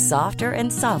that get softer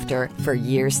and softer for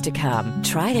years to come.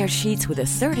 Try their sheets with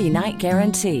a 30-night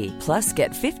guarantee. Plus,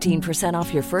 get 15%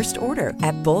 off your first order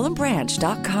at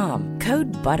bollandbranch.com.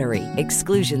 Code BUTTERY.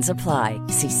 Exclusions apply.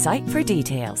 See site for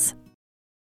details.